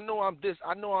Rican. I know I'm this.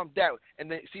 I know I'm that. And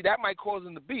then, see, that might cause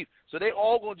them the beef. So they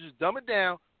all going to just dumb it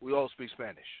down. We all speak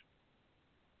Spanish.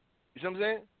 You see what I'm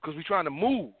saying? Because we're trying to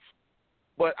move.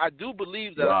 But I do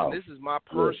believe that, and this is my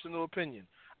personal opinion,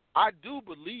 I do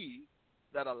believe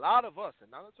that a lot of us,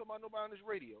 and I'm not talking about nobody on this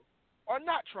radio, are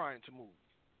not trying to move.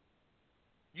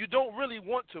 You don't really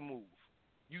want to move.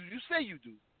 You say you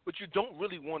do, but you don't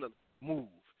really want to move.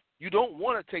 You don't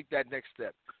want to take that next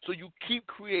step. So you keep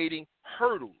creating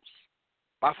hurdles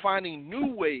by finding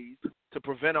new ways to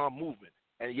prevent our movement.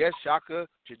 And yes, Shaka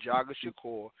Jajaga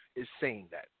Shakur is saying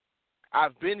that.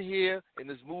 I've been here in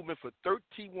this movement for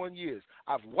 31 years.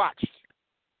 I've watched,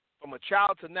 from a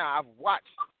child to now, I've watched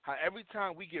how every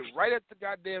time we get right at the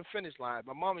goddamn finish line,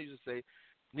 my mama used to say,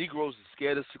 Negroes are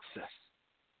scared of success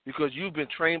because you've been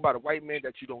trained by the white man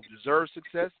that you don't deserve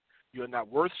success, you're not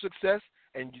worth success,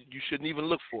 and you shouldn't even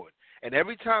look for it. And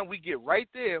every time we get right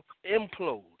there,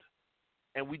 implode,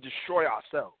 and we destroy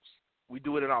ourselves. We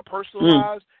do it in our personal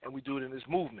lives, and we do it in this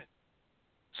movement.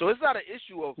 So it's not an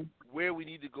issue of where we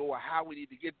need to go or how we need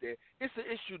to get there. It's the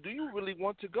issue, do you really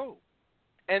want to go?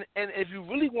 And if you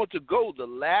really want to go, the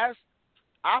last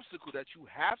obstacle that you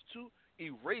have to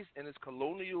erase in this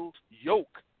colonial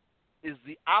yoke is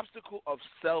the obstacle of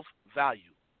self-value.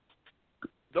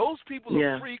 Those people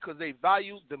are free because they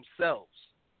value themselves.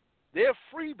 They're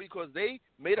free because they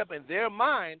made up in their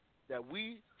mind that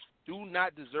we do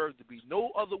not deserve to be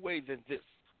no other way than this.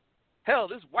 Hell,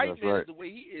 this white man is the way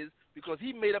he is because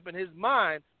he made up in his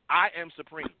mind, I am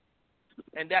supreme.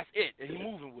 And that's it. And he's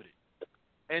moving with it.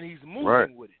 And he's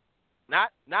moving with it.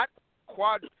 Not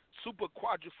super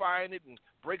quadrifying it and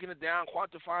breaking it down,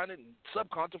 quantifying it and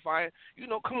subquantifying it. You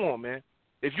know, come on, man.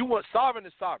 If you want sovereign,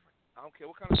 is sovereign. I don't care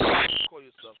what kind of sovereign you call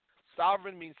yourself.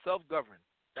 Sovereign means self-governed.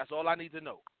 That's all I need to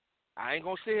know. I ain't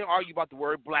going to sit here and argue about the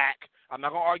word black. I'm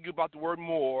not going to argue about the word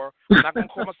Moor. I'm not going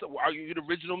to call myself, argue you're the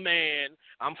original man.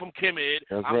 I'm from Kemet.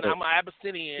 I'm an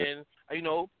Abyssinian. You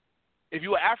know, if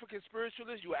you're an African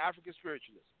spiritualist, you're an African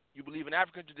spiritualist. You believe in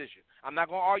African tradition. I'm not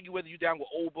going to argue whether you're down with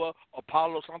Oba,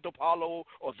 Apollo, Santo Paulo,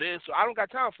 or this. So I don't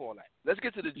got time for all that. Let's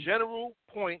get to the general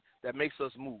point that makes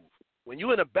us move. When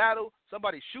you're in a battle,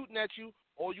 somebody's shooting at you,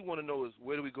 all you want to know is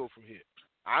where do we go from here?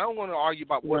 I don't want to argue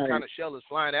about what kind of shell is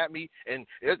flying at me, and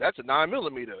that's a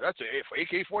 9mm. That's an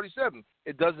AK-47.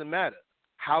 It doesn't matter.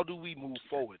 How do we move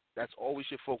forward? That's all we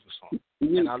should focus on.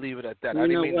 And I'll leave it at that. I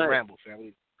didn't mean to ramble,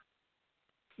 family.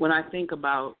 When I think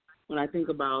about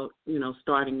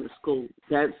starting the school,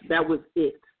 that was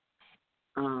it.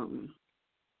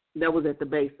 That was at the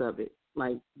base of it.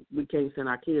 Like, we can't send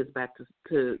our kids back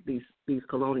to these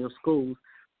colonial schools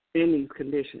in these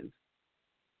conditions.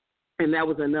 And that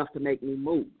was enough to make me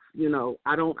move. You know,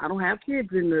 I don't have kids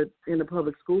in the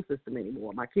public school system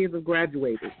anymore. My kids have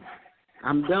graduated.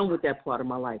 I'm done with that part of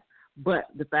my life. But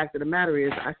the fact of the matter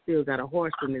is, I still got a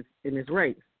horse in this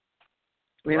race,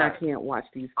 and I can't watch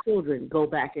these children go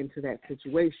back into that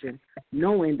situation,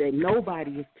 knowing that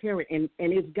nobody is caring. And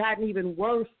it's gotten even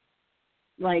worse.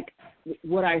 Like,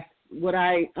 what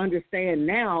I understand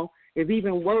now is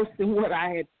even worse than what I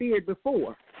had feared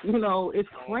before. You know, it's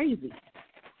crazy.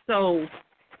 So,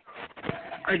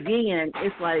 again,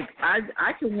 it's like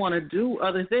I can want to do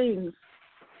other things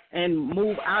and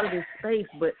move out of this space,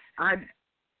 but I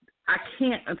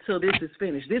can't until this is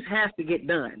finished. This has to get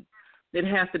done. It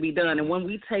has to be done. And when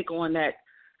we take on that,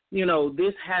 you know,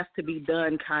 this has to be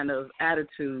done kind of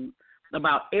attitude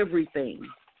about everything,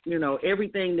 you know,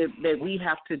 everything that we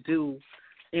have to do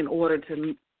in order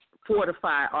to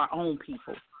fortify our own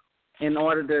people, in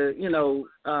order to, you know,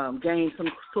 gain some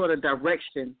sort of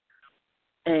direction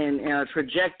and a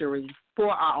trajectory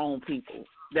for our own people.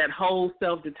 That whole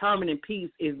self-determining piece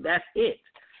that's it.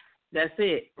 That's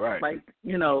it. Right. Like,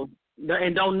 you know,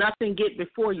 and don't nothing get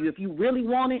before you. If you really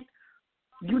want it,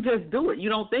 you just do it. You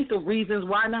don't think of reasons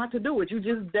why not to do it. You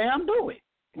just damn do it.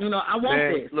 You know, I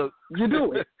want this. Look, you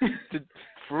do it.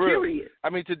 For real. Period.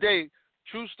 I mean, today,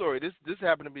 true story. This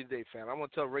happened to me today, fam. I'm gonna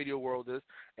tell Radio World this,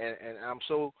 and I'm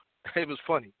so. It was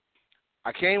funny.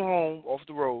 I came home off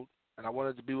the road, and I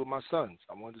wanted to be with my sons.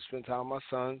 I wanted to spend time with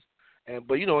my sons,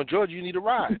 but you know, in Georgia, you need a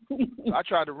ride. So I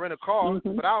tried to rent a car,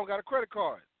 but I don't got a credit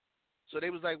card. So they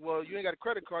was like, well, you ain't got a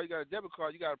credit card, you got a debit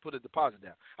card, you got to put a deposit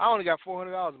down. I only got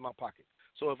 $400 in my pocket.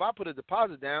 So if I put a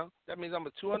deposit down, that means I'm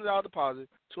a $200 deposit,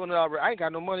 $200. I ain't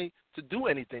got no money to do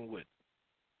anything with.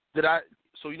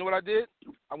 So you know what I did?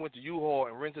 I went to U-Haul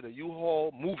and rented a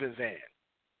U-Haul moving van.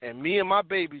 And me and my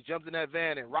baby jumped in that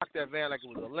van and rocked that van like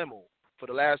it was a limo for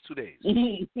the last 2 days.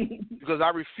 Because I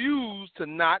refused to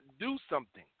not do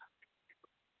something.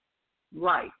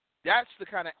 Right. That's the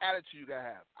kind of attitude you got to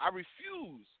have. I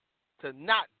refuse to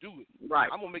not do it. Right.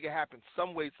 I'm going to make it happen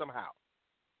some way, somehow.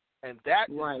 And that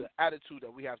is the attitude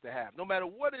that we have to have. No matter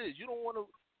what it is, you don't want to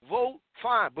vote,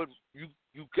 fine, but you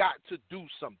got to do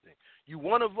something. You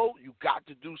want to vote, you got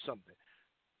to do something.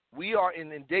 We are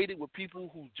inundated with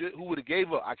people who would have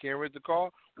gave up. I can't rent the car.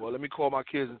 Well, let me call my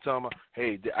kids and tell them,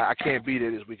 hey, I can't be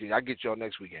there this weekend. I'll get y'all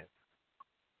next weekend.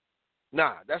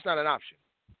 Nah, that's not an option.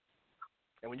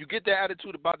 And when you get that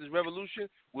attitude about this revolution,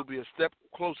 we'll be a step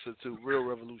closer to real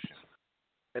revolution.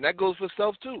 And that goes for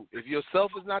self, too. If your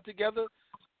self is not together,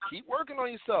 keep working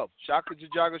on yourself. Shaka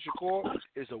Jajaga Shakur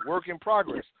is a work in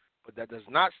progress, but that does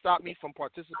not stop me from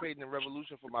participating in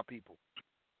revolution for my people.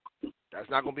 That's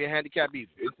not going to be a handicap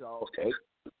either. It's okay.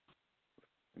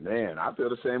 Man, I feel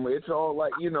the same way. It's all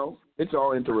like, it's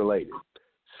all interrelated.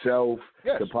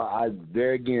 Yes.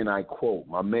 There again, I quote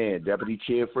my man, Deputy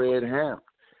Chair Fred Hamp,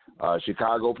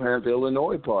 Chicago Panther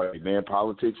Illinois Party, man,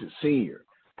 politics is senior.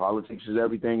 Politics is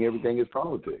everything. Everything is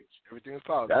politics. Everything is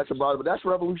politics. That's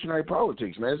revolutionary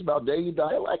politics, man. It's about daily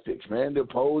dialectics, man. The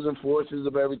opposing forces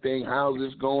of everything, how's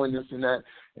this going, this and that.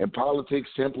 And politics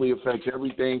simply affects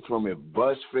everything from if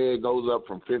bus fare goes up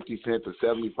from 50 cents to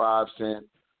 75 cents.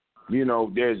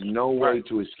 There's no way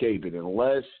to escape it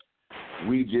unless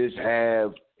we just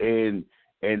have an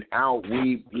out.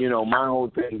 My whole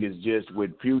thing is just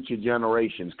with future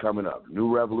generations coming up,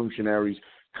 new revolutionaries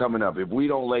coming up. If we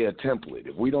don't lay a template,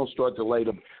 if we don't start to lay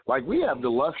we have the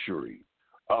luxury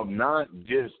of not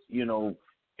just,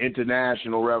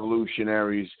 international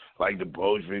revolutionaries like the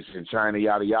Bolsheviks in China,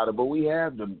 yada, yada, but we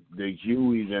have the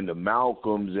Hueys and the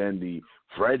Malcolms and the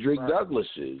Frederick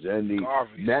Douglasses and the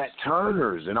Nat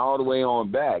Turners and all the way on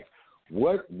back.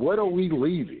 What are we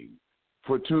leaving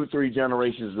for 2 or 3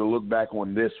 generations to look back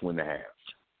on this one to have?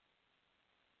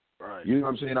 Right. You know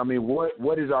what I'm saying? I mean,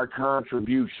 what is our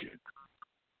contribution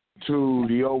to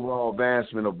the overall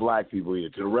advancement of black people here,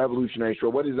 to the revolutionary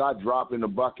struggle? What is our drop in the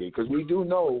bucket? Because we do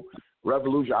know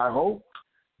revolution. I hope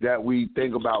that we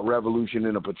think about revolution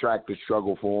in a protracted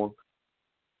struggle form.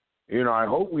 I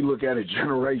hope we look at it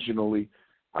generationally.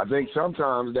 I think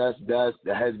sometimes that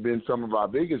has been some of our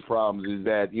biggest problems is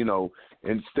that,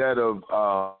 instead of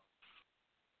are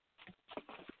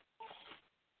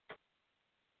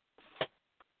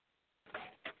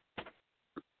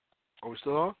we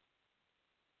still on?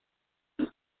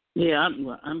 Yeah,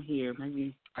 I'm here.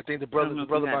 Maybe I think the brother might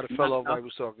have fell off while he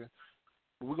was talking.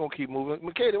 But we're gonna keep moving.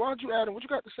 Makeda, why don't you add in? What you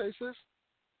got to say, sis?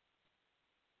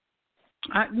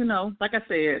 Like I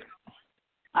said,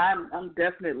 I'm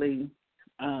definitely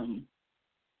I'm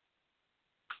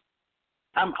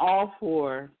all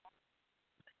for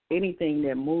anything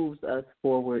that moves us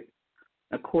forward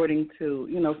according to,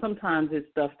 sometimes it's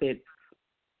stuff that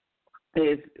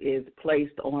is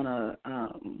placed on a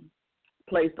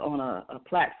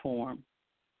platform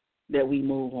that we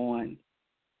move on.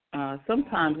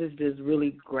 Sometimes it's just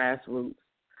really grassroots.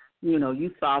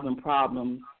 You solving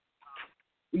problems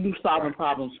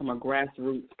from a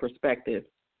grassroots perspective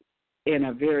in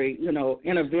a very,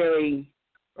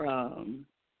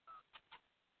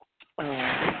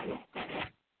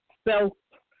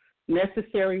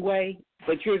 self-necessary way,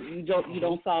 but you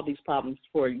don't solve these problems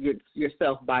for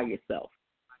yourself by yourself.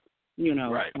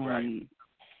 Right.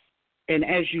 And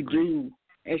as you do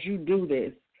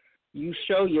this, you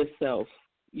show yourself,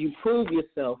 you prove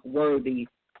yourself worthy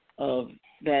of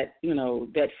that,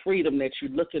 that freedom that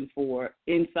you're looking for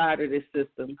inside of this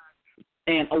system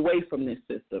and away from this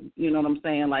system. You know what I'm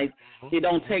saying? Like, you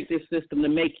don't take this system to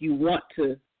make you want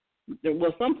to.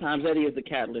 Well, sometimes that is the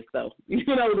catalyst, though.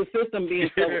 The system being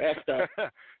so effed up.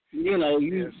 Sometimes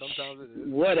it is.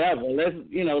 Whatever.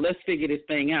 Let's figure this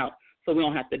thing out so we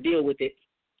don't have to deal with it.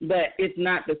 But it's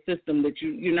not the system that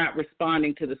you're not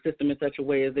responding to the system in such a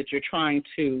way as that you're trying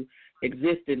to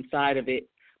exist inside of it,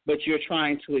 but you're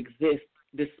trying to exist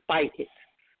despite it.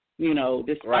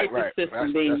 Despite the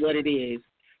system being what it is,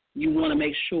 you want to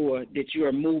make sure that you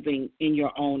are moving in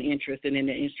your own interest and in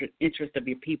the interest of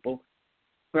your people.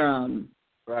 And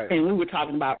we were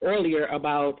talking about earlier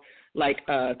about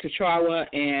Kachawa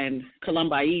and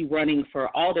Columbi running for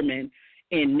alderman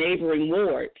in neighboring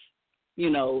wards,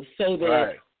 so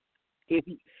that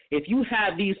if you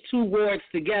have these 2 wards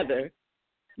together,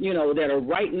 that are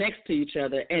right next to each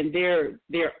other, and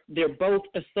they're both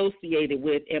associated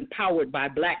with, empowered by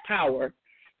Black power,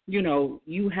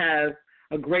 you have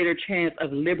a greater chance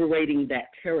of liberating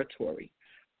that territory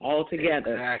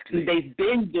altogether. Exactly. They've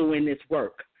been doing this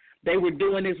work. They were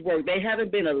doing this work. They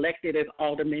haven't been elected as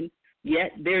aldermen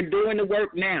yet. They're doing the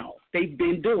work now. They've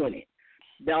been doing it.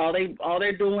 All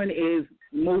they're doing is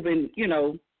moving,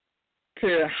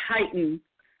 to heighten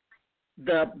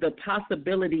the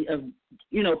possibility of,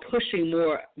 pushing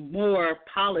more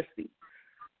policy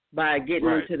by getting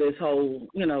into this whole,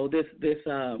 this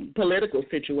political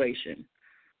situation.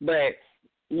 But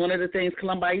one of the things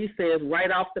Columbi says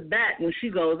right off the bat when she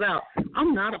goes out,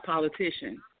 I'm not a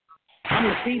politician. I'm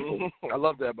the people. I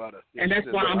love that about her. And that's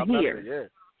why I'm here. Yeah,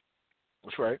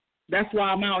 that's right. That's why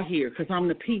I'm out here, because I'm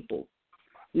the people.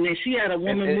 And then she had a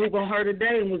woman move on her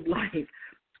today and was like,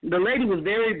 the lady was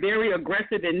very, very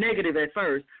aggressive and negative at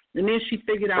first. And then she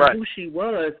figured out who she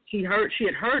was. She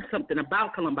had heard something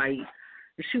about Columbi.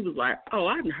 And she was like, oh,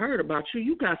 I hadn't heard about you.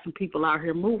 You got some people out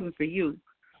here moving for you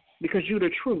because you're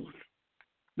the truth,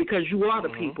 because you are the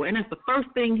people. And that's the first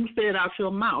thing you said out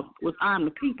your mouth was, I'm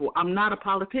the people. I'm not a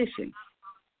politician.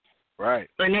 Right.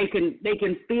 And they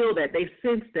can feel that, they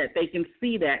sense that, they can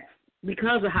see that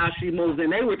because of how she moves.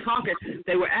 And they were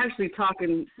actually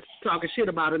talking shit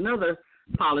about another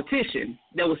politician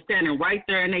that was standing right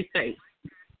there in their face.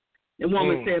 The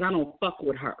woman said, I don't fuck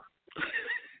with her.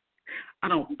 I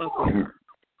don't fuck with her.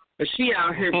 But she's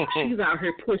out here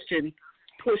pushing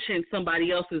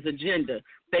somebody else's agenda.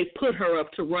 They put her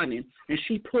up to running, and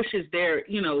she pushes their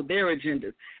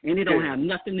agendas, and it don't have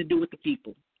nothing to do with the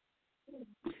people.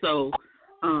 So,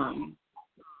 and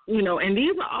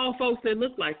these are all folks that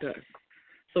look like us.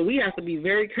 So we have to be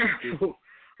very careful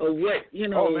of what,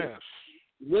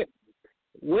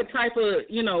 what type of,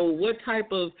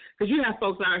 because you have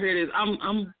folks out here that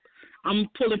I'm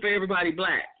pulling for everybody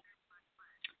black.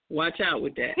 Watch out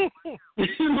with that. You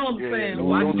know what I'm saying?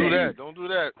 Don't do that. Don't do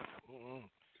that.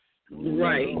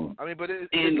 Right. I mean, but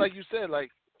it's like you said,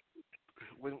 like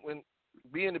when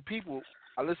being the people,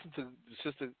 I listen to the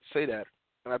sister say that,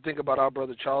 and I think about our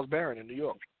brother Charles Barron in New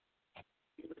York,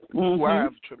 who I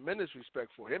have tremendous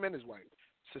respect for, him and his wife,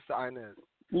 Sister Inez.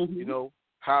 You know,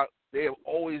 how they have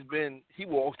always been, he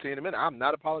will always say in a minute, I'm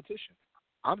not a politician.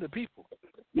 I'm the people.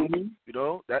 You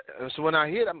know, that. So when I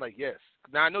hear it, I'm like, yes.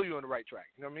 Now I know you're on the right track.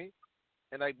 You know what I mean?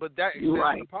 And but that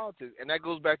extends to politics, and that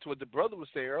goes back to what the brother was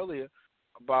saying earlier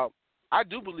about. I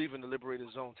do believe in the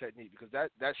liberated zone technique because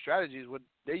that strategy is what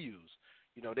they use.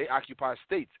 You know, they occupy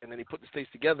states, and then they put the states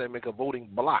together and make a voting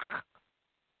block.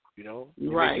 You know,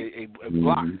 make a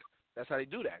block. That's how they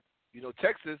do that. You know,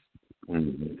 Texas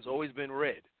has always been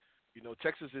red. You know,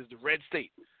 Texas is the red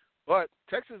state, but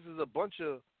Texas is a bunch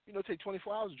of, take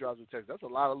 24 hours to drive through Texas. That's a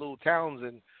lot of little towns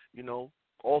and,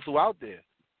 all throughout there.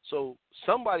 So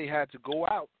somebody had to go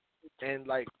out and,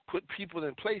 put people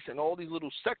in place in all these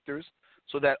little sectors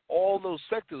so that all those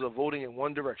sectors are voting in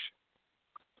one direction.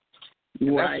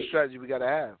 And that's the strategy we got to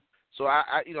have. So,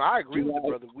 I agree with the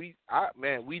brother. We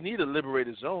need a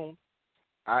liberated zone.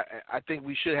 I think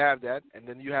we should have that. And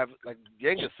then you have, like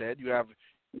Yenga said, you have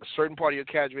a certain part of your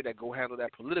cadre that go handle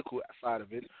that political side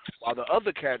of it, while the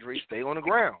other cadre stay on the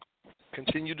ground.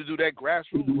 Continue to do that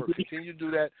grassroots work. Continue to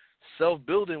do that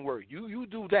self-building work. You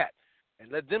do that,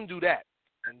 and let them do that.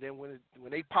 And then when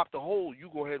they pop the hole, you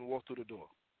go ahead and walk through the door.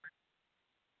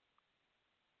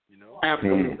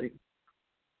 Absolutely.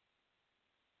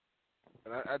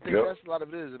 And I think that's a lot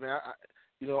of it is. I mean,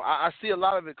 I see a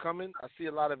lot of it coming. I see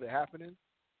a lot of it happening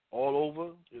all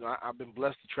over. I've been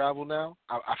blessed to travel now.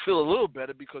 I feel a little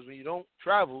better because when you don't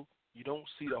travel, you don't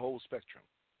see the whole spectrum.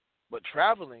 But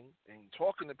traveling and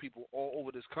talking to people all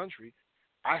over this country,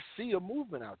 I see a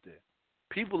movement out there.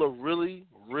 People are really,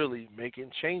 really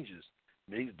making changes.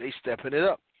 They stepping it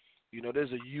up.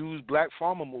 There's a used black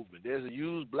farmer movement. There's a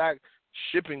used black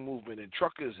shipping movement and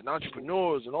truckers and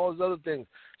entrepreneurs and all these other things.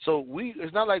 So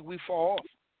it's not like we fall off.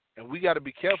 And we got to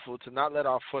be careful to not let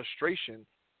our frustration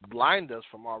blind us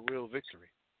from our real victory.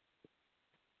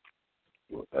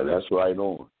 That's right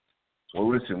on. Well,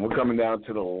 listen, we're coming down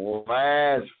to the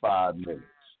last 5 minutes,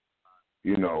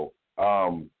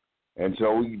 and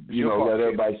so we, let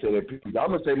everybody say their piece. I'm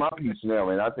gonna say my piece now,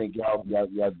 and I think y'all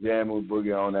jamming with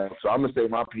Boogie on that. So I'm gonna say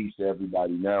my piece to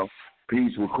everybody now.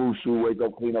 Peace with Kusu, wake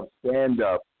up, clean up, stand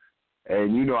up,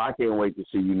 and I can't wait to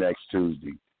see you next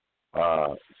Tuesday.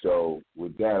 So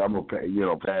with that, I'm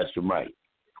gonna pass the mic.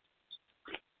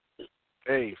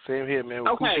 Hey, same here, man.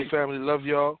 With Kusu family, love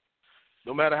y'all.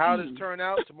 No matter how this turn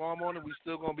out, tomorrow morning we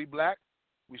still gonna be black.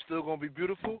 We still gonna be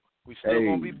beautiful. We still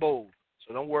gonna be bold.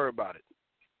 So don't worry about it.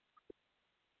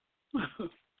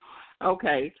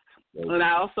 Okay. And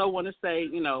I also want to say,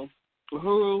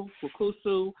 Uhuru,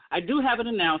 Wukusu. I do have an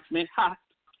announcement.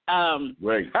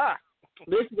 Great.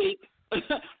 This week,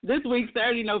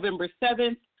 Saturday, November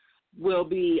 7th, will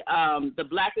be the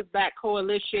Black is Back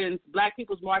Coalition's Black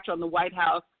People's March on the White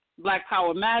House. Black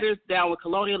Power Matters, Down with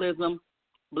Colonialism.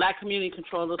 Black Community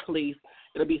Control of the Police.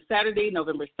 It'll be Saturday,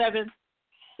 November 7th.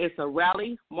 It's a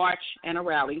rally, march, and a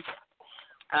rally.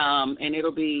 And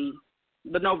it'll be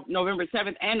November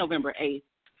 7th and November 8th.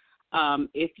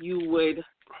 If you would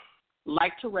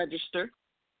like to register,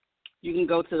 you can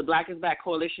go to the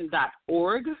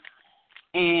blackisbackcoalition.org.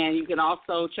 And you can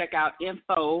also check out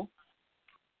info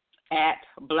at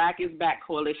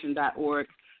blackisbackcoalition.org.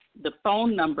 The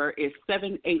phone number is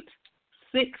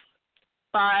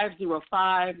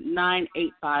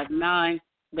 786-505-9859.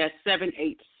 That's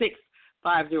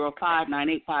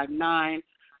 786-505-9859.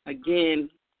 Again,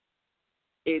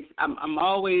 I'm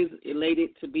always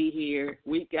elated to be here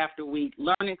week after week,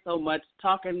 learning so much,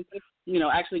 talking,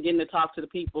 actually getting to talk to the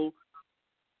people,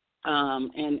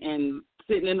 and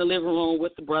sitting in the living room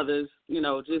with the brothers,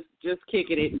 just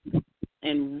kicking it.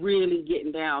 and really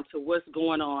getting down to what's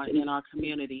going on in our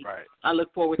community. Right. I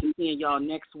look forward to seeing y'all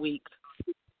next week.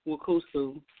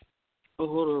 Wukusu.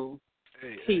 Uhuru.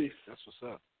 Hey, Peace. That's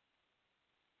what's up.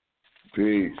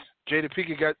 Peace. Jada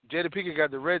Pinkett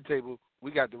got the red table.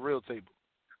 We got the real table.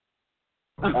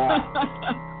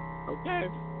 Okay.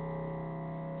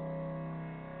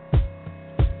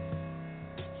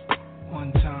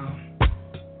 One time.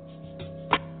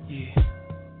 Yeah.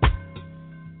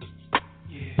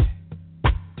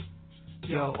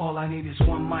 Yo, all I need is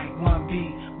one mic, one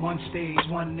beat, one stage,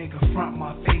 one nigga front,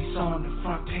 my face on the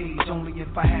front page. Only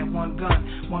if I had one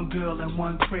gun, one girl and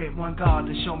one crib, one God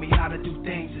to show me how to do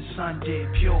things the sun did.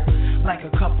 Pure, like a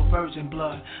cup of virgin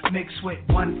blood, mixed with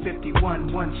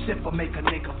 151, one sip will make a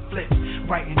nigga flip.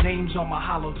 Writing names on my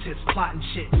hollow tips, plotting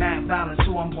shit, mad violence,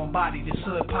 who I'm gon' body. This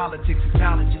hood politics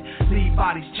acknowledge it. Leave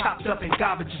bodies chopped up in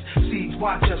garbages. Seeds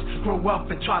watch us grow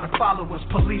up and try to follow us.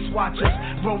 Police watch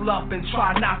us roll up and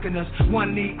try knocking us.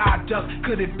 One knee I duck,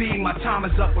 could it be my time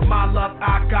is up? With my luck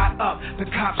I got up, the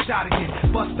cop shot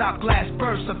again. Bus stop glass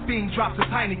burst, a fiend drops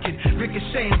his Heineken.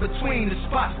 Ricocheting between the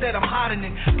spots that I'm hiding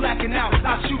in. Blacking out,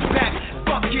 I shoot back,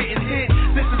 fuck getting hit.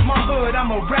 This is my hood,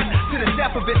 I'm a rap to the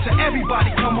death of it. To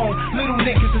everybody come on, little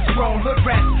niggas is grown. Hood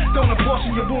rats, don't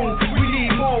abortion your wound. We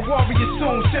need more warriors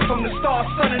soon. Sent from the stars,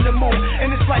 sun and the moon.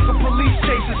 And it's like a police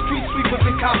chase, street sweepers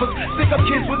and coppers. Stick up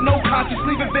kids with no conscience,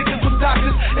 leaving victims with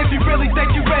doctors. If you really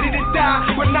think you ready to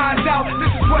die with nines out,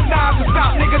 this is what nines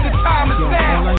about, nigga, the time is now.